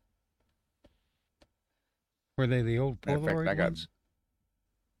 Were they the old Matter of fact, Polaroid I got- ones?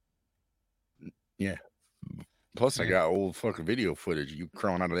 Yeah. Plus, I Yeah. got old fucking video footage of you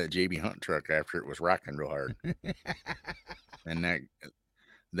crawling out of that JB Hunt truck after it was rocking real hard, and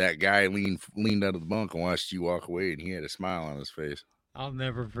that guy leaned out of the bunk and watched you walk away, and he had a smile on his face. I'll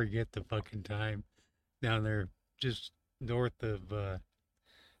never forget the fucking time down there just north of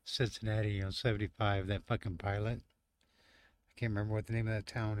Cincinnati on 75, that fucking pilot. I can't remember what the name of that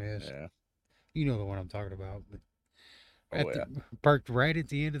town is. Yeah. You know the one I'm talking about. But Oh yeah. parked right at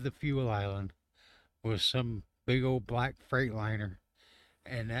the end of the fuel island was some big old black Freightliner.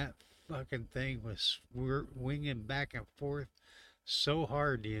 And that fucking thing was winging back and forth so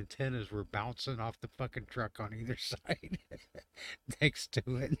hard the antennas were bouncing off the fucking truck on either side next to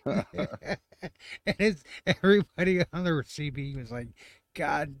it. And everybody on the CB was like,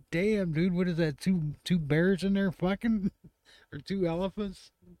 God damn, dude, what is that? Two bears in there fucking? Or 2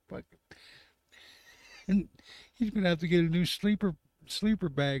 elephants? Fucking. And he's gonna have to get a new sleeper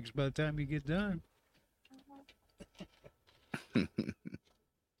bags by the time you get done.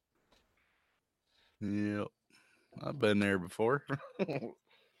 Yep. I've been there before.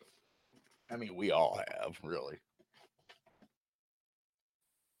 I mean, we all have, really.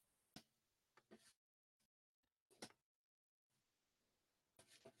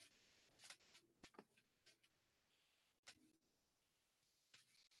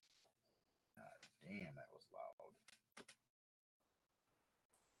 Damn, that was loud.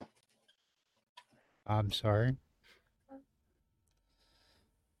 I'm sorry.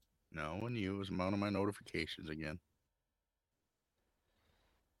 No one you. It was one of my notifications again.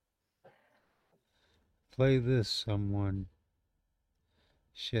 Play this, someone.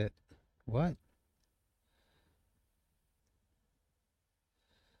 Shit. What?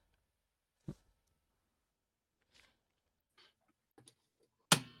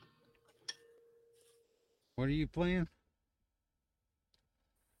 What are you playing?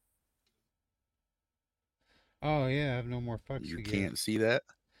 Oh, yeah, I have no more fucks You to give. can't see that?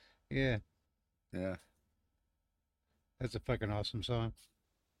 Yeah, Yeah. that's a fucking awesome song.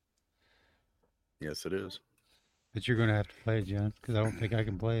 Yes, it is. But you're going to have to play it, John, because I don't think I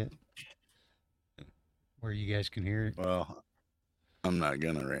can play it where you guys can hear it. Well, I'm not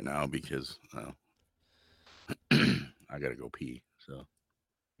gonna right now because I gotta go pee. So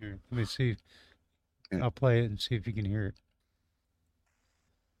Here, let me see. Yeah. I'll play it and see if you can hear it.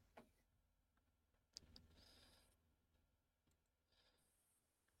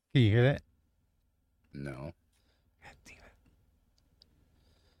 Can you hear that? no. God damn it.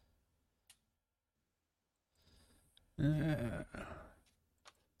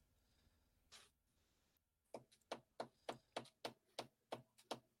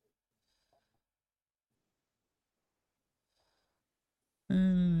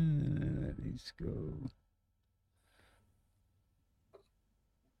 Let's go.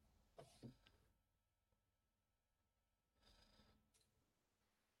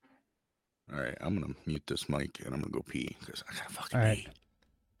 All right, I'm gonna mute this mic and I'm gonna go pee because I gotta fucking All right. pee.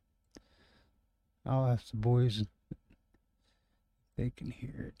 I'll ask the boys if they can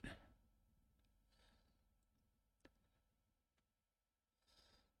hear it.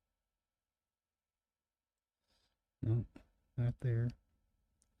 Nope, not there.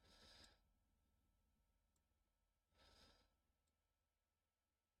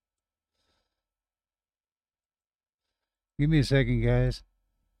 Give me a second, guys.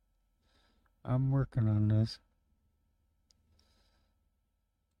 I'm working on this.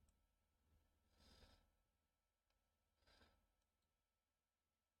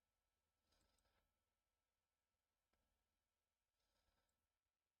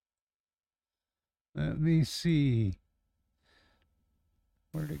 Let me see.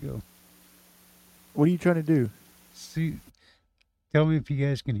 Where'd it go? What are you trying to do? See, tell me if you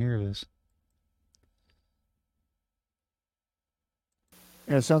guys can hear this.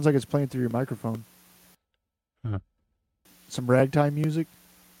 Yeah, it sounds like it's playing through your microphone. Huh. Some ragtime music.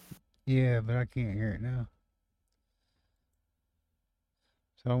 Yeah, but I can't hear it now.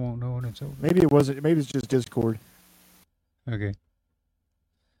 So I won't know when it's over. Maybe it wasn't. Maybe it's just Discord. Okay.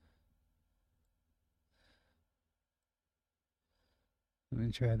 Let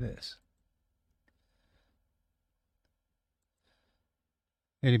me try this.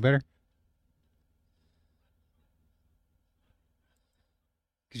 Any better?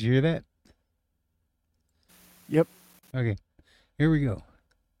 Could you hear that? Yep. Okay. Here we go.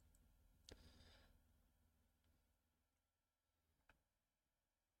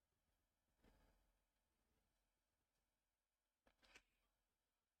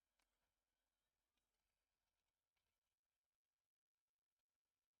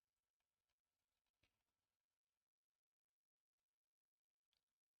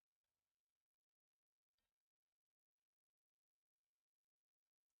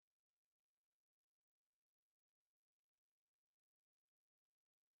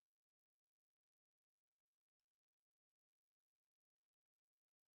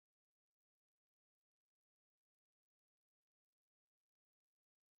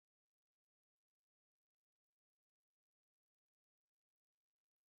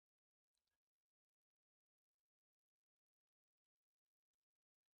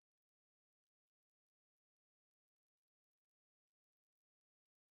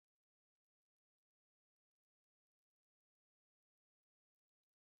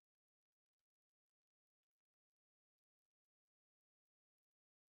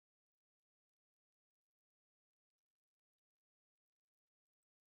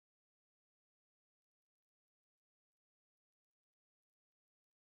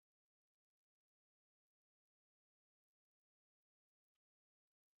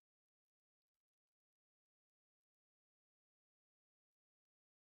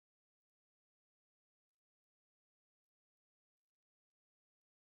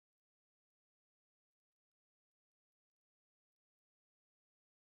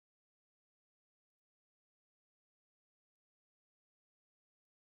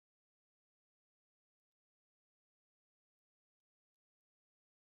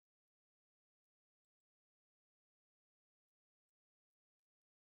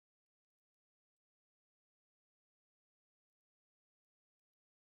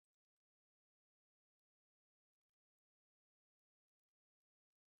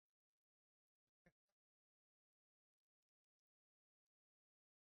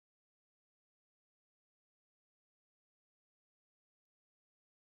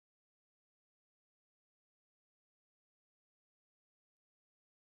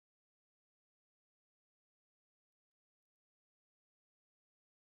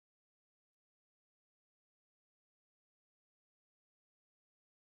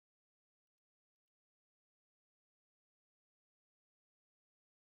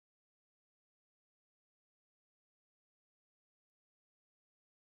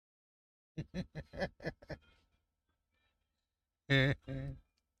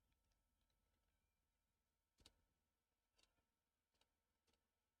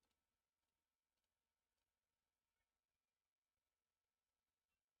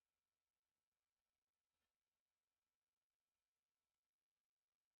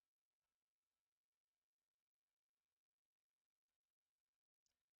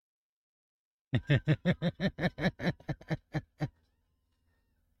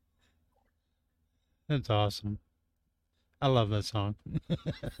 That's awesome. I love that song.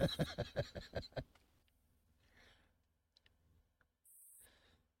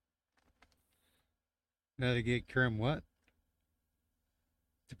 Now to get Krim what?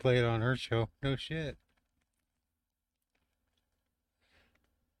 To play it on her show. No shit.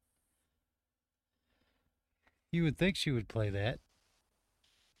 You would think she would play that.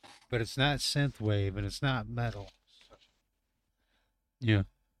 But it's not synthwave and it's not metal. Yeah.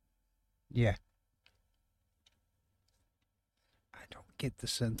 Yeah. I don't get the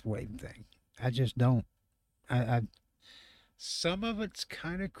synthwave thing. I just don't. I some of it's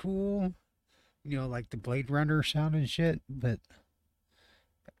kind of cool, like the Blade Runner sound and shit, but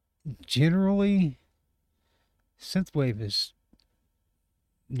generally synthwave is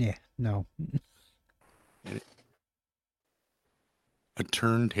no. A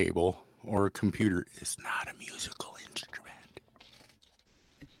turntable or a computer is not a musical instrument.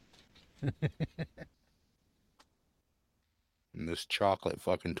 And this chocolate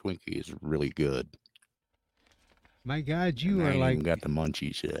fucking Twinkie is really good. My God, you And I are ain't like even got the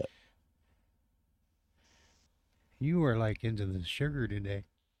munchies yet. you are like into the sugar today.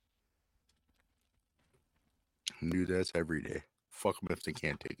 Dude, that's every day. Fuck them if they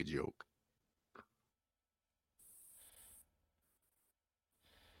can't take a joke.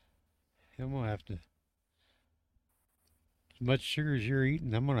 I'm gonna have to. As much sugar as you're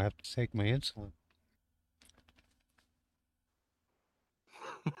eating, I'm gonna have to take my insulin.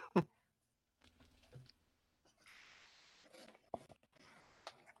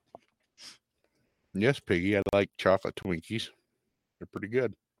 Yes, Piggy, I like chocolate Twinkies. They're pretty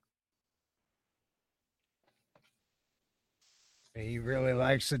good. He really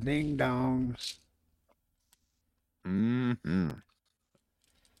likes the ding dongs. Mm-hmm.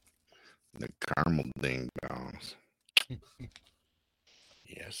 The caramel ding dongs.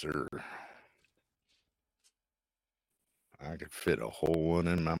 Yes, sir. I could fit a whole one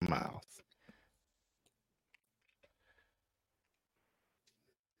in my mouth.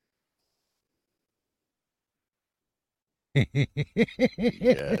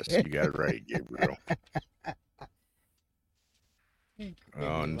 Yes, you got it right, Gabriel.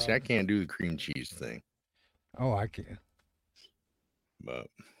 Oh, and see, I can't do the cream cheese thing, Oh, I can. but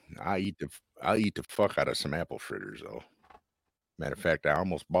I eat the fuck out of some apple fritters though. Matter of fact, I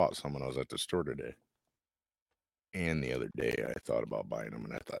almost bought some when I was at the store today. And the other day, I thought about buying them,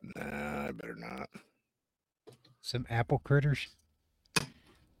 and I thought, nah, I better not. Some apple critters.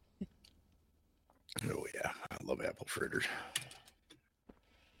 Oh yeah, I love apple fritters.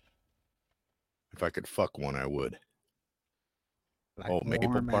 If I could fuck one, I would. Like Oh, maple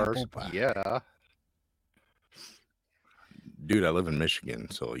warm bars? apple pie. Yeah. Dude, I live in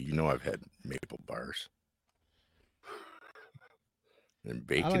Michigan, so I've had maple bars. And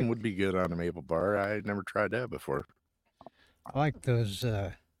bacon like- would be good on a maple bar. I had never tried that before. I like those.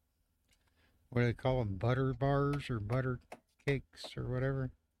 What do they call them? Butter bars or butter cakes or whatever.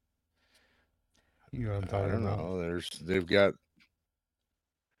 You know what I'm I talking don't about. know. They've got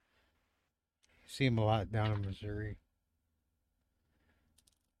See them a lot down in Missouri.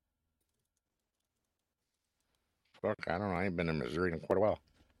 fuck. I don't know. I ain't been in Missouri in quite a while.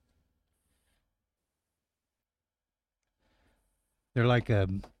 They're like a I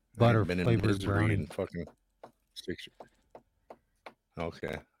ain't butter been in flavored Missouri brownie. in fucking 6 years.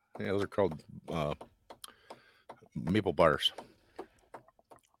 Okay. Yeah, those are called maple bars.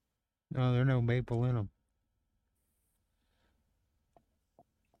 No, there's no maple in them.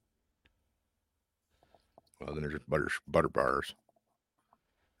 Well, then there's butter bars.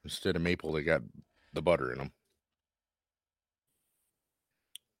 Instead of maple, they got the butter in them.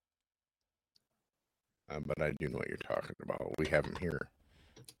 But I do know what you're talking about. We have them here.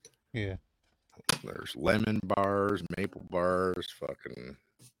 Yeah. There's lemon bars, maple bars, fucking,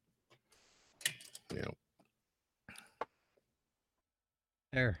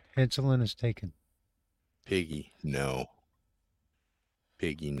 There. Insulin is taken. Piggy, no.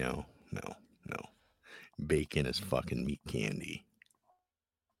 Piggy, no. Bacon is fucking meat candy.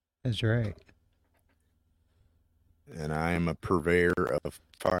 That's right. And I am a purveyor of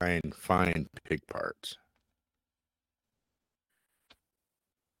fine pig parts.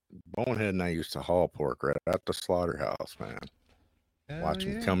 Bonehead and I used to haul pork right at the slaughterhouse, man. Hell Watch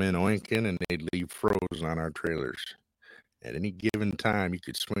them yeah. come in oinking, and they'd leave frozen on our trailers. At any given time, you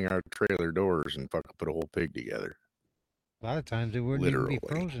could swing our trailer doors and fucking put a whole pig together. A lot of times it wouldn't Literally,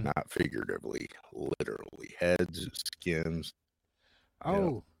 even be frozen. not figuratively. Literally, heads, skins,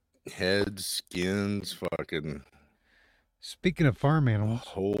 Oh, heads, skins, fucking speaking of farm a animals,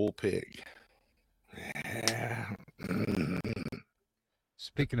 whole pig. Yeah.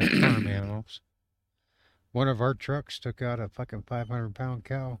 speaking of farm animals, one of our trucks took out a fucking 500-pound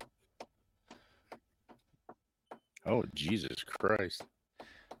cow. Oh, Jesus Christ.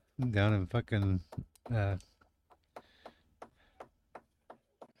 Down in fucking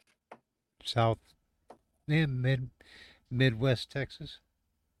south, Midwest Texas.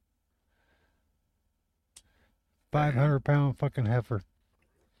 500-pound fucking heifer.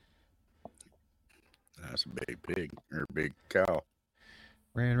 That's a big pig, or a big cow.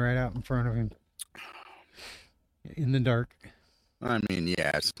 Ran right out in front of him in the dark. I mean,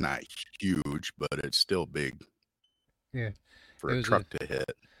 yeah, it's not huge, but it's still big. Yeah. For It a was truck to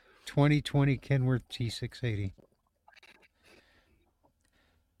hit. 2020 Kenworth T680.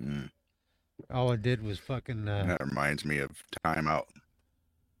 All it did was fucking. That reminds me of Time Out.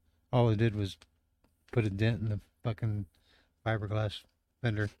 All it did was put a dent in the fucking fiberglass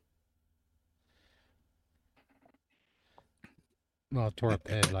fender. Well, it tore up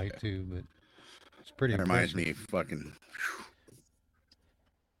the headlight too, but it's pretty That reminds impressive. me fucking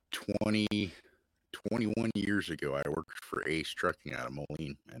 21 years ago, I worked for Ace Trucking out of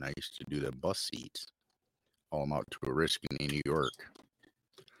Moline, and I used to do the bus seats all out to Oriskany, New York.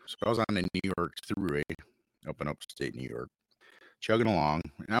 So I was on the New York Thruway up in upstate New York, chugging along,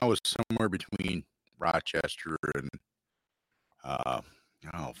 and I was somewhere between Rochester and oh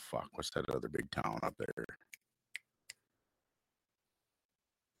fuck, what's that other big town up there?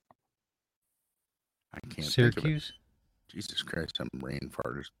 I can't think of it. Syracuse? Jesus Christ, I'm brain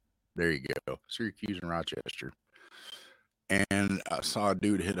farters. There you go. Syracuse and Rochester. And I saw a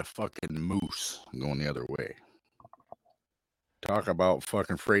dude hit a fucking moose going the other way. Talk about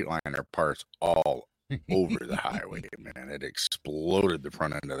fucking Freightliner parts all over the highway, man. It exploded the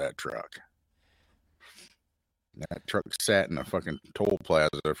front end of that truck. That truck sat in a fucking toll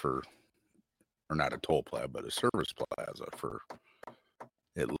plaza for, or not a toll plaza, but a service plaza for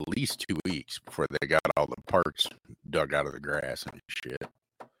at least 2 weeks before they got all the parts dug out of the grass and shit.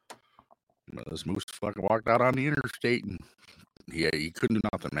 But this moose fucking walked out on the interstate, and he couldn't do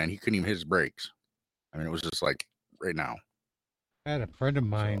nothing, man. He couldn't even hit his brakes. I mean, it was just like right now. I had a friend of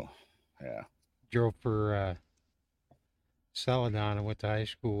mine So, yeah. drove for Celadon. I went to high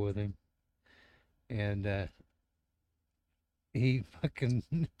school with him, and he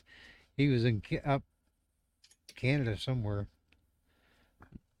was in up Canada somewhere,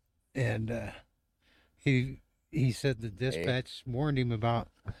 and he said the dispatch warned him about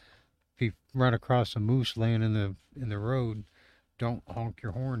if you run across a moose laying in the road, don't honk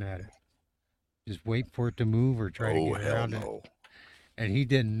your horn at it. Just wait for it to move or try to get around it. And he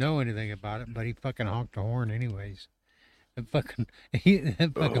didn't know anything about it, but he fucking honked the horn anyways. And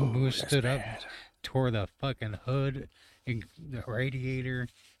that fucking moose stood up, tore the fucking hood and the radiator,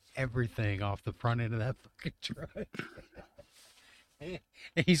 everything off the front end of that fucking truck.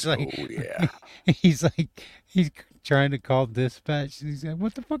 He's like, Oh, yeah. he's trying to call dispatch. And he's like,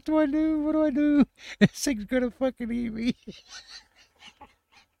 what the fuck do I do? What do I do? This thing's gonna fucking eat me.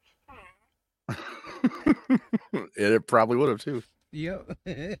 It probably would have too. Yep.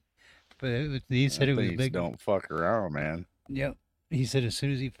 But he said it was Things big. don't fuck around, man. Yep. He said as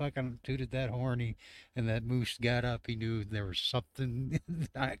soon as he fucking tooted that horn, and that moose got up, he knew there was something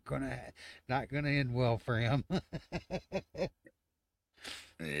not gonna end well for him.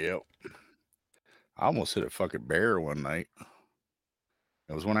 Yep. I almost hit a fucking bear one night.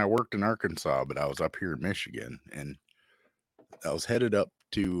 It was when I worked in Arkansas, but I was up here in Michigan, and I was headed up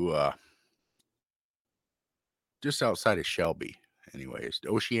to just outside of Shelby. Anyways,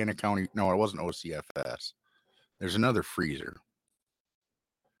 Oceana County. No, it wasn't OCFS. There's another freezer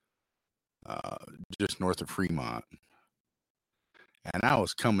just north of Fremont. And I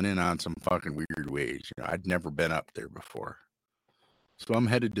was coming in on some fucking weird ways. You know, I'd never been up there before. So I'm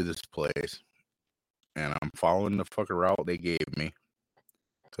headed to this place, and I'm following the fucking route they gave me,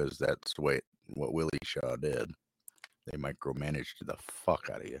 because that's the way what Willie Shaw did. They micromanaged the fuck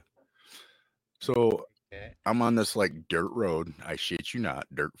out of you. So I'm on this like dirt road. I shit you not,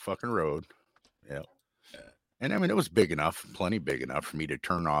 dirt fucking road. Yeah. And I mean, it was big enough, plenty big enough for me to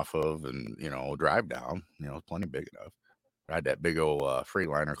turn off of and, you know, drive down. You know, plenty big enough. I had that big old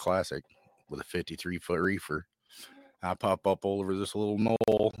Freightliner Classic with a 53-foot reefer. I pop up over this little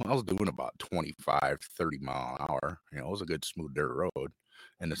knoll. I was doing about 25, 30 mile an hour. You know, it was a good smooth dirt road.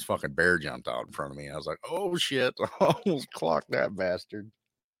 And this fucking bear jumped out in front of me. I was like, oh shit. I almost clocked that bastard.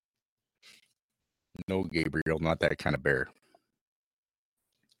 No, Gabriel, not that kind of bear.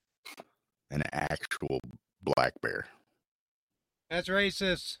 An actual black bear. That's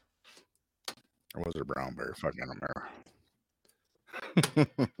racist. Or was it a brown bear? Fucking remember.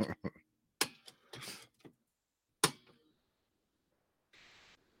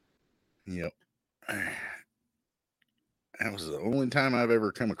 Yep. That was the only time I've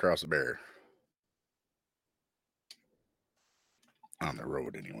ever come across a bear. On the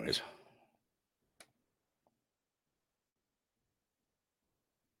road, anyways.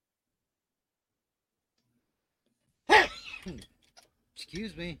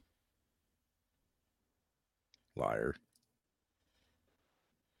 Excuse me. Liar.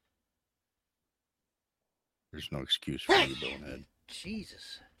 There's no excuse for you, Bonehead.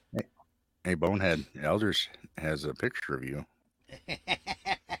 Jesus. Hey, Bonehead, Elders has a picture of you.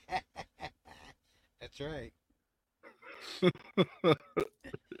 That's right.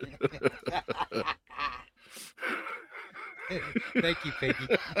 Thank you, Peggy.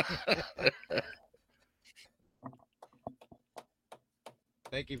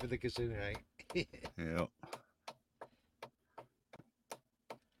 Thank you for the Gesundheit. Yep.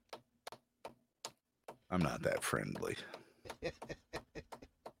 I'm not that friendly. Yep.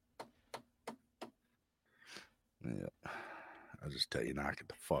 I'll just tell you, knock it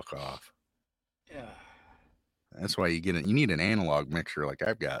the fuck off. Yeah. That's why you need an analog mixer like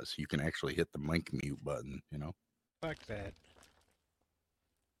I've got, so you can actually hit the mic mute button, you know? Fuck that.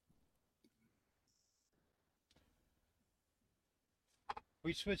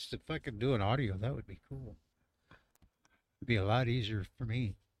 We switched to fucking doing audio. That would be cool. It'd be a lot easier for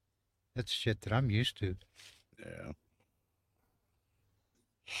me. That's shit that I'm used to. Yeah.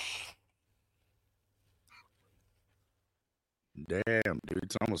 Damn, dude.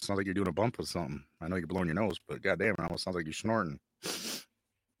 It almost sounds like you're doing a bump with something. I know you're blowing your nose, but goddamn, it almost sounds like you're snorting.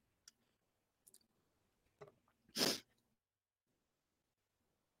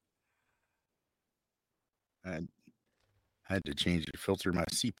 I had to change the filter in my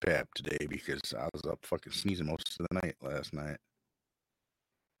CPAP today because I was up fucking sneezing most of the night last night.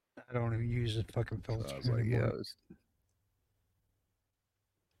 I don't even use the fucking filter So I was like, anymore.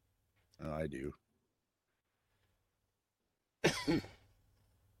 Oh, I do.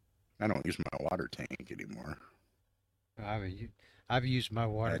 I don't use my water tank anymore. I've used my I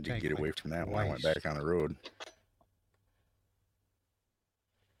water had to tank get away like from that when I went twice. back on the road.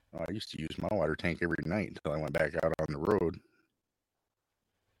 Oh, I used to use my water tank every night until I went back out on the road.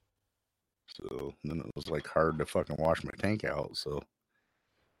 So then it was like hard to fucking wash my tank out. So I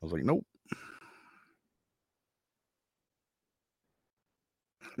was like, nope.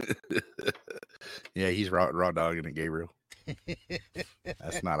 Yeah, he's raw dogging it, Gabriel.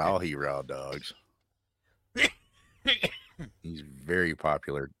 That's not all he raw dogs. He's very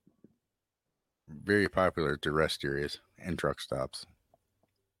popular to rest areas and truck stops.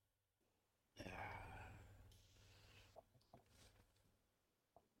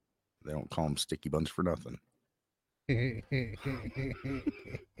 They don't call them sticky buns for nothing. A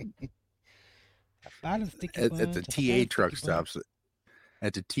lot of sticky At buns, the a lot TA of truck sticky buns. stops,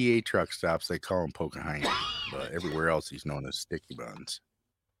 at the TA truck stops, they call him Pocahontas, but everywhere else he's known as sticky buns.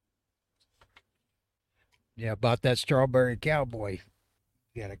 Yeah, about that strawberry cowboy.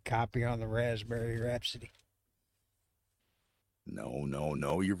 You got a copy on the Raspberry Rhapsody. No.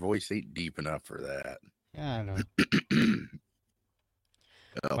 Your voice ain't deep enough for that. I know.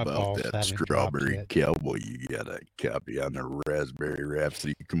 How My about balls that haven't dropped strawberry yet. cowboy? You got a copy on the Raspberry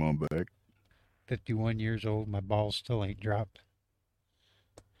Rhapsody. Come on back. 51 years old, my balls still ain't dropped.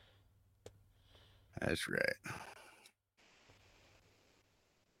 That's right.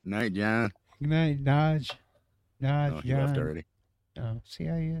 Night, John. Good night, Nodge. Nodge, Oh, he John. left already. Oh, see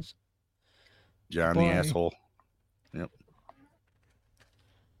how he is? John Boy. the asshole. Yep.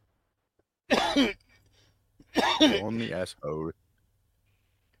 On the asshole.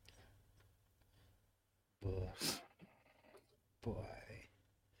 Boy.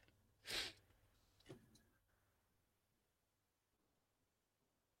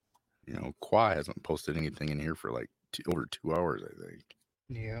 You know, Qua hasn't posted anything in here for like over 2 hours, I think.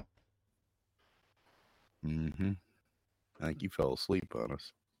 Yeah. Mm-hmm. I think you fell asleep on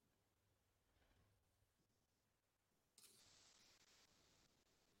us.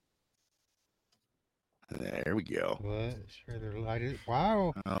 There we go. What? Sure, they're lighted.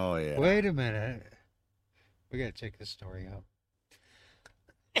 Wow. Oh, yeah. Wait a minute. We gotta check this story out.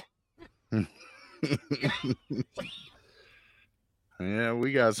 Yeah,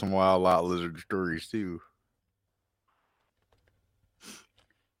 we got some wild lot lizard stories too.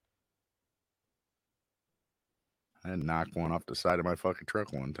 I knocked one off the side of my fucking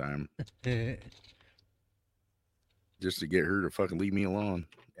truck one time just to get her to fucking leave me alone.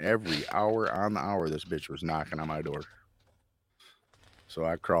 Every hour on the hour, this bitch was knocking on my door. So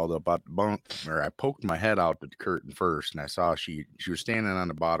I crawled up out the bunk, or I poked my head out the curtain first, and I saw she was standing on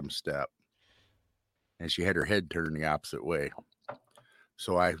the bottom step, and she had her head turned the opposite way.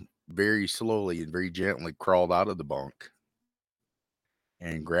 So I very slowly and very gently crawled out of the bunk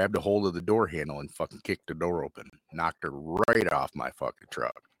and grabbed a hold of the door handle and fucking kicked the door open. Knocked her right off my fucking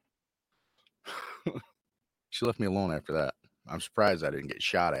truck. She left me alone after that. I'm surprised I didn't get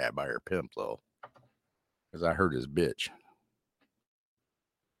shot at by her pimp, though, because I hurt his bitch.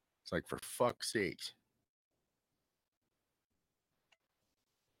 It's like, for fuck's sakes.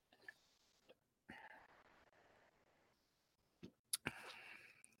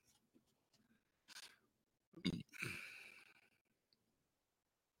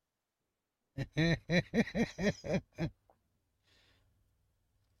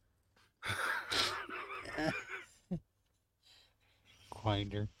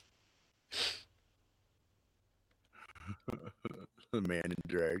 Quinder. The man in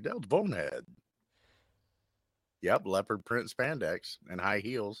drag. That was Bonehead. Yep, leopard print spandex and high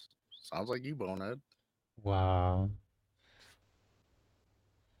heels. Sounds like you, Bonehead. Wow.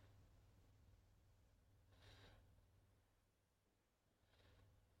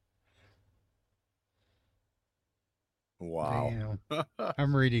 Wow. Damn.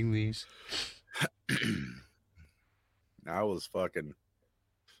 I'm reading these. I was fucking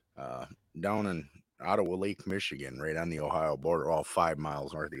down in Ottawa Lake, Michigan, right on the Ohio border, all 5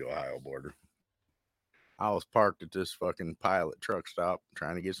 miles north of the Ohio border. I was parked at this fucking Pilot truck stop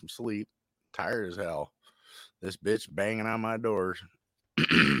trying to get some sleep, tired as hell. This bitch banging on my doors.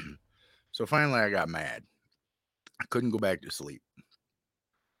 So finally I got mad. I couldn't go back to sleep.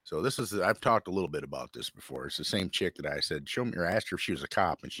 So this is, I've talked a little bit about this before. It's the same chick that I said, show me, or asked her if she was a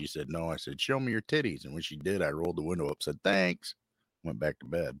cop, and she said no. I said, show me your titties. And when she did, I rolled the window up, said, thanks, went back to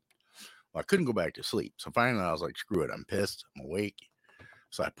bed. Well, I couldn't go back to sleep. So finally I was like, screw it, I'm pissed, I'm awake.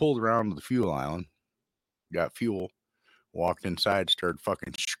 So I pulled around to the fuel island, got fuel, walked inside, started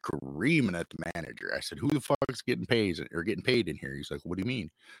fucking screaming at the manager. I said, who the fuck's getting paid in here? He's like, what do you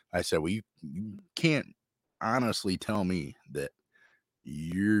mean? I said, well, you can't honestly tell me that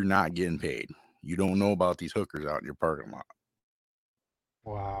you're not getting paid. You don't know about these hookers out in your parking lot.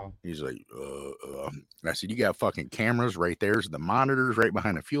 Wow. He's like, And I said, you got fucking cameras right there's the monitors right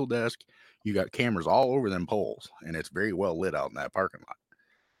behind the fuel desk. You got cameras all over them poles, and it's very well lit out in that parking lot.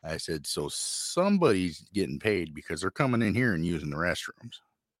 I said, so somebody's getting paid because they're coming in here and using the restrooms.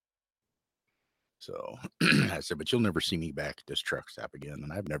 So I said, but you'll never see me back at this truck stop again.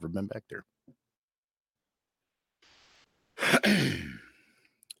 And I've never been back there.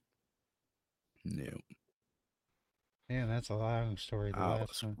 No. Yeah, that's a long story. The That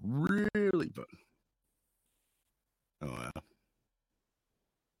last was one. really fun. Oh, wow.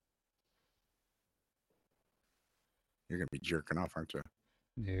 You're going to be jerking off, aren't you?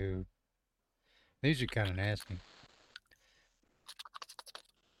 No. These are kind of nasty.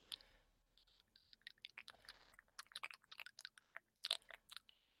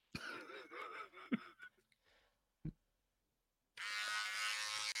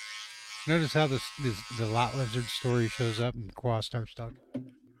 Notice how the lot lizard story shows up and Qua starts talking.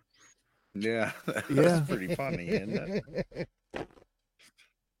 Yeah, that's Yeah. pretty funny, isn't it?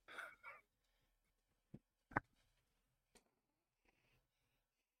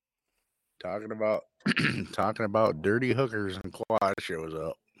 Talking about dirty hookers, and Quad shows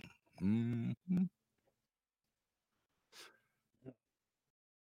up. Mm-hmm.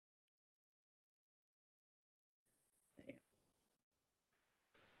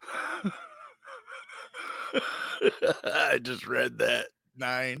 I just read that.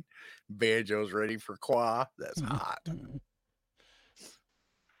 9 banjos ready for Qua. That's hot.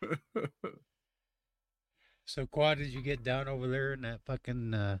 So, Qua, did you get down over there in that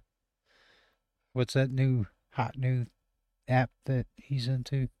fucking, what's that new, hot new app that he's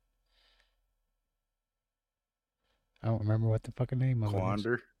into? I don't remember what the fucking name of it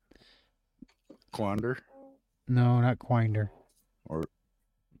is. Quander? No, not Quinder. Or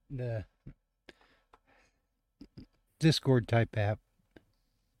The Discord type app.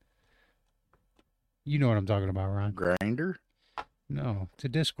 You know what I'm talking about, Ron. Grinder? No, it's a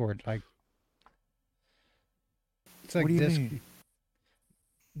Discord. Like, it's like What do you Disc- mean?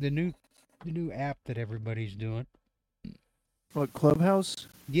 the new app that everybody's doing. What, Clubhouse?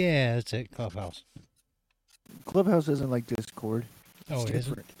 Yeah, it's at Clubhouse. Clubhouse isn't like Discord. Oh, it isn't?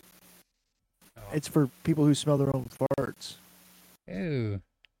 different. Oh. It's for people who smell their own farts. Ew.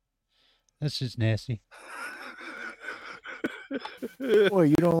 That's just nasty. Boy,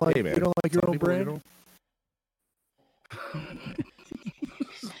 you don't like Hey, man, you don't like your some own people, brand? you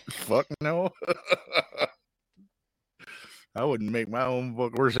Fuck no. I wouldn't make my own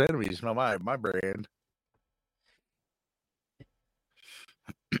book worst enemy smell my brand.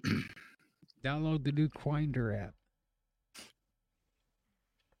 Download the new Quinder app.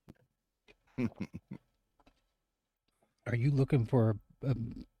 Are you looking for a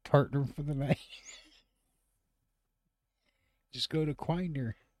partner for the night? Just go to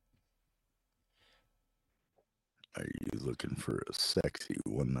Quinder. Are you looking for a sexy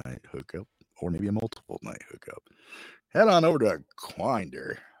one night hookup or maybe a multiple night hookup? Head on over to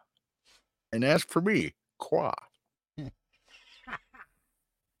Quinder and ask for me, Qua.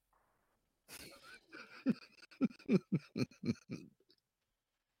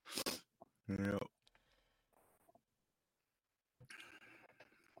 Yeah.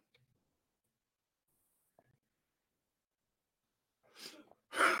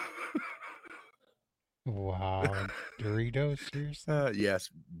 Wow. Doritos, seriously? Yes,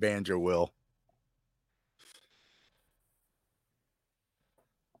 Banjo will.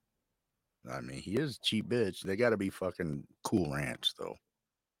 I mean, he is a cheap bitch. They got to be fucking Cool Ranch, though.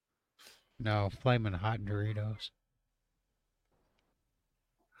 No, flaming hot Doritos.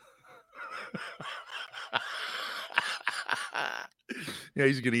 Yeah,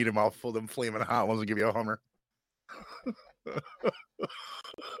 he's gonna eat them all full. Them flaming hot ones and give you a Hummer.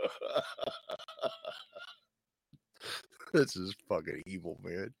 This is fucking evil,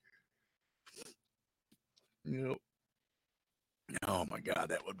 man. Yep. Oh my god,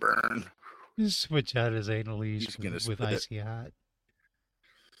 that would burn. Just switch out his anal leaves He's gonna with spit. icy hot.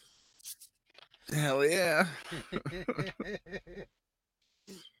 Hell yeah.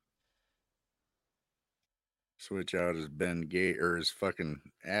 Switch out his Ben Gay or his fucking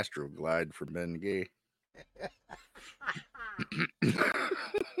Astro Glide for Ben Gay.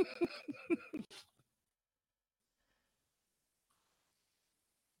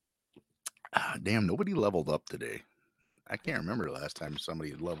 Damn, nobody leveled up today. I can't remember the last time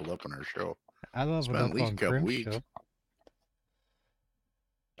somebody leveled up on our show. I love It's it been up at least on a couple Crim's weeks. show.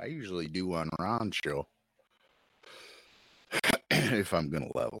 I usually do on Ron's show if I'm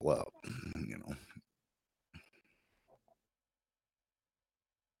gonna level up, you know.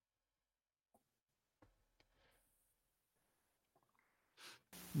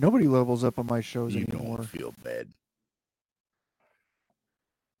 Nobody levels up on my shows You anymore. don't feel bad.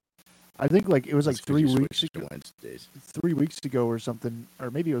 I think like it was like That's 'cause 3 you weeks switched to ago. Wednesdays. 3 weeks ago or something, or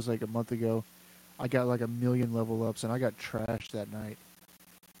maybe it was like a month ago. I got like 1,000,000 level ups, and I got trashed that night.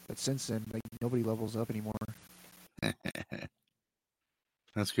 But since then, like nobody levels up anymore.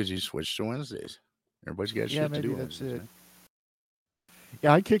 That's because you switched to Wednesdays. Everybody's got Yeah, shit to maybe do. that's Wednesdays, it. man.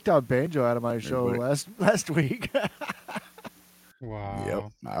 Yeah, I kicked out Banjo out of my show Everybody- last week. Wow.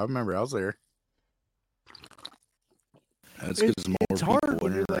 Yep, I remember. I was there. That's It- because more it's hard people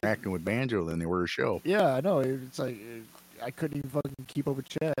when were you're, like- interacting with Banjo than they were a show. Yeah, I know. It's like I couldn't even fucking keep up with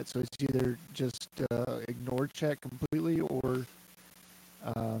chat. So it's either just ignore chat completely or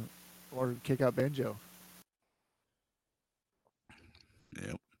kick out Banjo.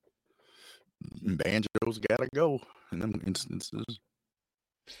 Yep. Banjo's got to go in them instances.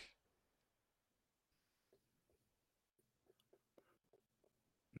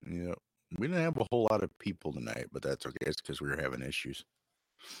 Yep. We didn't have a whole lot of people tonight, but that's okay. It's because we were having issues.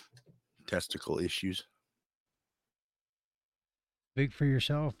 Testicle issues. Big for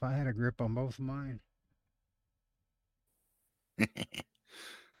yourself. I had a grip on both of mine.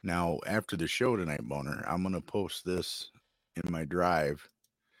 Now, after the show tonight, Boner, I'm going to post this in my drive.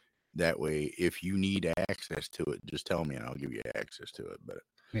 That way, if you need access to it, just tell me and I'll give you access to it. But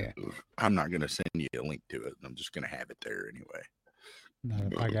Yeah. I'm not going to send you a link to it. I'm just going to have it there anyway.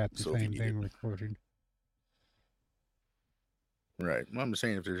 Not if I got the So if you same need thing it. recorded. Right. Well, I'm just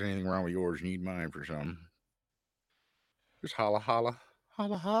saying if there's anything wrong with yours, you need mine for something. Just holla, holla.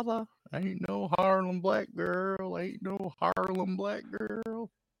 Holla, holla. Ain't no Harlem black girl. Ain't no Harlem black girl.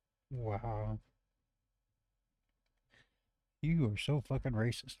 Wow. You are so fucking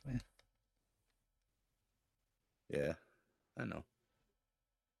racist, man. Yeah, I know.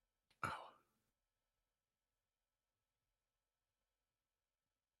 Oh.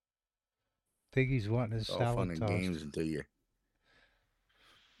 Piggy's wanting his It's all fun salad and tossed. games until you.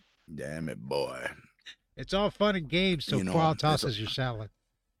 Damn it, boy. It's all fun and games till You know, Qual it's tosses your salad.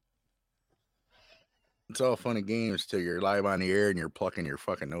 It's all fun and games till you're live on the air and you're plucking your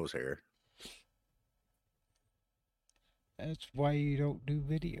fucking nose hair. That's why you don't do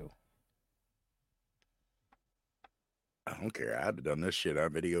video. I don't care. I'd have done this shit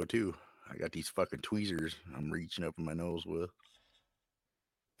on video too. I got these fucking tweezers I'm reaching up in my nose with.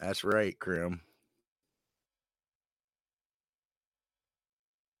 That's right, Krim.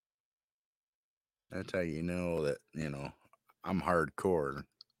 That's how you know that, I'm hardcore.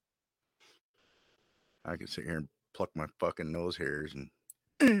 I can sit here and pluck my fucking nose hairs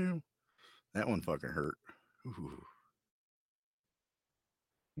and that one fucking hurt. Ooh.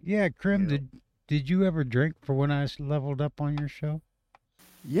 Yeah, Krim, Yep. did you ever drink for when I leveled up on your show?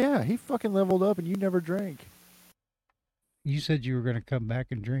 Yeah, he fucking leveled up and you never drank. You said you were going to come back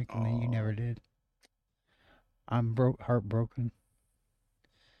and drink, and then you never did. I'm heartbroken.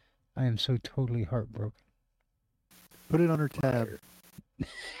 I am so totally heartbroken. Put it on her tab.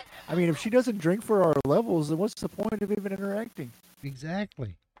 I mean, if she doesn't drink for our levels, then what's the point of even interacting?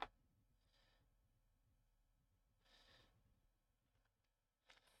 Exactly.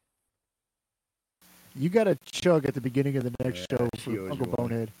 You got to chug at the beginning of the next Yeah, show she for owes Uncle you one.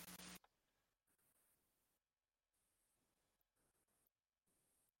 Bonehead.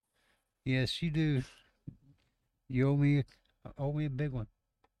 Yes, you do. You owe me a big one.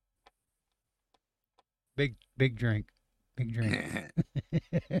 Big drink. Big drink.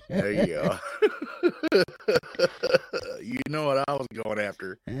 There you go. You know what I was going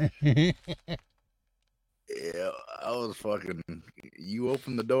after. Yeah, I was fucking. You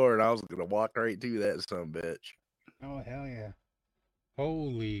opened the door and I was gonna walk right through that son of a bitch. Oh, hell yeah.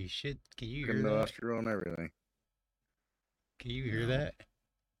 Holy shit. Can you hear Fucking that? nostril and everything. Can you hear No. that?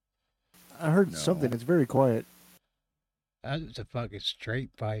 I heard No. something. It's very quiet. That was a fucking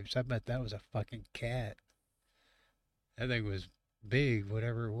straight pipes. I bet that was a fucking cat. That thing was big,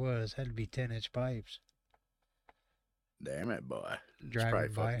 whatever it was. Had to be 10-inch pipes. Damn it, boy. It's Driving probably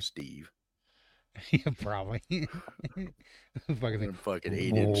by. fucking Steve. Yeah, probably. Fucking Them thing. fucking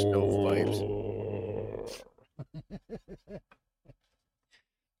 8-inch stovepipes.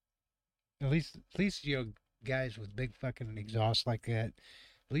 At least you know, guys with big fucking exhausts like that,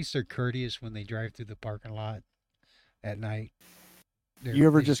 at least they're courteous when they drive through the parking lot at night. You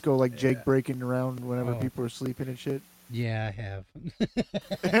ever They- just go like Jake Yeah. breaking around whenever Oh. people are sleeping and shit? Yeah, I have.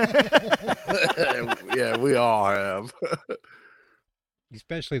 Yeah, we all have.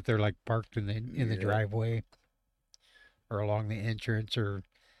 Especially if they're like parked in the Yeah. driveway or along the entrance or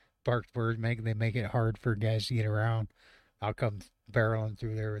parked where they make it hard for guys to get around. I'll come barreling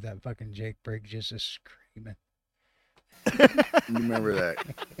through there with that fucking Jake brake just a screaming. You remember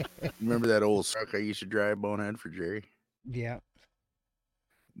that? Remember that old truck I used to drive Bonehead for Jerry? Yeah.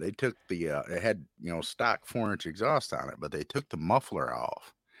 They took the it had stock 4-inch exhaust on it, but they took the muffler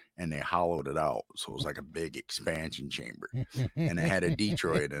off and they hollowed it out, so it was like a big expansion chamber, and it had a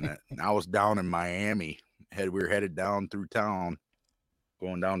Detroit in it. And I was down in Miami. We were headed down through town,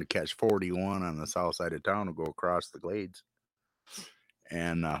 going down to catch 41 on the south side of town to go across the Glades.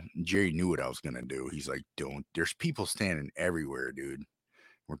 And Jerry knew what I was gonna do. He's like, "Don't." There's people standing everywhere, dude.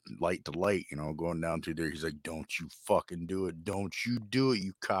 We're light to light, going down through there. He's like, "Don't you fucking do it. Don't you do it,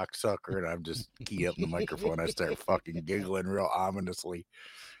 you cocksucker." And I'm just keyed up in the microphone. I start fucking giggling real ominously.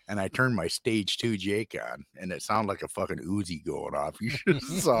 And I turned my stage 2 Jake on, and it sounded like a fucking Uzi going off. You should have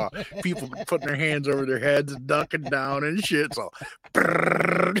saw people putting their hands over their heads and ducking down and shit. So,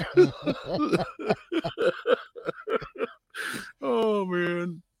 oh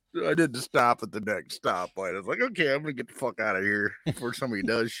man. I did the stop at the next stoplight. I was like, okay, I'm gonna get the fuck out of here before somebody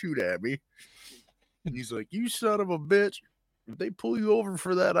does shoot at me. And he's like, "You son of a bitch. If they pull you over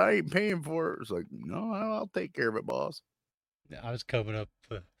for that, I ain't paying for it." It's like, "No, I'll take care of it, boss." I was coming up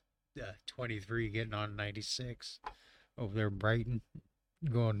 23, getting on 96 over there in Brighton,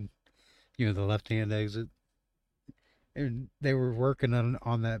 going, the left-hand exit. And they were working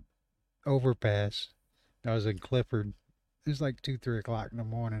on that overpass. I was in Clifford. It was like 2-3 o'clock in the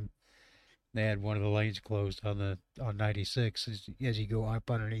morning. They had one of the lanes closed on 96 as you go up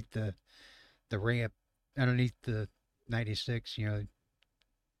underneath the ramp, underneath the 96. You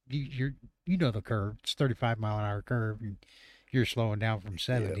know the curve. It's 35-mile-an-hour curve, and you're slowing down from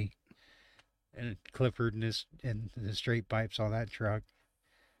 70. And Clifford and the straight pipes on that truck.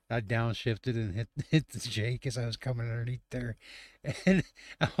 I downshifted and hit the Jake as I was coming underneath there. And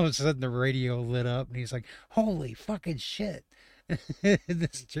all of a sudden the radio lit up and he's like, "Holy fucking shit."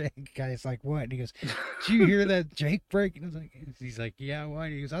 This Jake guy's like, "What?" And he goes, "Did you hear that Jake break?" And he's like, "Yeah, why?"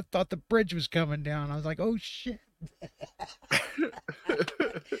 And he goes, "I thought the bridge was coming down." I was like, "Oh shit."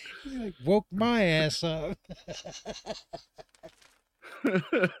 He like woke my ass up.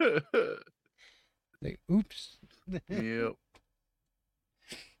 Like, oops. Yep.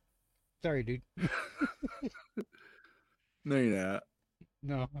 Sorry, dude. No, you're not.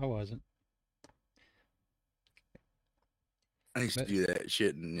 No, I wasn't. I used to But do that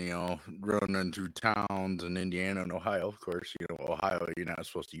shit and, running through towns in Indiana and Ohio. Of course, Ohio, you're not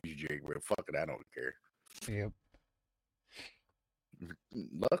supposed to use Jake, but fuck it, I don't care. yep.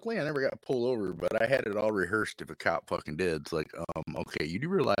 Luckily, I never got pulled over, but I had it all rehearsed if a cop fucking did. It's like, okay, you do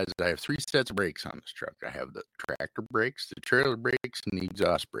realize that I have 3 sets of brakes on this truck. I have the tractor brakes, the trailer brakes, and the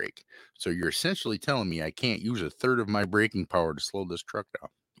exhaust brake. So you're essentially telling me I can't use a third of my braking power to slow this truck down.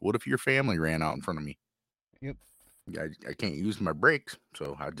 What if your family ran out in front of me? Yep. I can't use my brakes,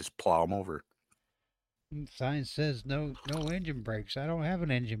 so I just plow them over. Sign says no engine brakes. I don't have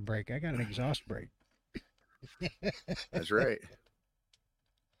an engine brake. I got an exhaust brake. That's right.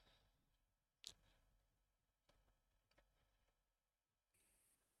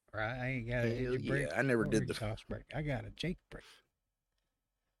 Right? I ain't got an Hell engine brake. yeah, I never or did the- exhaust brake. I got a Jake brake.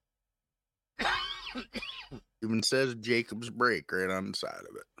 Even says Jacob's brake right on the side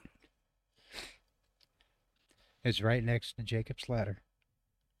of it. It's right next to Jacob's ladder.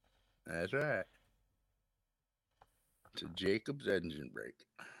 That's right. It's a Jacob's engine brake.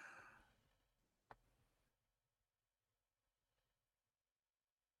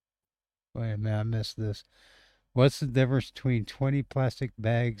 Wait a minute, I missed this. What's the difference between 20 plastic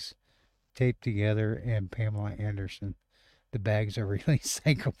bags taped together and Pamela Anderson? The bags are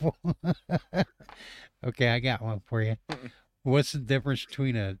recyclable. Okay, I got one for you. What's the difference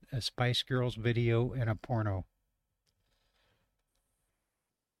between a Spice Girls video and a porno?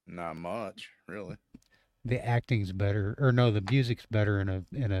 Not much, really. The acting's better, or no, the music's better in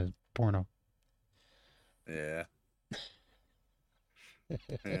a porno. Yeah.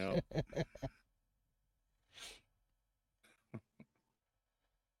 Yeah.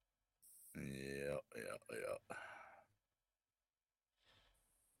 Yeah.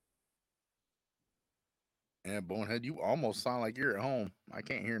 Yeah, Bonehead, you almost sound like you're at home. I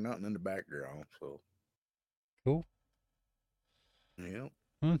can't hear nothing in the background, so. Cool. Yep.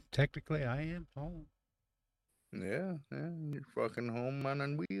 Well, technically, I am home. Yeah, you're fucking home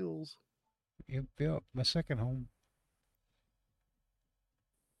on wheels. Yep, my second home.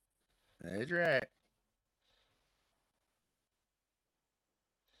 That's right.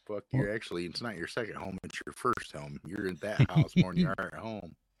 Fuck, Well- you're actually, it's not your second home, it's your first home. You're in that house more than you are at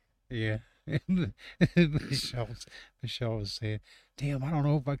home. Yeah. Michelle was saying, "Damn, I don't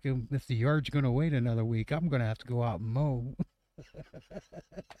know if the yard's gonna wait another week. I'm gonna have to go out and mow." It's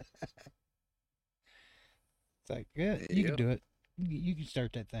like, yeah, you can Yep. do it. You can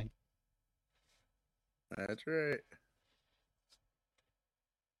start that thing. That's right.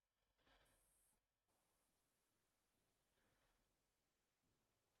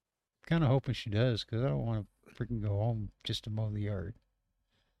 Kind of hoping she does, because I don't want to freaking go home just to mow the yard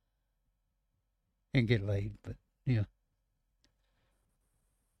and get laid. But yeah,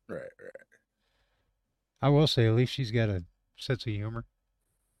 Right. I will say at least she's got a sense of humor.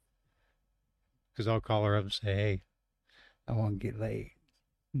 Because I'll call her up and say, "Hey, I want to get laid,"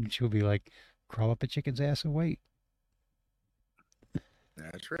 and she'll be like, "Crawl up a chicken's ass and wait."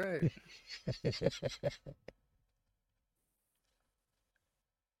 That's right.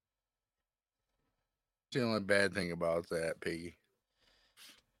 The only bad thing about that, Piggy.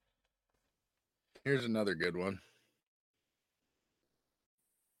 Here's another good one.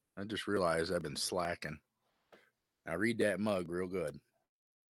 I just realized I've been slacking. Now read that mug real good.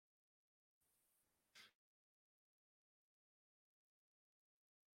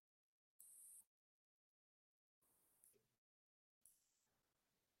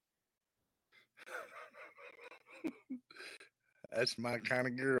 That's my kind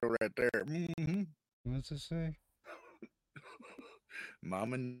of girl right there. What's it say?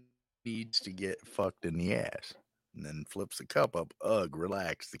 Mama needs to get fucked in the ass. And then flips the cup up. Ugh,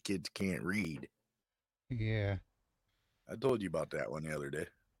 relax. The kids can't read. Yeah. I told you about that one the other day.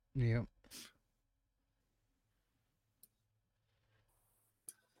 Yep.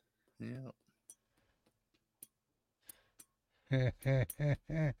 Yeah.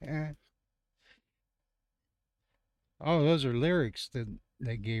 Oh, those are lyrics that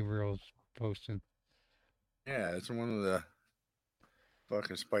Gabriel's posting. Yeah, it's one of the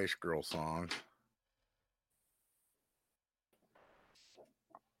fucking Spice Girl songs.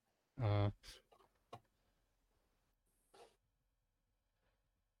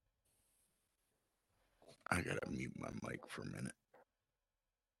 I gotta mute my mic for a minute.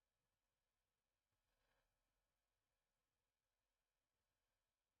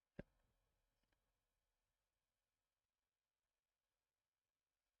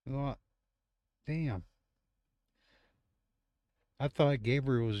 Well, damn. I thought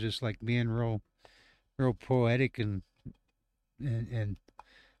Gabriel was just like being real poetic and and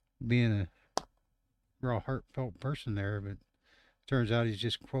being a real heartfelt person there, but turns out he's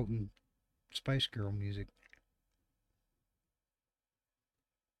just quoting Spice Girl music.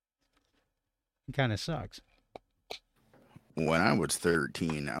 It kind of sucks. When I was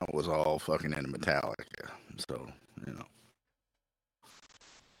 13, I was all fucking into Metallica. So, you know.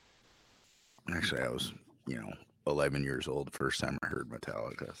 Actually, I was, 11 years old the first time I heard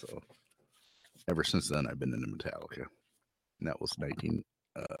Metallica. So, ever since then, I've been into Metallica. And that was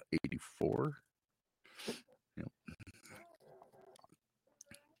 1984. Yep.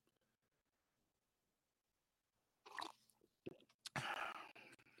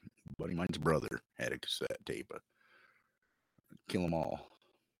 Buddy mine's brother had a cassette tape of Kill 'Em All.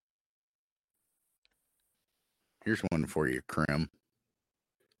 Here's one for you, Krim.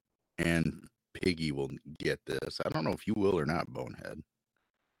 And Piggy will get this. I don't know if you will or not, Bonehead.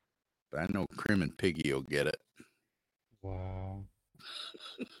 But I know Krim and Piggy will get it. Wow.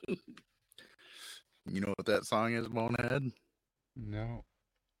 You know what that song is, Bonehead? No.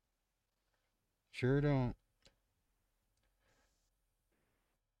 Sure don't.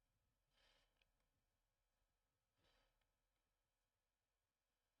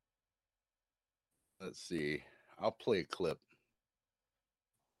 Let's see. I'll play a clip.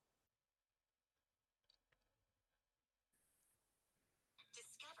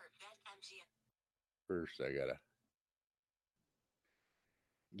 First, I gotta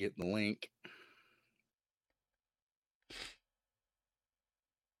get the link.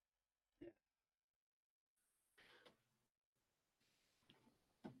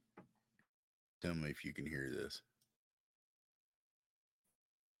 Tell me if you can hear this.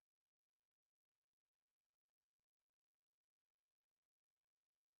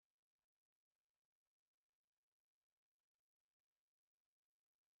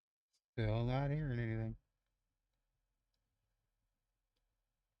 Still not hearing anything.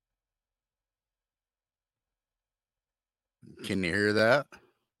 Can you hear that?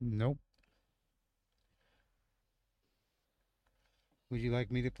 Nope. Would you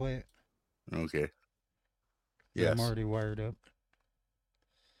like me to play it? Okay. 'Cause Yes. I'm already wired up.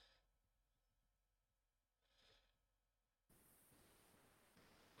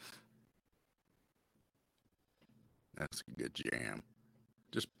 That's a good jam.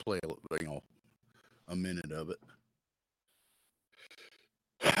 Just play a minute of it.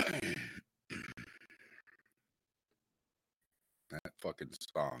 That fucking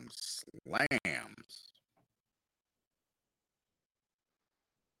song slams.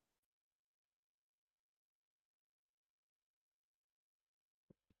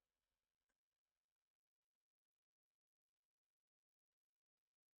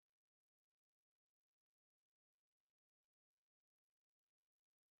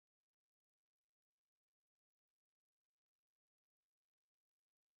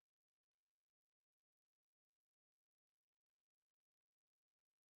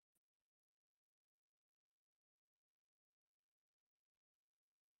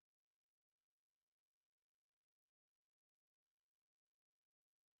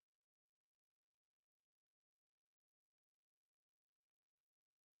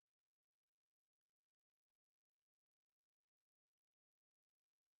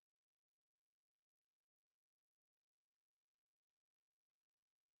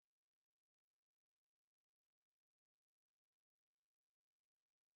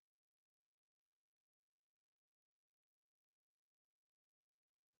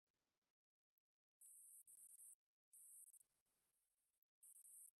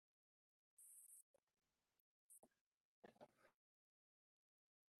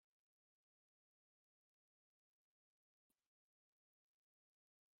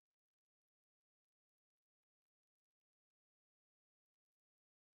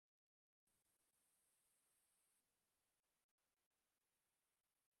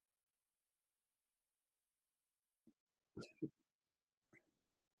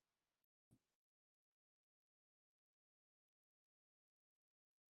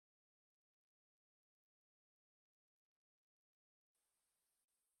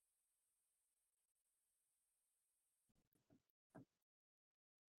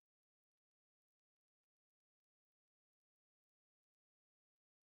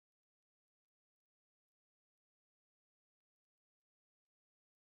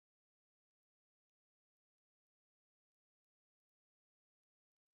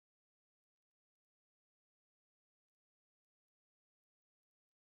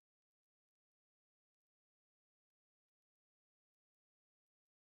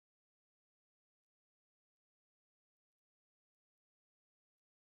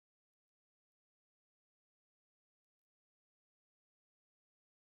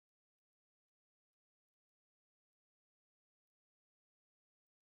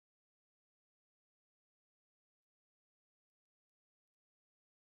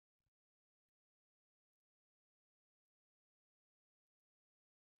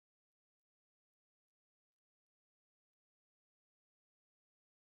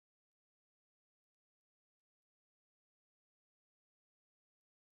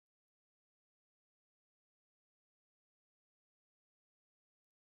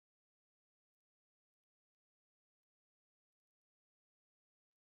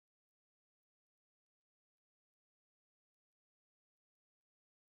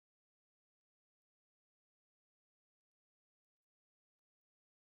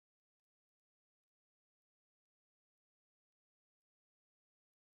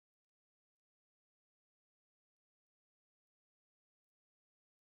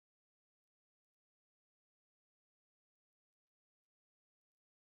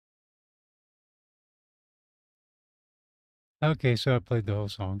 Okay, so I played the whole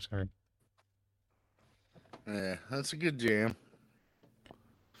song. Sorry. Yeah, that's a good jam.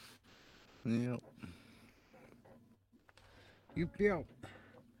 Yep. Yep.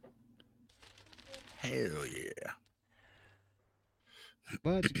 Hell yeah.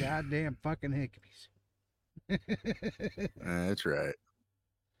 Bud's goddamn fucking hickeys. That's right.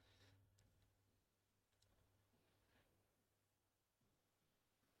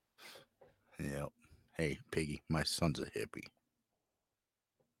 Yep. Hey, Piggy, my son's a hippie.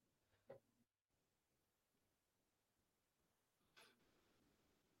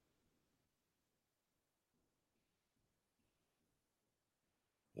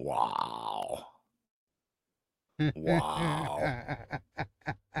 Wow. Wow.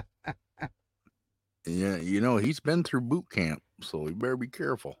 Yeah, you know, he's been through boot camp, so you better be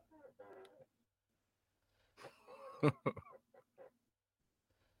careful.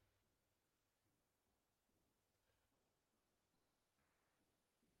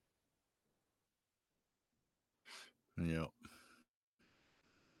 Yep.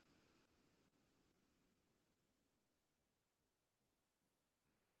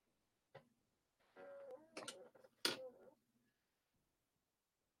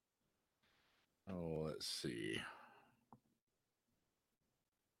 Oh, let's see.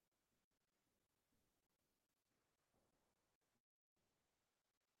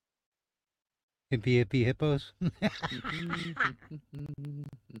 Hippie hippos.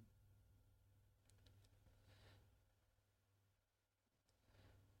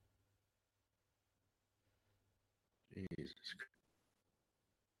 Jesus.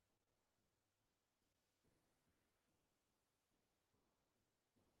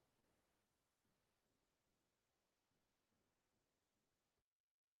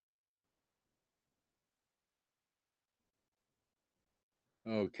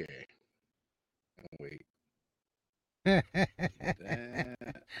 Okay. Wait. That.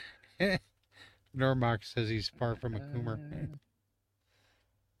 Normark says he's far from a coomer.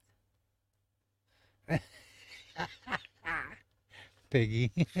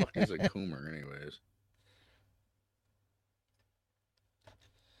 Piggy. Fuck is a coomer, anyways?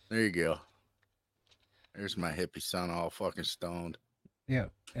 There you go. There's my hippie son all fucking stoned. Yeah,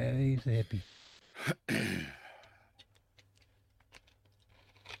 he's a hippie.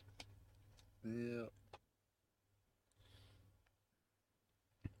 Yeah.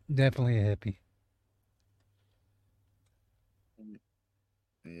 Definitely a hippie.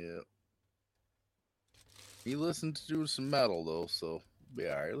 Yeah. He listens to some metal though, so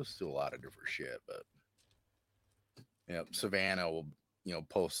yeah, he listens to a lot of different shit. But yeah, Savannah will,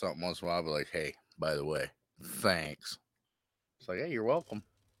 post something once in a while, be like, "Hey, by the way, thanks." It's like, "Hey, you're welcome."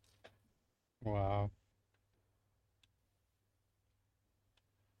 Wow.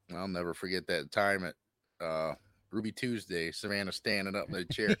 I'll never forget that time at Ruby Tuesday. Savannah standing up in the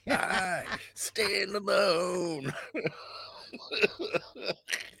chair. I stand alone.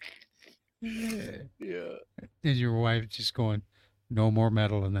 Yeah. And your wife just going, no more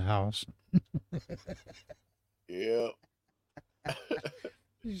metal in the house. Yeah.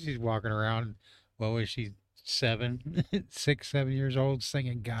 She's walking around. What was she? 6, 7 years old,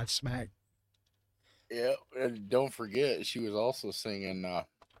 singing Godsmack. Yeah. And don't forget, she was also singing.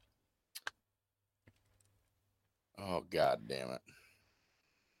 Oh God damn it!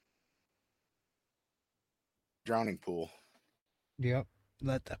 Drowning Pool. Yep.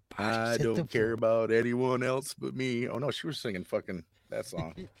 Let the I don't care about anyone else but me. Oh no, she was singing fucking that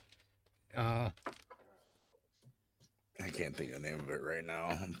song. I can't think of the name of it right now.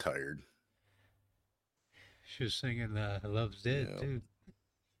 I'm tired. She was singing Love's Dead, Yeah. too.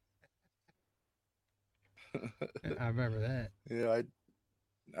 I remember that. Yeah,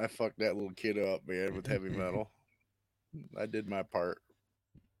 I fucked that little kid up, man, with heavy metal. I did my part.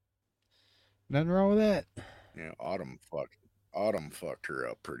 Nothing wrong with that. Yeah, Autumn fucked her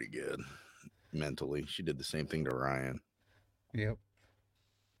up pretty good mentally. She did the same thing to Ryan. Yep.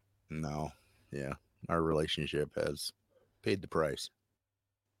 No, yeah, our relationship has paid the price.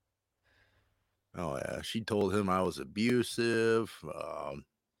 Oh yeah, she told him I was abusive.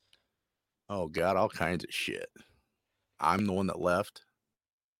 Oh God, all kinds of shit. I'm the one that left.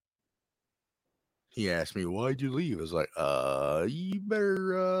 He asked me, "Why'd you leave?" I was like, you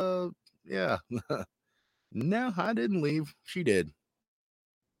better, yeah." No, I didn't leave. She did.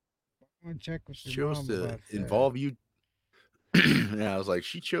 I want to check with your Chose mom to about involve you. Yeah, I was like,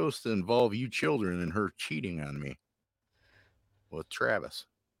 she chose to involve you children in her cheating on me with Travis.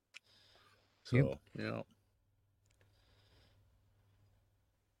 So,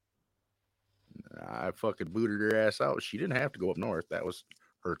 I fucking booted her ass out. She didn't have to go up north. That was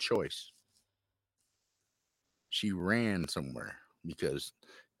her choice. She ran somewhere because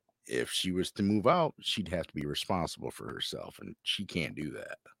if she was to move out, she'd have to be responsible for herself, and she can't do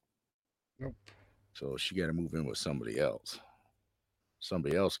that. Nope. So she got to move in with somebody else.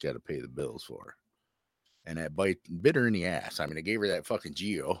 Somebody else got to pay the bills for her. And that bit her in the ass. I mean, I gave her that fucking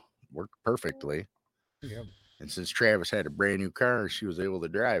Geo. Worked perfectly. Yep. And since Travis had a brand new car, she was able to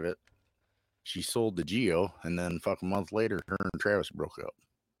drive it. She sold the Geo, and then fucking a month later, her and Travis broke up.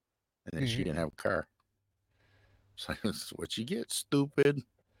 And then she didn't have a car. So that's what you get, stupid.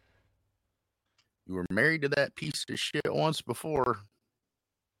 You were married to that piece of shit once before.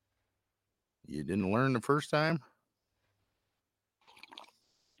 You didn't learn the first time?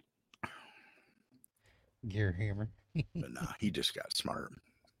 Gear hammer. But nah, he just got smart.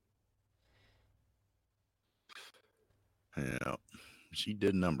 Yeah, she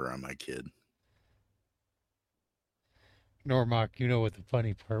did a number on my kid. Normock, you know what the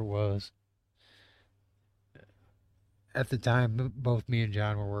funny part was? At the time, both me and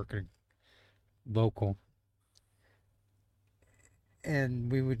John were working local.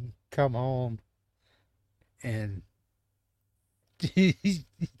 And we would come home and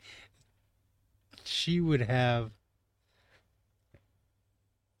she would have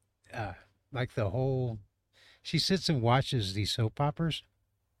like the whole, she sits and watches these soap operas,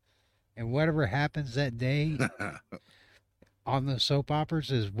 and whatever happens that day on the soap operas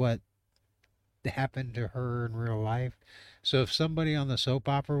is what happened to her in real life. So if somebody on the soap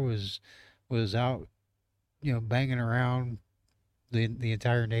opera was out, banging around the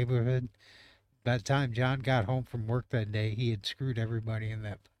entire neighborhood, by the time John got home from work that day, he had screwed everybody in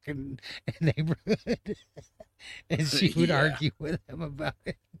that fucking neighborhood. And she would argue with him about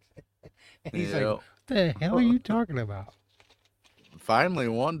it. And he's like, what the hell are you talking about? Finally,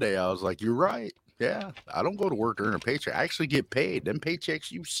 one day I was like, you're right. Yeah, I don't go to work to earn a paycheck. I actually get paid. Them paychecks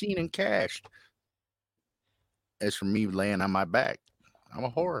you've seen in cash. As for me laying on my back, I'm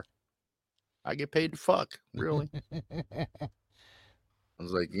a whore. I get paid to fuck, really. I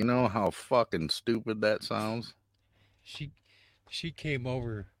was like, you know how fucking stupid that sounds? She came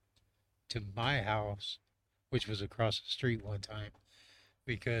over to my house, which was across the street one time,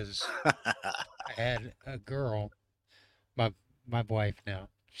 because I had a girl, my wife now.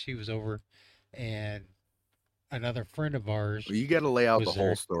 She was over, and another friend of ours. Well, you got to lay out the was whole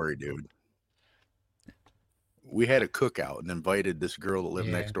there. story, dude. We had a cookout and invited this girl that lived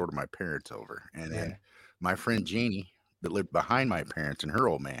Yeah. next door to my parents over. And Yeah. then my friend Janie that lived behind my parents and her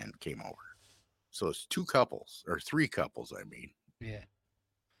old man came over. So it's two couples, or three couples, I mean. Yeah.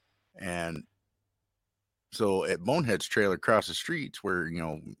 And so at Bonehead's trailer across the streets where,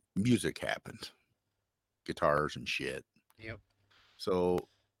 music happened. Guitars and shit. Yep. So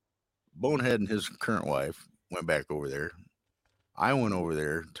Bonehead and his current wife went back over there. I went over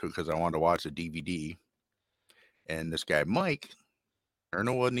there because I wanted to watch a DVD. And this guy, Mike, or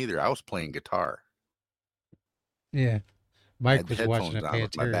no, it wasn't either. I was playing guitar. Yeah. I Mike had was headphones watching a on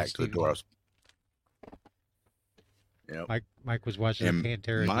with my Pantera back to the door. I DVD. was, yep. Mike was watching a And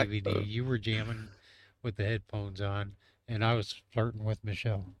Pantera Mike- DVD. You were jamming with the headphones on, and I was flirting with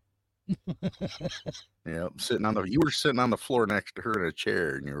Michelle. Yep. You were sitting on the floor next to her in a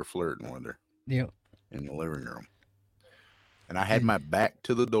chair, and you were flirting with her Yep. in the living room. And I had my back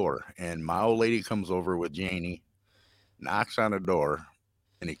to the door, and my old lady comes over with Janie, knocks on the door,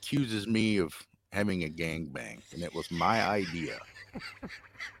 and accuses me of having a gangbang, and it was my idea.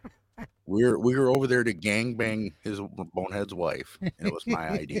 We were over there to gangbang his Bonehead's wife, and it was my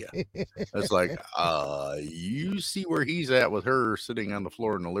idea. It's like, you see where he's at with her sitting on the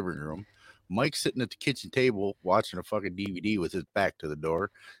floor in the living room. Mike's sitting at the kitchen table watching a fucking DVD with his back to the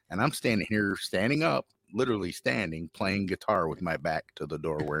door, and I'm standing here, standing up, literally standing, playing guitar with my back to the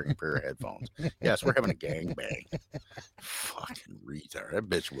door, wearing a pair of headphones. Yes, we're having a gangbang. Fucking retard. That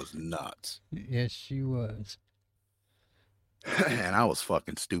bitch was nuts. Yes, she was. And I was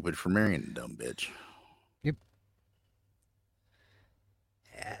fucking stupid for marrying the dumb bitch. Yep.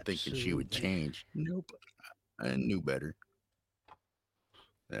 Thinking she would Absolutely. change. Nope. I knew better.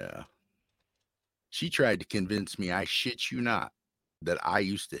 Yeah. She tried to convince me, I shit you not, that I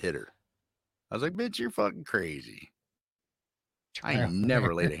used to hit her. I was like, bitch, you're fucking crazy. I Trial never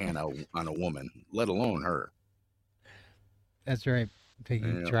and laid a hand on a woman, let alone her. That's right, Piggy.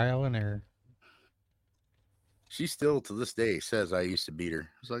 Yeah. Trial and error. She still, to this day, says I used to beat her.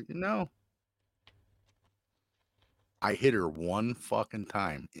 I was like, no. I hit her one fucking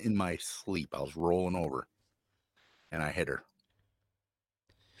time in my sleep. I was rolling over, and I hit her.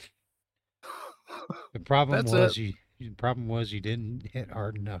 The problem That's was it. the problem was you didn't hit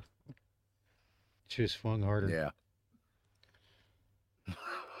hard enough. Should have swung harder. Yeah.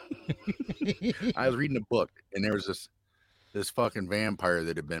 I was reading a book, and there was this fucking vampire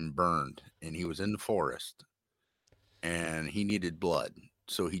that had been burned, and he was in the forest, and he needed blood,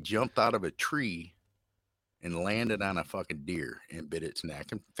 so he jumped out of a tree and landed on a fucking deer and bit its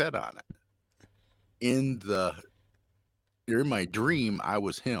neck and fed on it. In my dream, I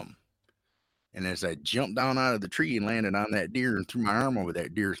was him. And as I jumped down out of the tree and landed on that deer and threw my arm over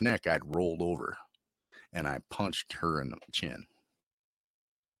that deer's neck, I'd rolled over and I punched her in the chin.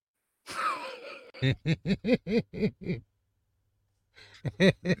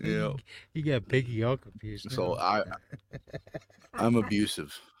 Yeah. You got Piggy all confused. So now. I'm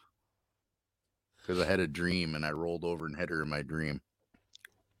abusive because I had a dream and I rolled over and hit her in my dream,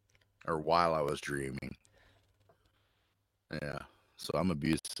 or while I was dreaming. Yeah. So I'm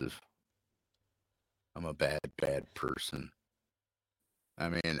abusive. I'm a bad person. I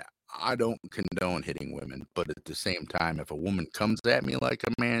mean, I don't condone hitting women, but at the same time, if a woman comes at me like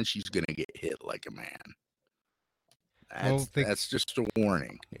a man, she's going to get hit like a man. That's just a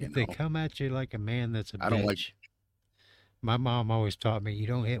warning. If they come at you like a man, that's a bitch. I don't like. My mom always taught me you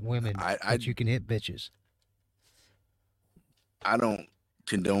don't hit women, but you can hit bitches. I don't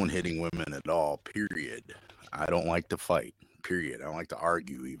condone hitting women at all, period. I don't like to fight, period. I don't like to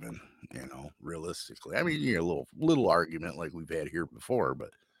argue even, realistically. I mean, a little argument like we've had here before,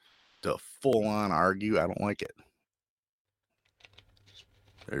 but to full on argue, I don't like it.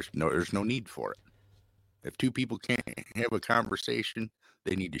 There's no need for it. If two people can't have a conversation,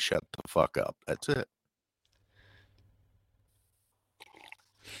 they need to shut the fuck up. That's it.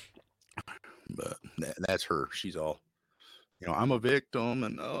 But that's her. She's all, I'm a victim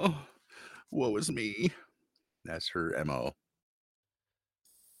and woe is me. That's her MO.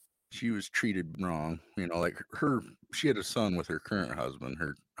 She was treated wrong. She had a son with her current husband,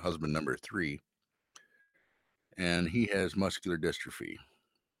 her husband number 3. And he has muscular dystrophy,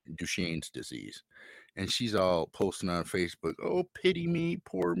 Duchenne's disease. And she's all posting on Facebook, oh, pity me,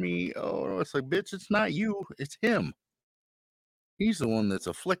 poor me. Oh, it's like, bitch, it's not you. It's him. He's the one that's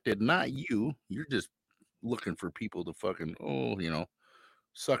afflicted, not you. You're just looking for people to fucking,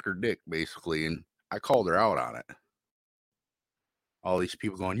 suck her dick, basically. And I called her out on it. All these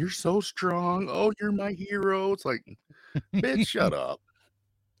people going, you're so strong. Oh, you're my hero. It's like, bitch, shut up.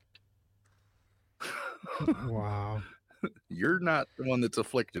 Wow. You're not the one that's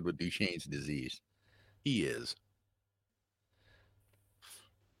afflicted with Duchenne's disease. He is.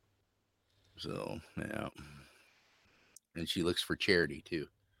 So, yeah. And she looks for charity, too.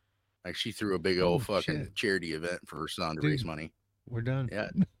 Like, she threw a big old fucking charity event for her son to raise money. We're done. Yeah.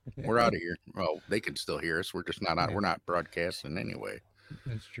 We're out of here. Well, they can still hear us. We're just not out. We're not broadcasting anyway.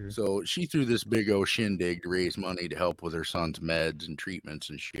 That's true. So she threw this big old shindig to raise money to help with her son's meds and treatments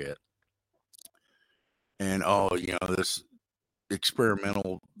and shit. And, this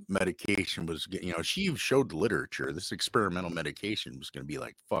experimental medication was, she showed the literature. This experimental medication was going to be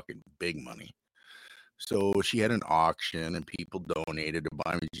like fucking big money. So she had an auction and people donated to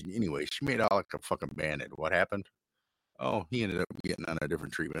buy. Anyway, she made out like a fucking bandit. What happened? Oh, he ended up getting on a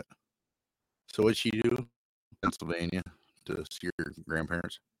different treatment. So what'd she do? Pennsylvania to see her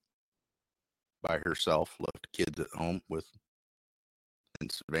grandparents by herself, left kids at home in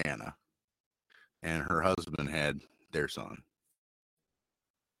Savannah. And her husband had their son.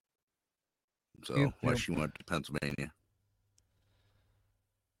 So she went to Pennsylvania.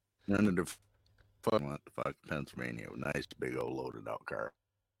 None of the fuck went to fucking Pennsylvania with a nice big old loaded out car.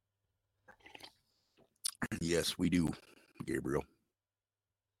 Yes, we do, Gabriel.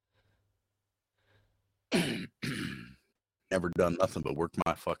 Never done nothing but work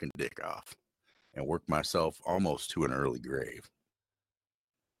my fucking dick off and work myself almost to an early grave.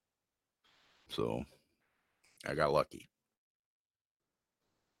 So I got lucky.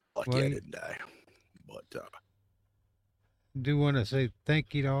 Lucky I didn't die. But do want to say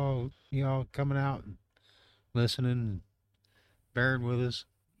thank you to all y'all coming out and listening and bearing with us.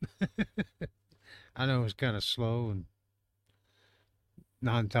 I know it was kind of slow and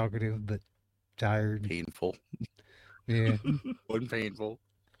non-talkative, but tired. Painful. Yeah. Wasn't painful.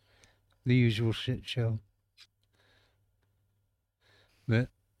 The usual shit show. But,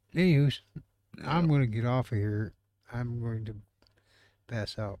 anyways, I'm going to get off of here. I'm going to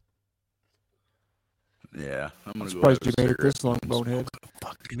pass out. Yeah, I'm going to go. Surprised you made it this long, bonehead.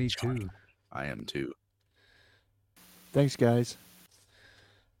 Me too. I am too. Thanks, guys.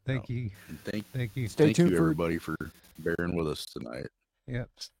 Thank you. Thank you. Stay tuned, everybody, for bearing with us tonight. Yep.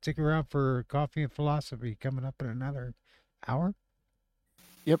 Stick around for Coffee and Philosophy coming up in another hour.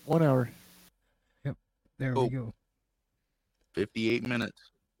 Yep, 1 hour. Yep. There we go. 58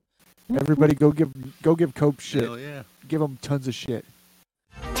 minutes. Everybody, go give Cope shit. Hell yeah. Give him tons of shit.